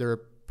know that there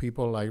are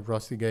people like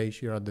Rusty Gage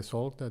here at the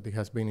Salk that he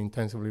has been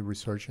intensively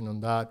researching on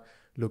that,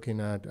 looking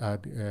at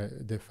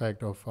the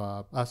effect of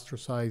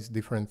astrocytes,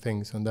 different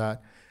things on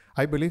that.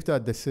 I believe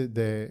that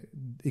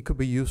it could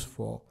be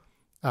useful.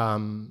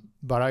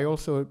 But I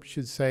also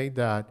should say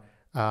that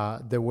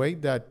the way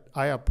that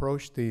I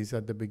approached this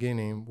at the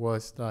beginning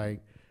was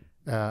like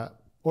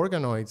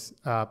organoids,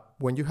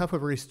 when you have a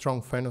very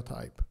strong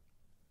phenotype,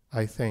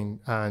 I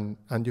think,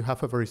 and you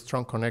have a very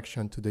strong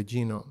connection to the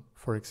genome,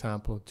 for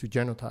example, to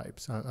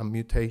genotypes and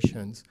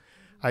mutations,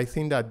 I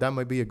think that that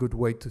might be a good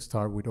way to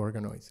start with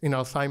organoids. In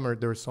Alzheimer's,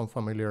 there's some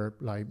familiar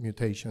like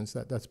mutations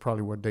that's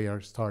probably what they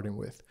are starting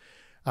with.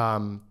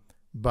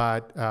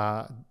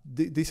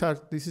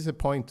 This is a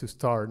point to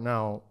start.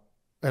 Now,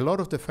 a lot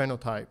of the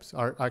phenotypes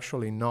are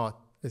actually not,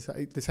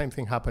 the same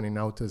thing happened in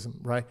autism,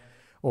 right?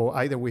 Or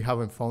either we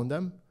haven't found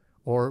them,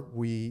 or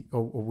we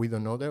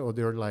don't know them, or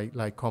they're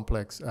like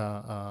complex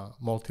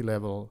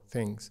multi-level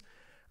things.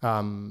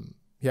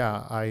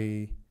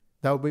 That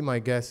would be my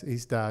guess,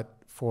 is that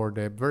for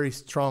the very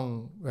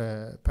strong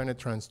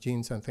penetrance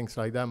genes and things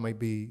like that might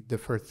be the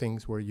first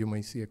things where you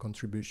may see a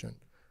contribution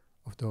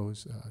of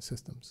those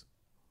systems.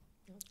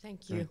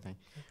 Thank you.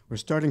 We're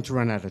starting to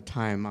run out of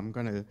time. I'm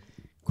going to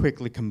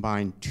quickly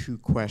combine two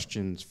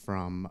questions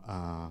from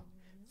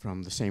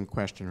the same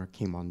questioner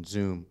came on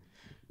Zoom.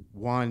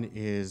 One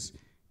is,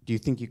 do you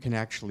think you can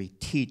actually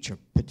teach a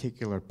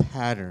particular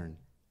pattern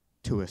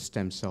to a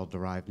stem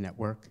cell-derived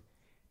network?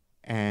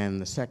 And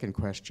the second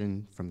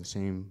question from the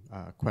same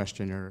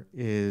questioner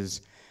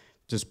is,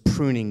 does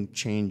pruning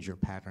change your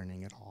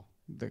patterning at all?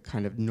 The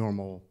kind of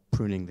normal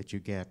pruning that you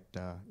get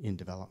in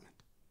development.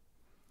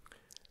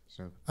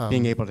 So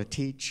being able to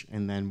teach,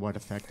 and then what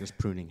effect does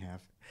pruning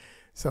have?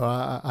 So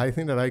I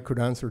think that I could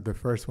answer the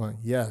first one.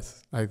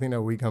 Yes, I think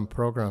that we can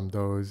program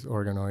those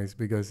organoids,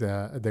 because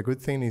the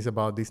good thing is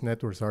about these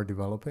networks are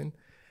developing.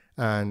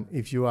 And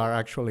if you are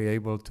actually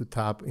able to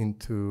tap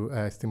into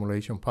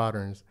stimulation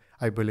patterns,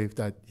 I believe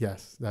that,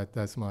 yes,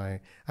 that's my,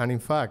 and in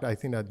fact, I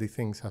think that these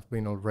things have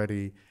been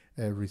already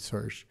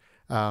researched.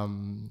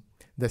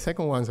 The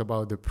second one's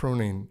about the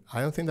pruning. I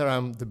don't think that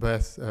I'm the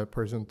best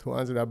person to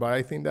answer that, but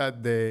I think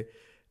that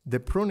the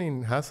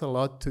pruning has a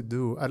lot to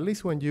do, at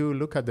least when you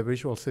look at the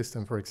visual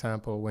system, for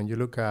example, when you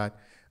look at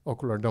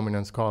ocular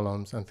dominance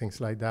columns and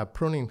things like that,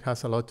 pruning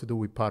has a lot to do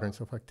with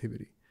patterns of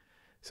activity.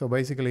 So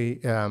basically,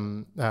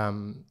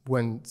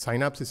 when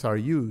synapses are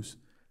used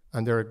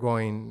and they're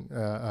going,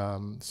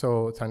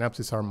 so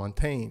synapses are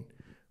maintained,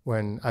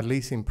 when, at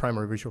least in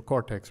primary visual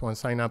cortex, when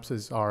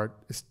synapses are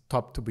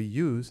stopped to be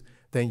used,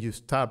 then you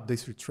stop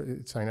this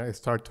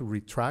start to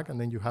retract, and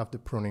then you have the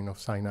pruning of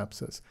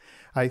synapses.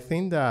 I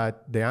think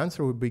that the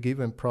answer would be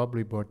given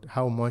probably, but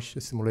how much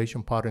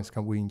stimulation patterns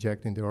can we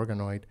inject in the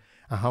organoid,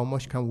 and how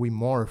much can we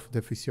morph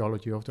the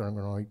physiology of the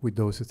organoid with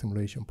those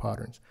stimulation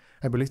patterns?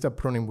 I believe that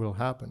pruning will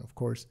happen, of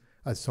course,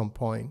 at some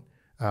point.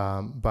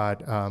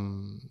 But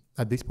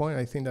at this point,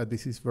 I think that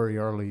this is very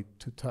early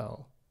to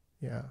tell.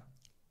 Yeah.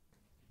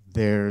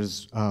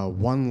 There's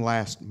one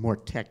last, more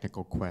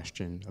technical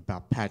question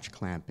about patch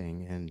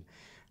clamping. And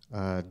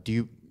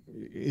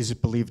is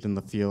it believed in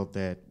the field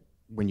that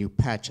when you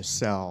patch a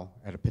cell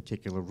at a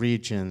particular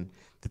region,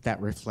 that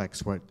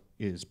reflects what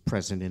is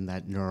present in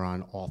that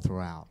neuron all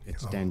throughout,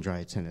 its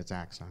dendrites and its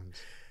axons?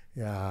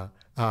 Yeah.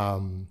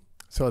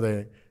 So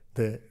the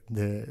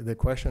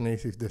question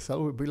is, if the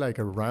cell would be like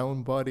a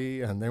round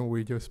body and then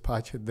we just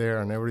patch it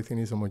there and everything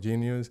is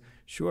homogeneous,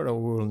 sure,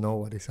 we will know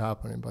what is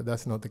happening, but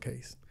that's not the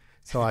case.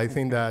 So I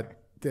think that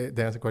the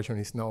answer to the question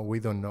is no, we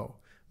don't know.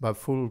 But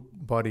full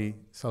body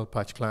cell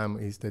patch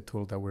clamp is the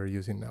tool that we're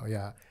using now.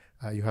 Yeah,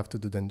 you have to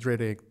do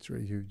dendritic.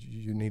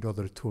 You need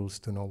other tools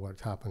to know what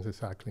happens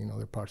exactly in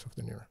other parts of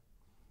the neuron.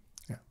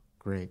 Yeah.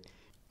 Great.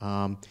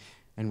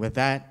 And with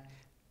that,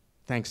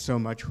 thanks so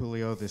much,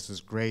 Julio. This is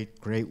great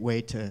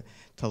way to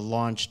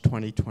launch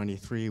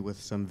 2023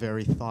 with some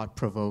very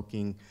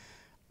thought-provoking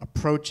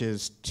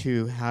approaches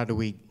to how do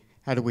we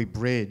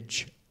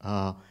bridge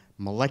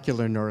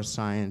molecular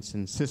neuroscience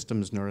and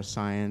systems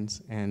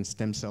neuroscience, and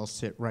stem cells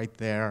sit right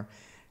there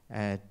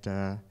at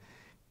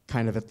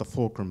kind of at the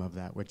fulcrum of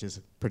that, which is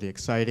pretty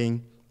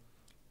exciting.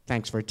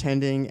 Thanks for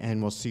attending,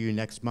 and we'll see you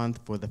next month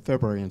for the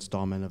February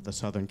installment of the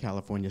Southern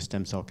California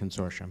Stem Cell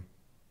Consortium.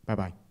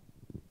 Bye-bye.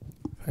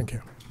 Thank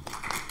you.